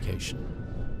 And communication.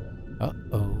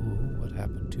 Uh-oh, what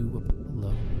happened to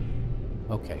Apollo?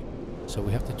 Okay, so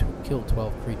we have to kill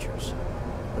 12 creatures.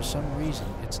 For some reason,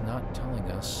 it's not telling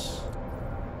us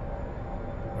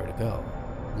where to go.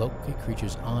 Locate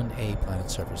creatures on a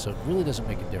planet's surface, so it really doesn't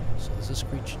make a difference. So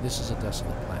this is a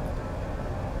desolate planet.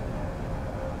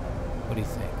 What do you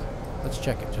think? Let's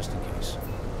check it just in case.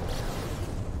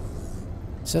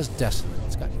 It says desolate.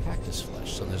 It's got cactus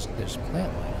flesh, so there's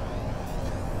plant life.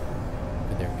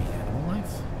 Could there be animal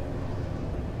life?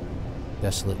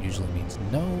 Desolate usually means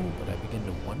no, but I begin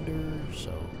to wonder,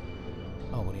 so...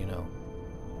 Oh, what do you know?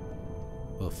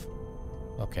 Oof.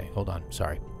 Okay, hold on.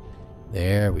 Sorry.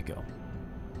 There we go.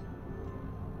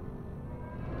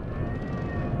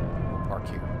 We'll park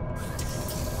here.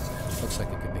 Looks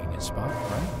like a convenient spot,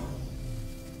 right?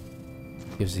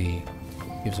 Gives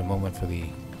a moment for the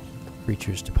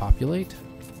creatures to populate.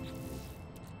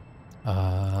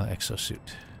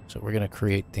 Exosuit. So we're going to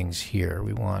create things here.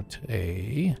 We want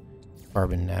a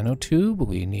carbon nanotube.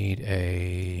 We need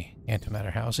a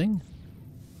antimatter housing.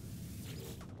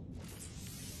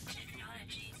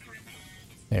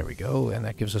 There we go, and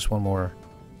that gives us one more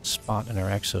spot in our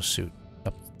exosuit.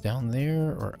 Up down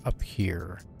there or up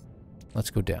here?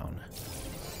 Let's go down.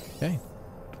 Okay.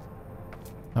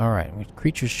 Alright,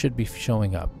 creatures should be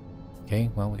showing up. Okay,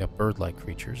 well, we got bird-like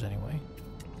creatures anyway.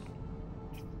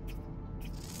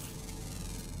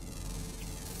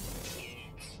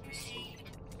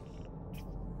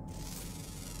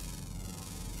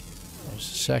 There's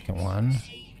the second one.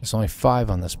 There's only 5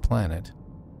 on this planet.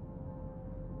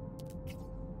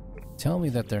 Tell me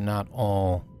that they're not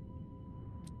all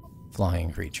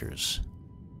flying creatures.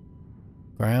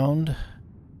 Ground,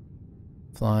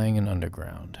 flying, and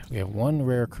underground. We have one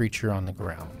rare creature on the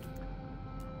ground.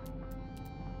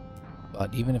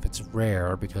 But even if it's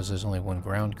rare, because there's only one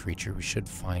ground creature, we should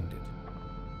find it.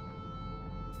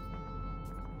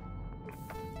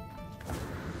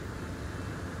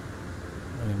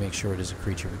 Let me make sure it is a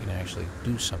creature we can actually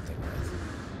do something with.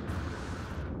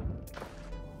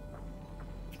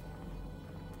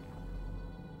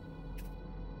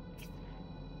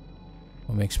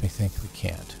 What makes me think we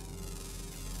can't?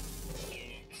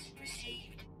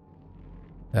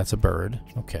 That's a bird.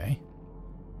 Okay.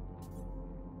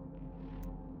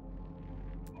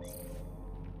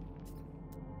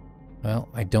 Well,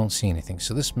 I don't see anything.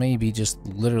 So this may be just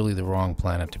literally the wrong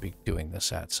planet to be doing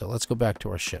this at. So let's go back to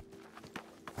our ship.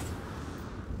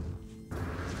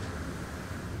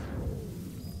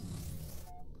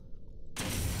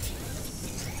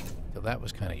 So that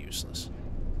was kind of useless.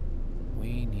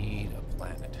 We need a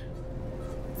planet.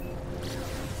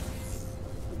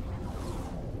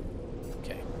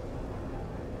 Okay.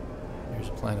 There's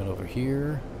a planet over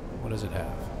here. What does it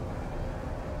have?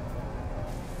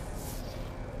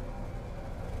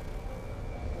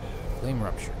 Flame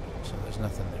ruptured, so there's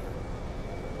nothing there.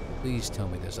 Please tell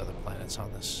me there's other planets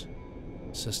on this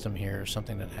system here,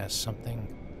 something that has something.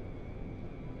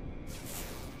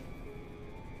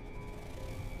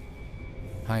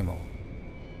 Hymo.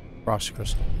 Frost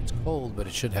crystal. It's cold, but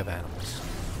it should have animals.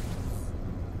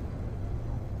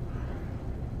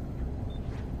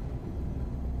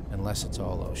 Unless it's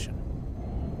all ocean.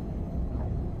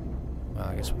 Well,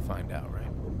 I guess we'll find out,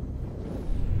 right?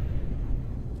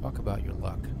 Talk about your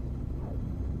luck.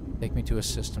 Take me to a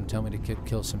system, tell me to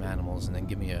kill some animals, and then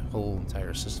give me a whole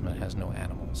entire system that has no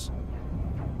animals.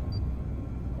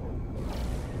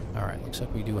 Alright, looks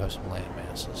like we do have some land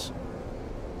masses.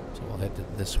 So we'll head to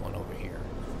this one over here.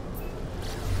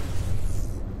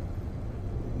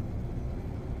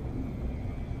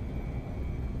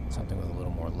 Something with a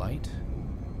little more light.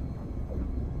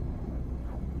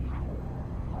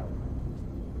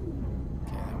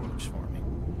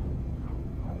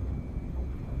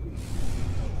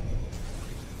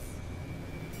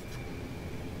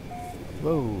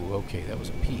 Whoa, okay, that was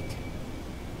a peak.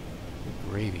 Good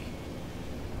gravy.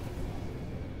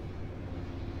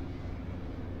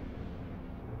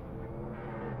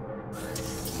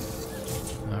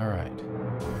 Alright.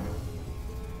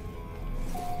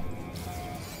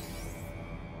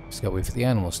 Just gotta wait for the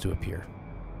animals to appear.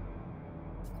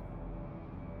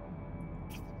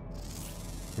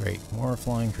 Great, more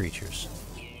flying creatures.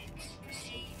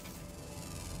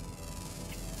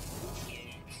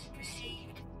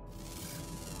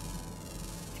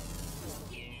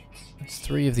 That's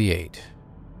 3 of the 8.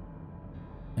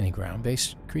 Any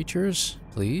ground-based creatures,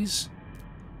 please?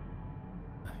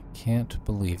 I can't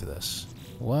believe this.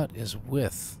 What is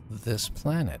with this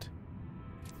planet?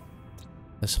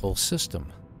 This whole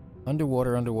system.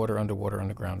 Underwater, underwater, underwater,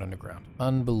 underground, underground.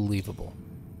 Unbelievable.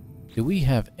 Do we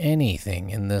have anything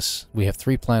in this? We have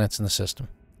 3 planets in the system.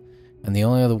 And the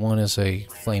only other one is a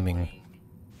flaming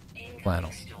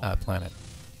planet.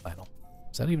 Flannel.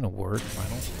 Is that even a word?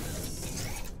 Flannel?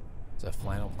 Is that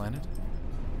flannel planet?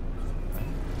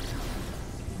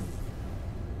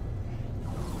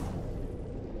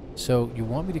 So, you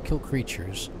want me to kill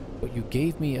creatures, but you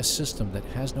gave me a system that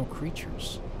has no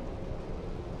creatures.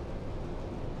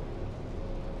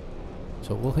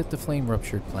 So we'll hit the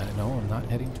flame-ruptured planet. No, I'm not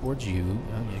heading towards you.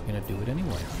 You're going to do it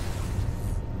anyway.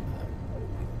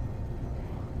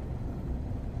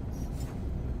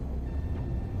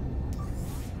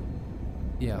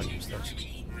 Yeah, I'll use those.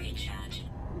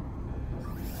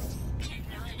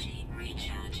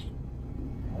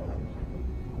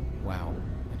 Wow.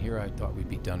 And here I thought we'd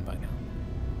be done by now.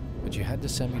 But you had to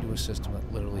send me to a system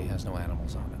that literally has no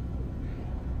animals on it.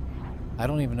 I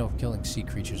don't even know if killing sea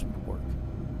creatures would work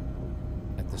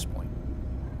at this point.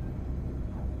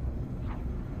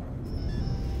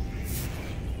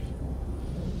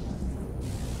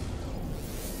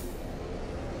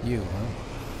 You, huh?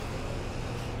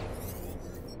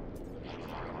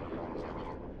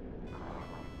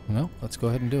 No, let's go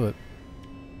ahead and do it.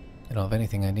 I don't have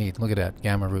anything I need. Look at that,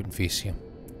 Gamma Root and Fecium.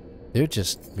 They're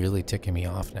just really ticking me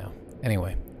off now.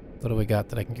 Anyway, what do we got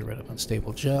that I can get rid of?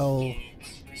 Unstable gel.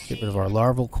 Get rid of our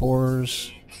larval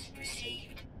cores.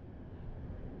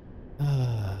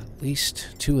 At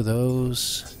least 2 of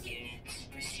those.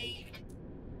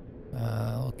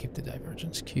 I'll keep the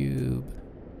divergence cube.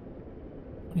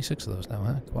 26 of those now,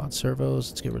 huh? Quad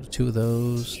servos. Let's get rid of 2 of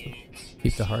those.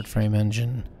 Keep the hard frame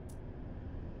engine.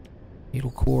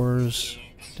 Needle cores.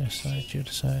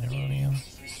 Geodesite, Heronium.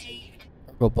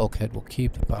 Cargo bulkhead we'll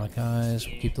keep. The bionic eyes.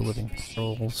 We'll keep the living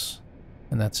pearls.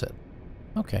 And that's it.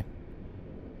 Okay.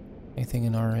 Anything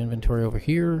in our inventory over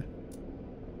here?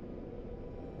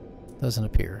 Doesn't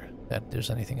appear that there's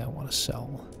anything I want to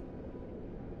sell.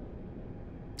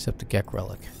 Except the Gek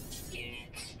relic.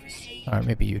 Alright,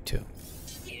 maybe you too.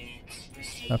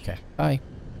 Okay, bye.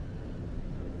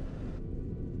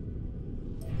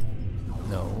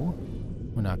 No,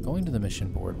 we're not going to the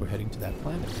mission board. We're heading to that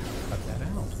planet. Cut that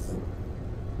out.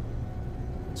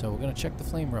 So we're going to check the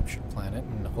flame-ruptured planet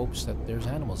in the hopes that there's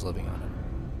animals living on it.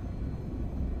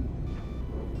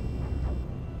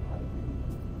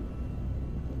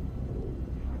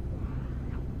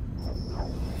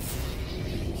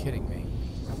 Are you kidding me?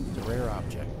 It's a rare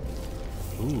object.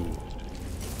 Ooh.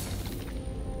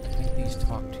 I think these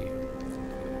talk to you.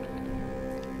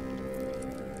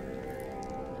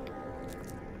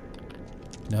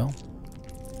 No?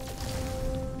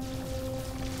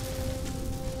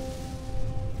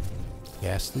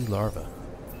 Ghastly larva.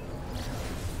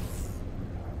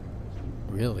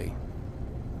 Really?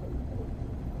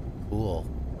 Cool.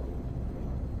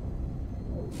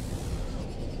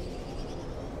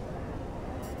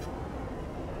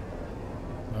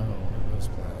 Oh, one of those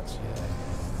planets, yeah.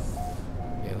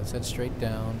 Okay, let's head straight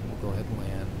down. We'll go ahead and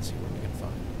land and see what we can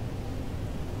find.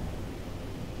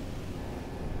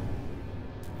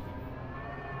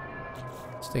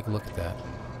 Let's take a look at that.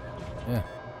 Yeah.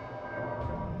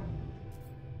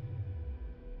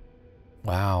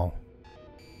 Wow.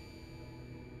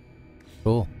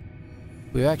 Cool.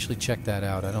 We actually checked that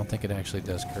out. I don't think it actually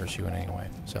does curse you in any way,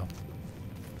 so.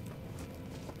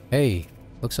 Hey,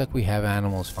 looks like we have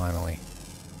animals finally.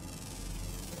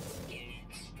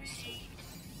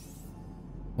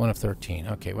 1 of 13.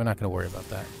 Okay, we're not going to worry about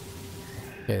that.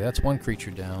 Okay, that's 1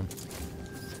 creature down.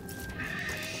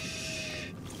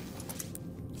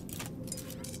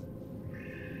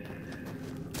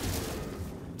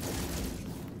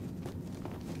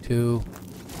 Two,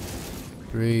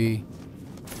 3,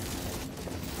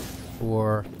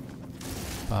 4,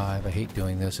 5. I hate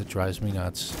doing this. It drives me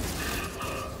nuts.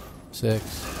 6,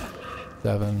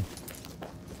 7,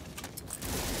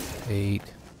 8.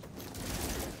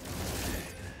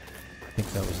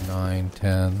 think that was 9,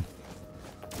 10,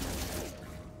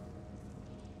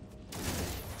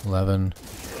 11.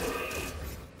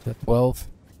 Is that 12?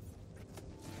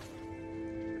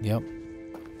 Yep.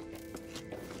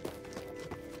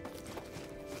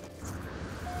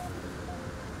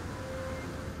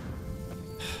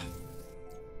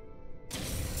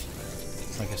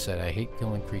 Like I said, I hate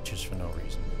killing creatures for no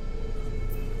reason.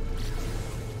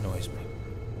 It annoys me.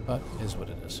 But it is what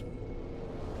it is.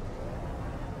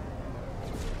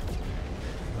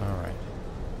 Alright.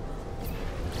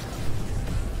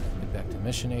 Get back to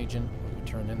mission agent. When we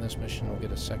turn in this mission, we'll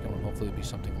get a second one. Hopefully it'll be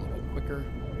something a little bit quicker.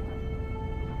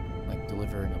 Like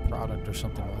delivering a product or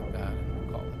something like that, and we'll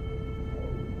call it.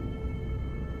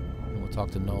 And we'll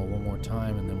talk to Null one more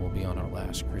time, and then we'll be on our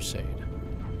last crusade.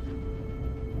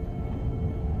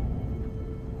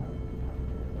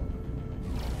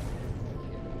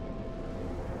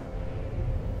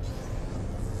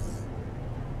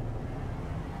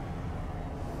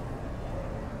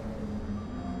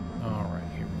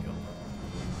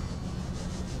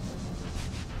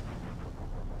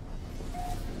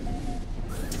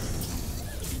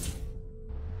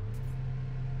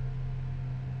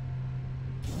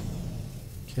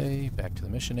 Okay, back to the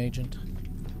mission agent.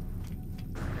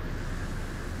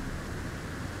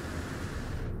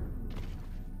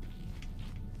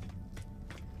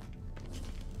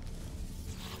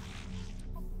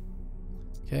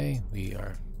 Okay, we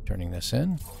are turning this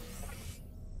in.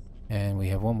 And we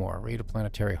have one more. Raid a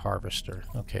planetary harvester.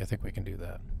 Okay, I think we can do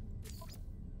that.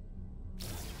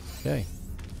 Okay.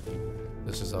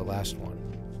 This is our last one.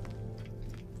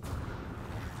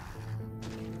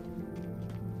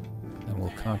 And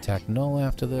we'll contact Null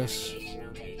after this.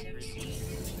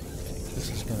 This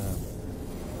is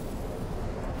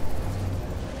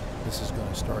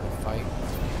gonna start a fight.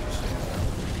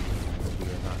 But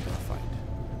we are not gonna fight.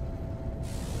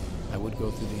 I would go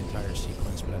through the entire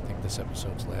sequence, but I think this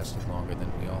episode's lasted longer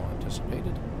than we all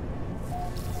anticipated.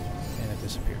 And it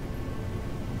disappeared.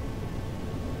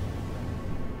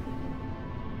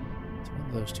 It's one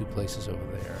of those two places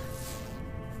over there.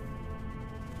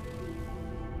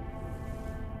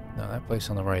 No, that place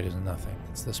on the right is nothing.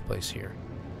 It's this place here.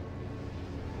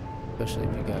 Especially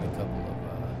if you got a couple of,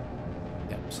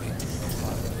 yeah, see? A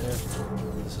lot right there.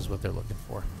 This is what they're looking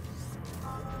for.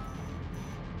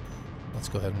 Let's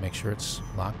go ahead and make sure it's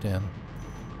locked in.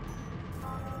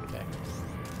 Okay.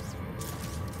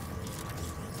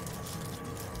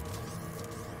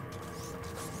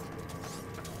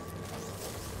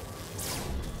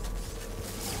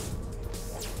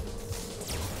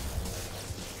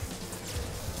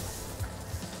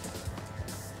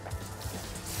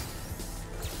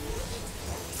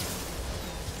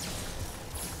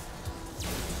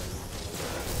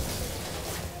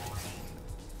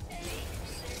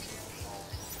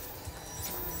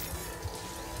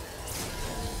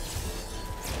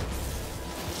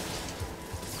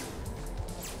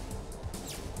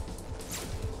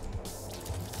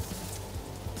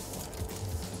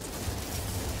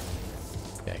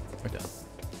 We're done.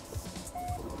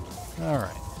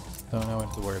 Alright. So now we don't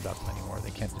have to worry about them anymore. They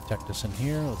can't detect us in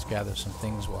here. Let's gather some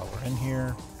things while we're in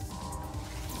here.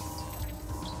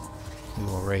 We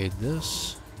will raid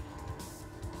this.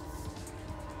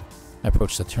 I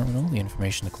approach the terminal. The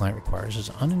information the client requires is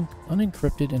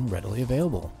unencrypted and readily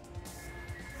available.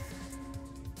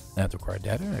 Now, with the required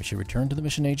data, I should return to the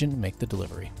mission agent and make the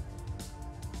delivery.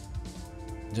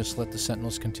 Just let the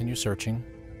sentinels continue searching.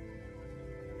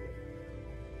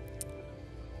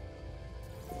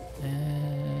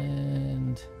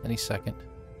 And any second.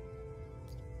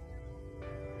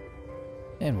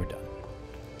 And we're done.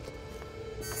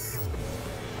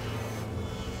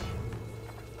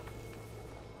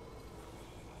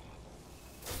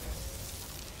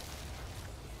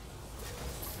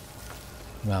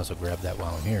 Might as well grab that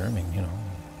while I'm here. I mean, you know,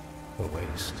 what a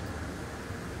waste.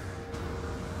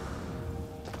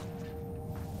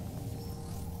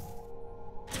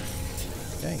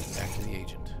 Okay, back to the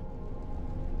agent.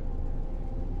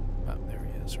 Oh, there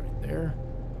he is, right there.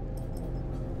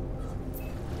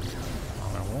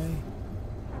 On our way.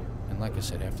 And like I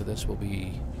said, after this, we'll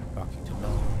be talking to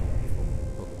Null.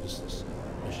 Focus this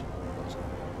mission.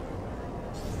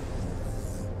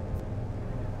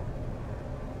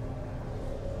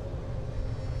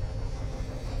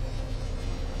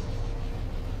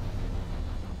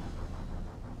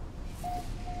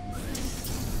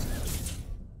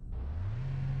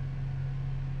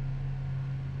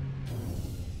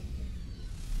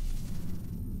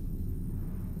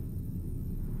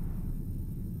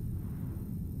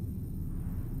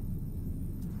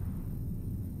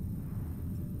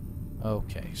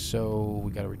 Okay, so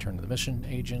we got to return to the mission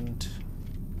agent.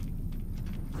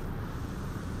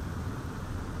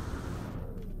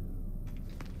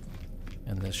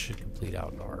 and this should complete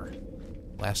out our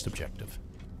last objective.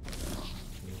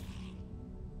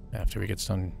 After he gets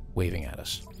done waving at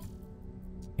us.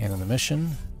 And in the mission,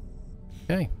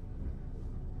 okay.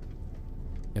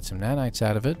 Get some nanites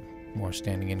out of it. More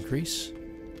standing increase.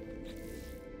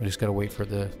 We just gotta wait for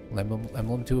the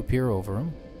emblem to appear over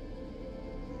him.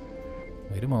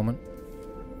 Wait a moment.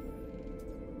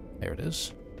 There it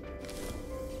is.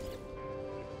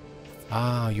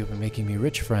 Ah, you've been making me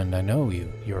rich, friend. I know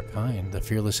you. You're kind, the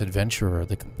fearless adventurer,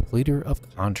 the completer of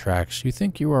contracts. You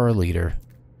think you are a leader.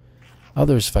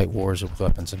 Others fight wars with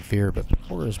weapons and fear, but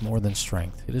power is more than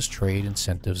strength. It is trade,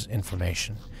 incentives,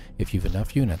 information. If you've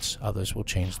enough units, others will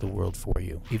change the world for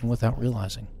you, even without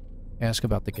realizing. Ask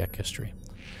about the Gek history.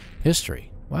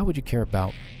 History? Why would you care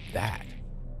about that?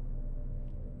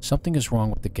 Something is wrong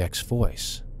with the Gek's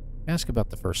voice. Ask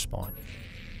about the first spawn.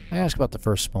 I ask about the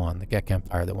first spawn, the Gek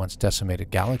Empire that once decimated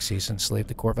galaxies and enslaved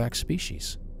the Korvax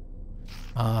species.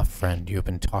 Ah, friend, you have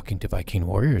been talking to Viking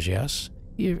warriors, yes?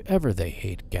 Ever they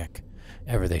hate Gek.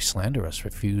 Ever they slander us,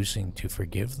 refusing to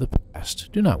forgive the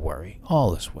past. Do not worry.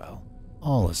 All is well.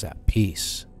 All is at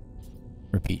peace.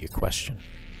 Repeat your question.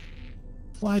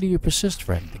 Why do you persist,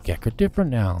 friend? The Gek are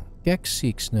different now. Gek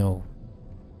seeks no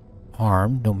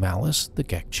harm, no malice. The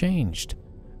Gek changed.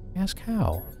 Ask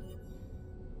how.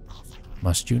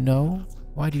 Must you know?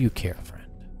 Why do you care, friend?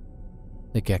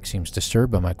 The Gek seems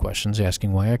disturbed by my questions,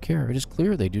 asking why I care. It is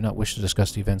clear they do not wish to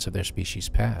discuss the events of their species'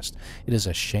 past. It is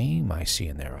a shame I see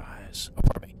in their eyes. Oh,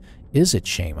 pardon me. Is it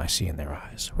shame I see in their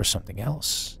eyes, or something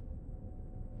else?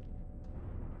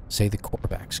 Say the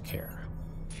Korvax care.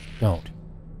 Don't.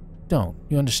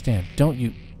 You understand? Don't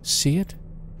you see it?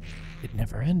 It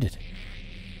never ended.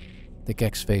 The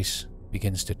Gek's face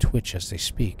begins to twitch as they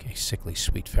speak, a sickly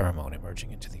sweet pheromone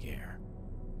emerging into the air.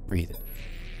 Breathe it.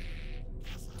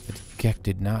 The Gek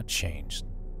did not change.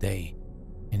 They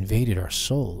invaded our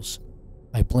souls.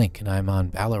 I blink and I am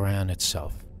on Balaran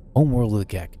itself. Homeworld of the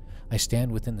Gek. I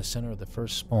stand within the center of the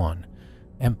first spawn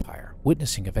empire,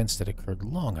 witnessing events that occurred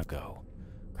long ago.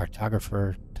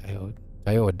 Cartographer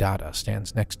Tyoadata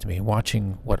stands next to me,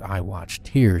 watching what I watch,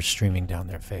 tears streaming down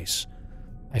their face.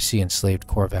 I see enslaved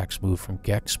Korvax move from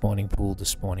Gek spawning pool to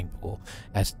spawning pool.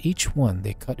 As each one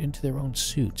they cut into their own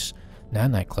suits,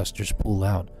 nanite clusters pool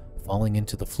out, falling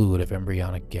into the fluid of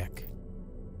embryonic Gek.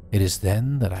 It is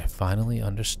then that I finally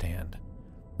understand.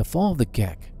 The fall of the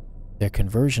Gek, their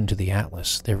conversion to the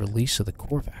Atlas, their release of the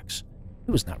Korvax.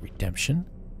 It was not redemption,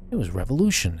 it was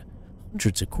revolution.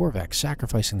 Hundreds of Korvax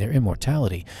sacrificing their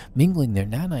immortality, mingling their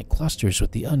nanite clusters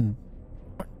with the unborn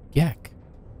Gek.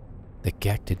 The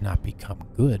Gek did not become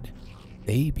good.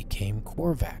 They became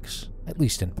Korvax, at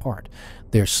least in part.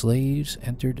 Their slaves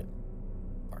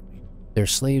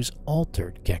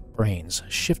altered Gek brains,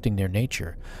 shifting their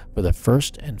nature. For the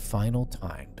first and final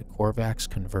time, the Korvax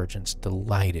convergence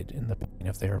delighted in the pain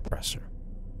of their oppressor.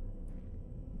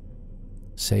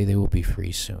 Say they will be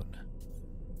free soon.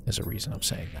 There's a reason I'm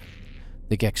saying that.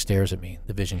 The Gek stares at me,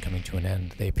 the vision coming to an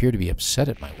end. They appear to be upset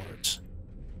at my words.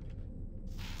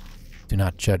 Do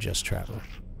not judge us, traveler.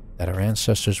 That our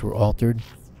ancestors were altered,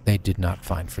 they did not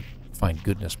find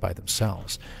goodness by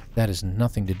themselves. That has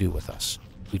nothing to do with us.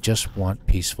 We just want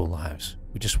peaceful lives.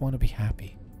 We just want to be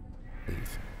happy.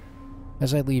 Leave.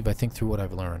 As I leave, I think through what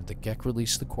I've learned. The Gek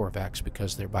released the Korvax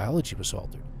because their biology was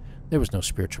altered. There was no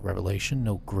spiritual revelation,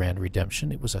 no grand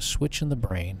redemption. It was a switch in the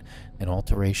brain, an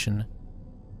alteration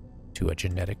to a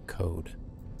genetic code.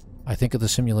 I think of the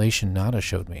simulation Nada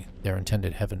showed me, their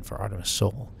intended heaven for Artemis'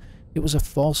 soul. It was a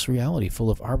false reality full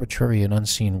of arbitrary and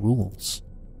unseen rules.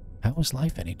 How is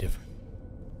life any different?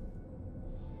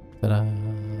 Ta-da! Now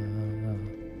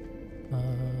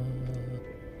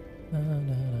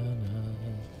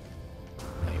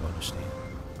you understand.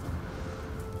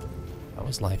 How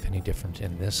is life any different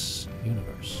in this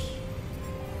universe?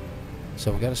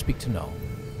 So we got to speak to Null.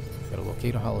 We got to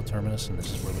locate a hollow terminus, and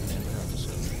this is where we're going to end our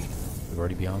episode. We're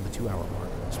already beyond the 2-hour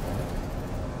mark at this point.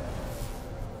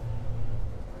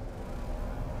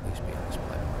 Please be on this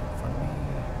platform in front of me.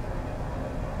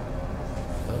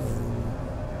 Hello.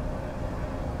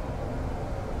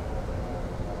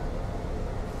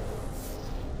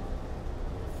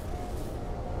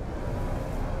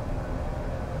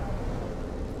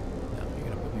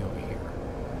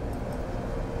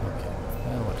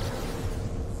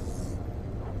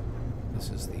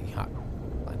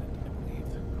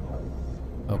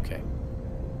 Okay.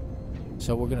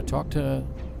 So we're going to talk to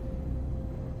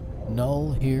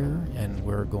Null here, and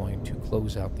we're going to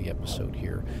close out the episode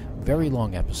here. Very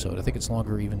long episode. I think it's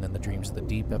longer even than the Dreams of the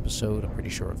Deep episode. I'm pretty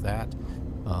sure of that.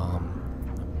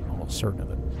 I'm almost certain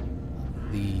of it.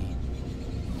 The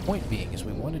point being is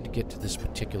we wanted to get to this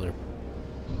particular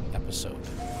episode.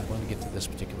 I want to get to this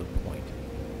particular point.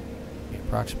 The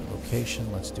approximate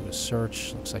location, let's do a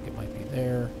search. Looks like it might be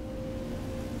there.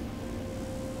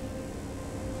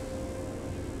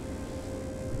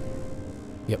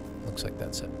 Yep, looks like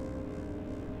that's it.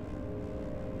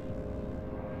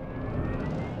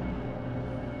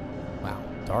 Wow,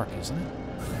 dark, isn't it?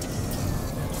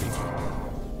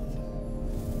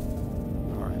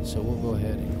 Alright, so we'll go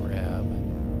ahead and grab...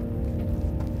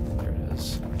 There it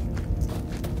is.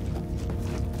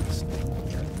 This thing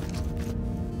here.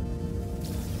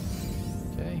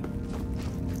 Okay.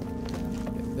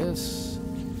 Get this.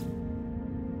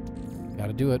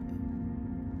 Gotta do it.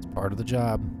 It's part of the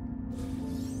job.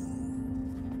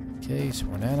 Okay, some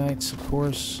more nanites, of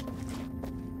course.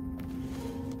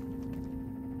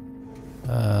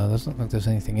 Doesn't look like there's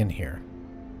anything in here.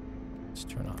 Let's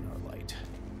turn on our light.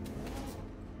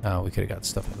 Oh, we could have got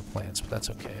stuff in the plants, but that's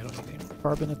okay. I don't need any more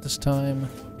carbon at this time.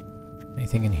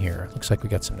 Anything in here? Looks like we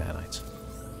got some nanites.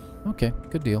 Okay,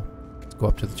 good deal. Let's go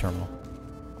up to the terminal.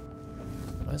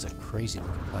 That is a crazy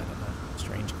looking planet, huh?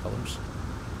 Strange colors.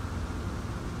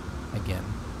 Again,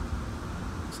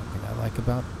 something I like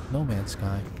about No Man's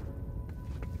Sky.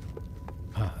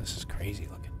 Ah, this is crazy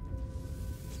looking.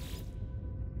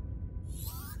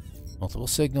 Multiple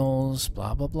signals,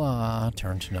 blah blah blah,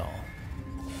 turn to null.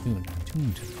 Tune to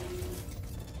null.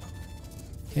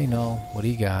 Okay, null, what do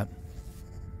you got?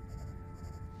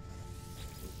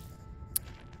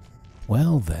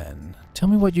 Well then, tell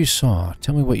me what you saw,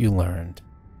 tell me what you learned.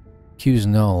 Accuse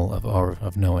null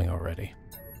of knowing already.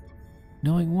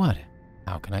 Knowing what?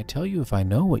 How can I tell you if I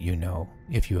know what you know,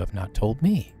 if you have not told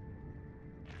me?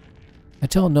 I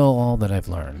tell null all that I've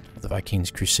learned of the Vikings'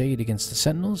 crusade against the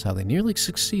Sentinels, how they nearly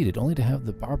succeeded, only to have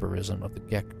the barbarism of the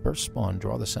Gek first spawn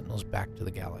draw the Sentinels back to the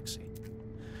galaxy.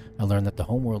 I learned that the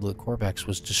homeworld of the Korvax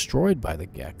was destroyed by the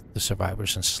Gek, the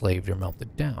survivors enslaved or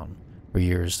melted down. For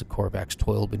years, the Korvax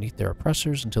toiled beneath their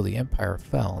oppressors until the Empire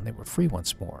fell and they were free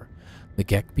once more. The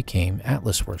Gek became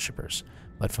Atlas worshippers,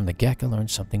 but from the Gek I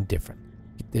learned something different.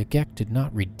 The Gek did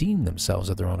not redeem themselves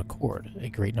of their own accord. A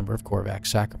great number of Korvax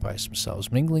sacrificed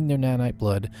themselves, mingling their nanite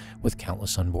blood with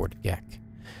countless onboard Gek.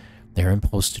 Their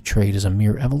impulse to trade is a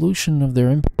mere evolution of their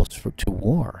impulse to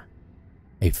war.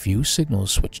 A few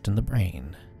signals switched in the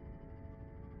brain.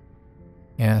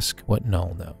 Ask what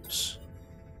null knows.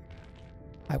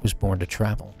 I was born to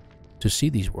travel, to see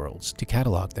these worlds, to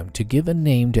catalog them, to give a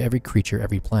name to every creature,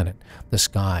 every planet. The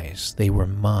skies, they were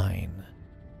mine.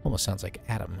 Almost sounds like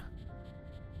Adam.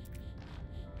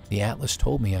 The Atlas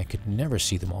told me I could never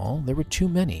see them all. There were too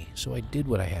many, so I did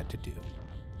what I had to do.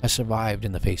 I survived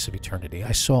in the face of eternity.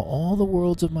 I saw all the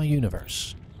worlds of my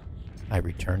universe. I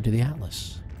returned to the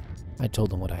Atlas. I told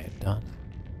them what I had done.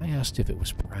 I asked if it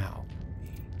was proud of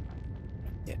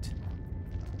me. It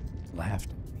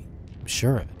laughed at me. I'm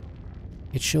sure of it.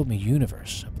 It showed me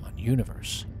universe upon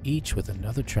universe, each with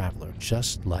another traveler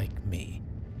just like me.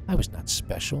 I was not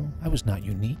special. I was not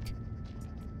unique.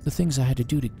 The things I had to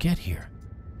do to get here,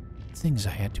 things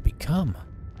I had to become,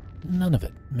 none of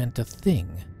it meant a thing.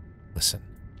 Listen,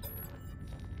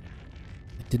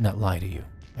 I did not lie to you.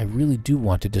 I really do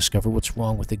want to discover what's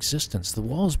wrong with existence. The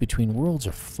walls between worlds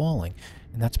are falling,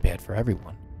 and that's bad for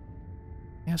everyone.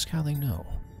 Ask how they know.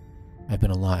 I've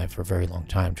been alive for a very long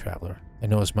time, traveler. I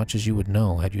know as much as you would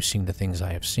know had you seen the things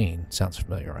I have seen. Sounds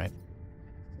familiar, right?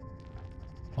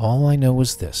 All I know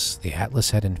is this. The Atlas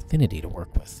had infinity to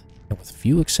work with, and with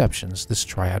few exceptions, this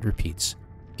triad repeats.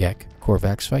 Gek,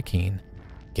 Korvax, Vy'keen,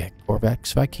 Gek,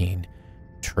 Korvax, Vy'keen,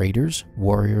 traders,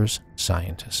 warriors,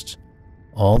 scientists.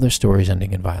 All their stories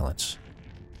ending in violence.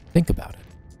 Think about it.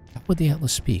 How would the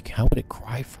Atlas speak? How would it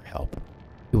cry for help?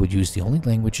 It would use the only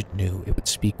language it knew. It would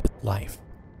speak with life.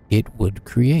 It would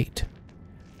create.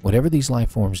 Whatever these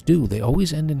life forms do, they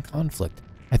always end in conflict.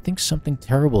 I think something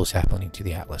terrible is happening to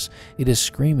the Atlas. It is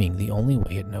screaming the only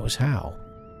way it knows how.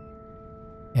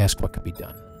 Ask what could be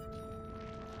done.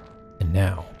 And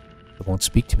now, it won't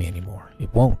speak to me anymore.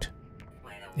 It won't.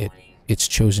 It's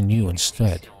chosen you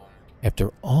instead.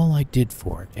 After all I did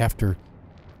for it,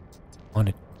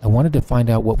 I wanted to find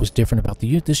out what was different about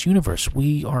this universe.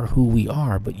 We are who we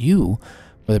are, but you,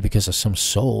 whether because of some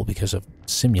soul, because of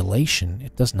simulation,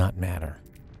 it does not matter.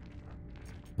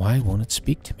 Why won't it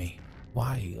speak to me?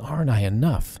 Why aren't I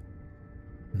enough?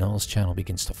 Null's channel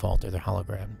begins to falter, their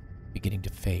hologram beginning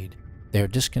to fade. They are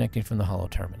disconnecting from the holo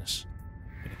terminus.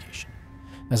 Communication.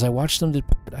 As I watch them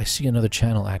depart, I see another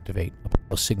channel activate.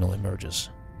 A signal emerges.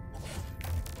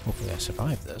 Hopefully I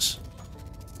survive this.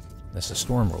 Unless the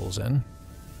storm rolls in.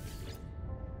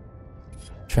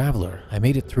 Traveler, I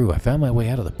made it through. I found my way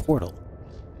out of the portal.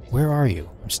 Where are you?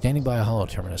 I'm standing by a holo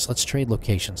terminus. Let's trade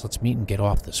locations. Let's meet and get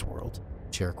off this world.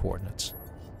 Share coordinates.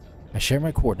 I share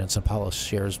my coordinates and Apollo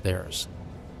shares theirs.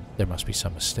 There must be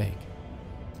some mistake.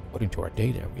 According to our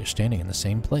data, we are standing in the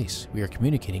same place. We are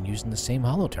communicating using the same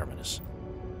holo-terminus.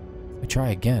 We try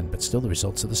again, but still the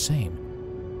results are the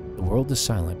same. The world is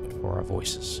silent but for our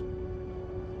voices.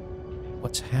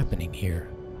 What's happening here?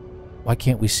 Why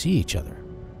can't we see each other?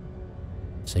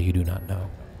 Say you do not know.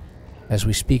 As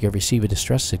we speak, I receive a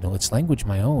distress signal. Its language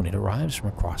my own. It arrives from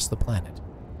across the planet.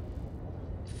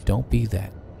 Don't be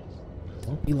that.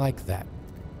 Don't be like that.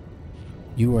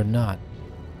 You are not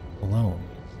alone.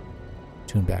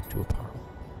 Tune back to Apollo.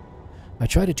 I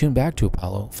try to tune back to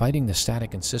Apollo, fighting the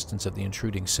static insistence of the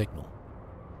intruding signal.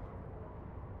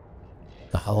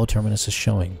 The holo-terminus is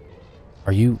showing.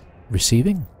 Are you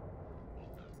receiving?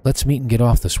 Let's meet and get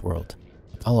off this world.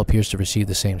 Apollo appears to receive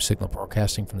the same signal,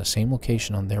 broadcasting from the same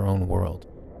location on their own world.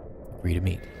 Agree to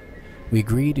meet. We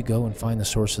agree to go and find the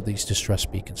source of these distress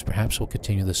beacons. Perhaps we'll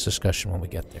continue this discussion when we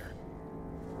get there.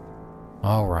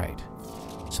 Alright.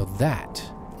 So that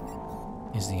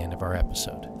is the end of our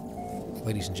episode.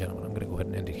 Ladies and gentlemen, I'm going to go ahead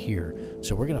and end it here.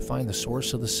 So we're going to find the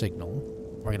source of the signal.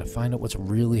 We're going to find out what's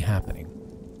really happening.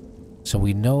 So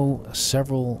we know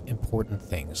several important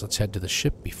things. Let's head to the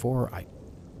ship before I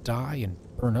die and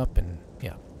burn up and...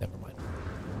 yeah, never mind.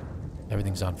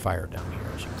 Everything's on fire down here,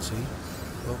 as you can see.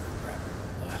 Oh, crap.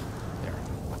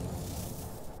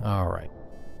 There. Alright.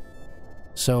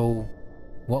 So,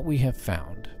 what we have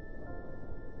found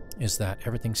is that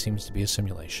everything seems to be a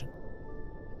simulation.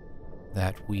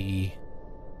 That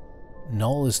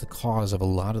Null is the cause of a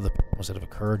lot of the problems that have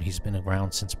occurred. He's been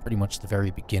around since pretty much the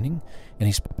very beginning, and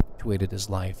he's perpetuated his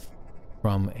life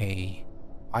from a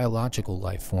biological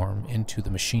life form into the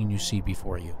machine you see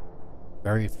before you.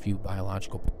 Very few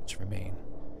biological parts remain,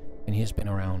 and he has been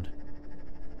around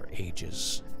for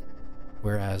ages.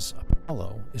 Whereas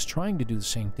Apollo is trying to do the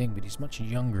same thing, but he's much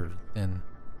younger than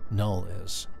Null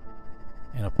is.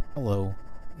 And Apollo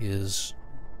is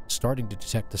starting to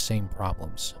detect the same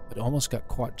problems, but almost got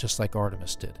caught just like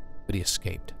Artemis did, but he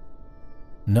escaped.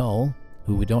 Null,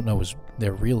 who we don't know is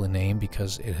their real name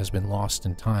because it has been lost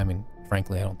in time, and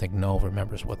frankly I don't think Null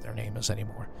remembers what their name is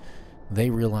anymore. They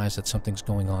realize that something's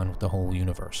going on with the whole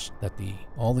universe, that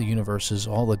all the universes,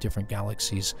 all the different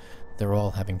galaxies, they're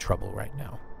all having trouble right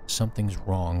now. Something's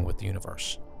wrong with the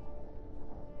universe.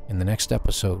 In the next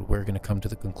episode, we're going to come to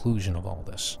the conclusion of all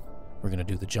this. We're going to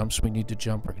do the jumps we need to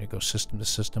jump. We're going to go system to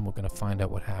system. We're going to find out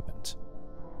what happens.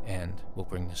 And we'll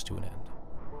bring this to an end.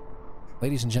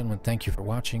 Ladies and gentlemen, thank you for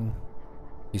watching.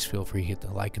 Please feel free to hit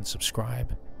the like and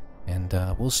subscribe. And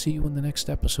we'll see you in the next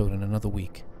episode in another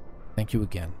week. Thank you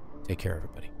again. Take care,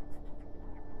 everybody.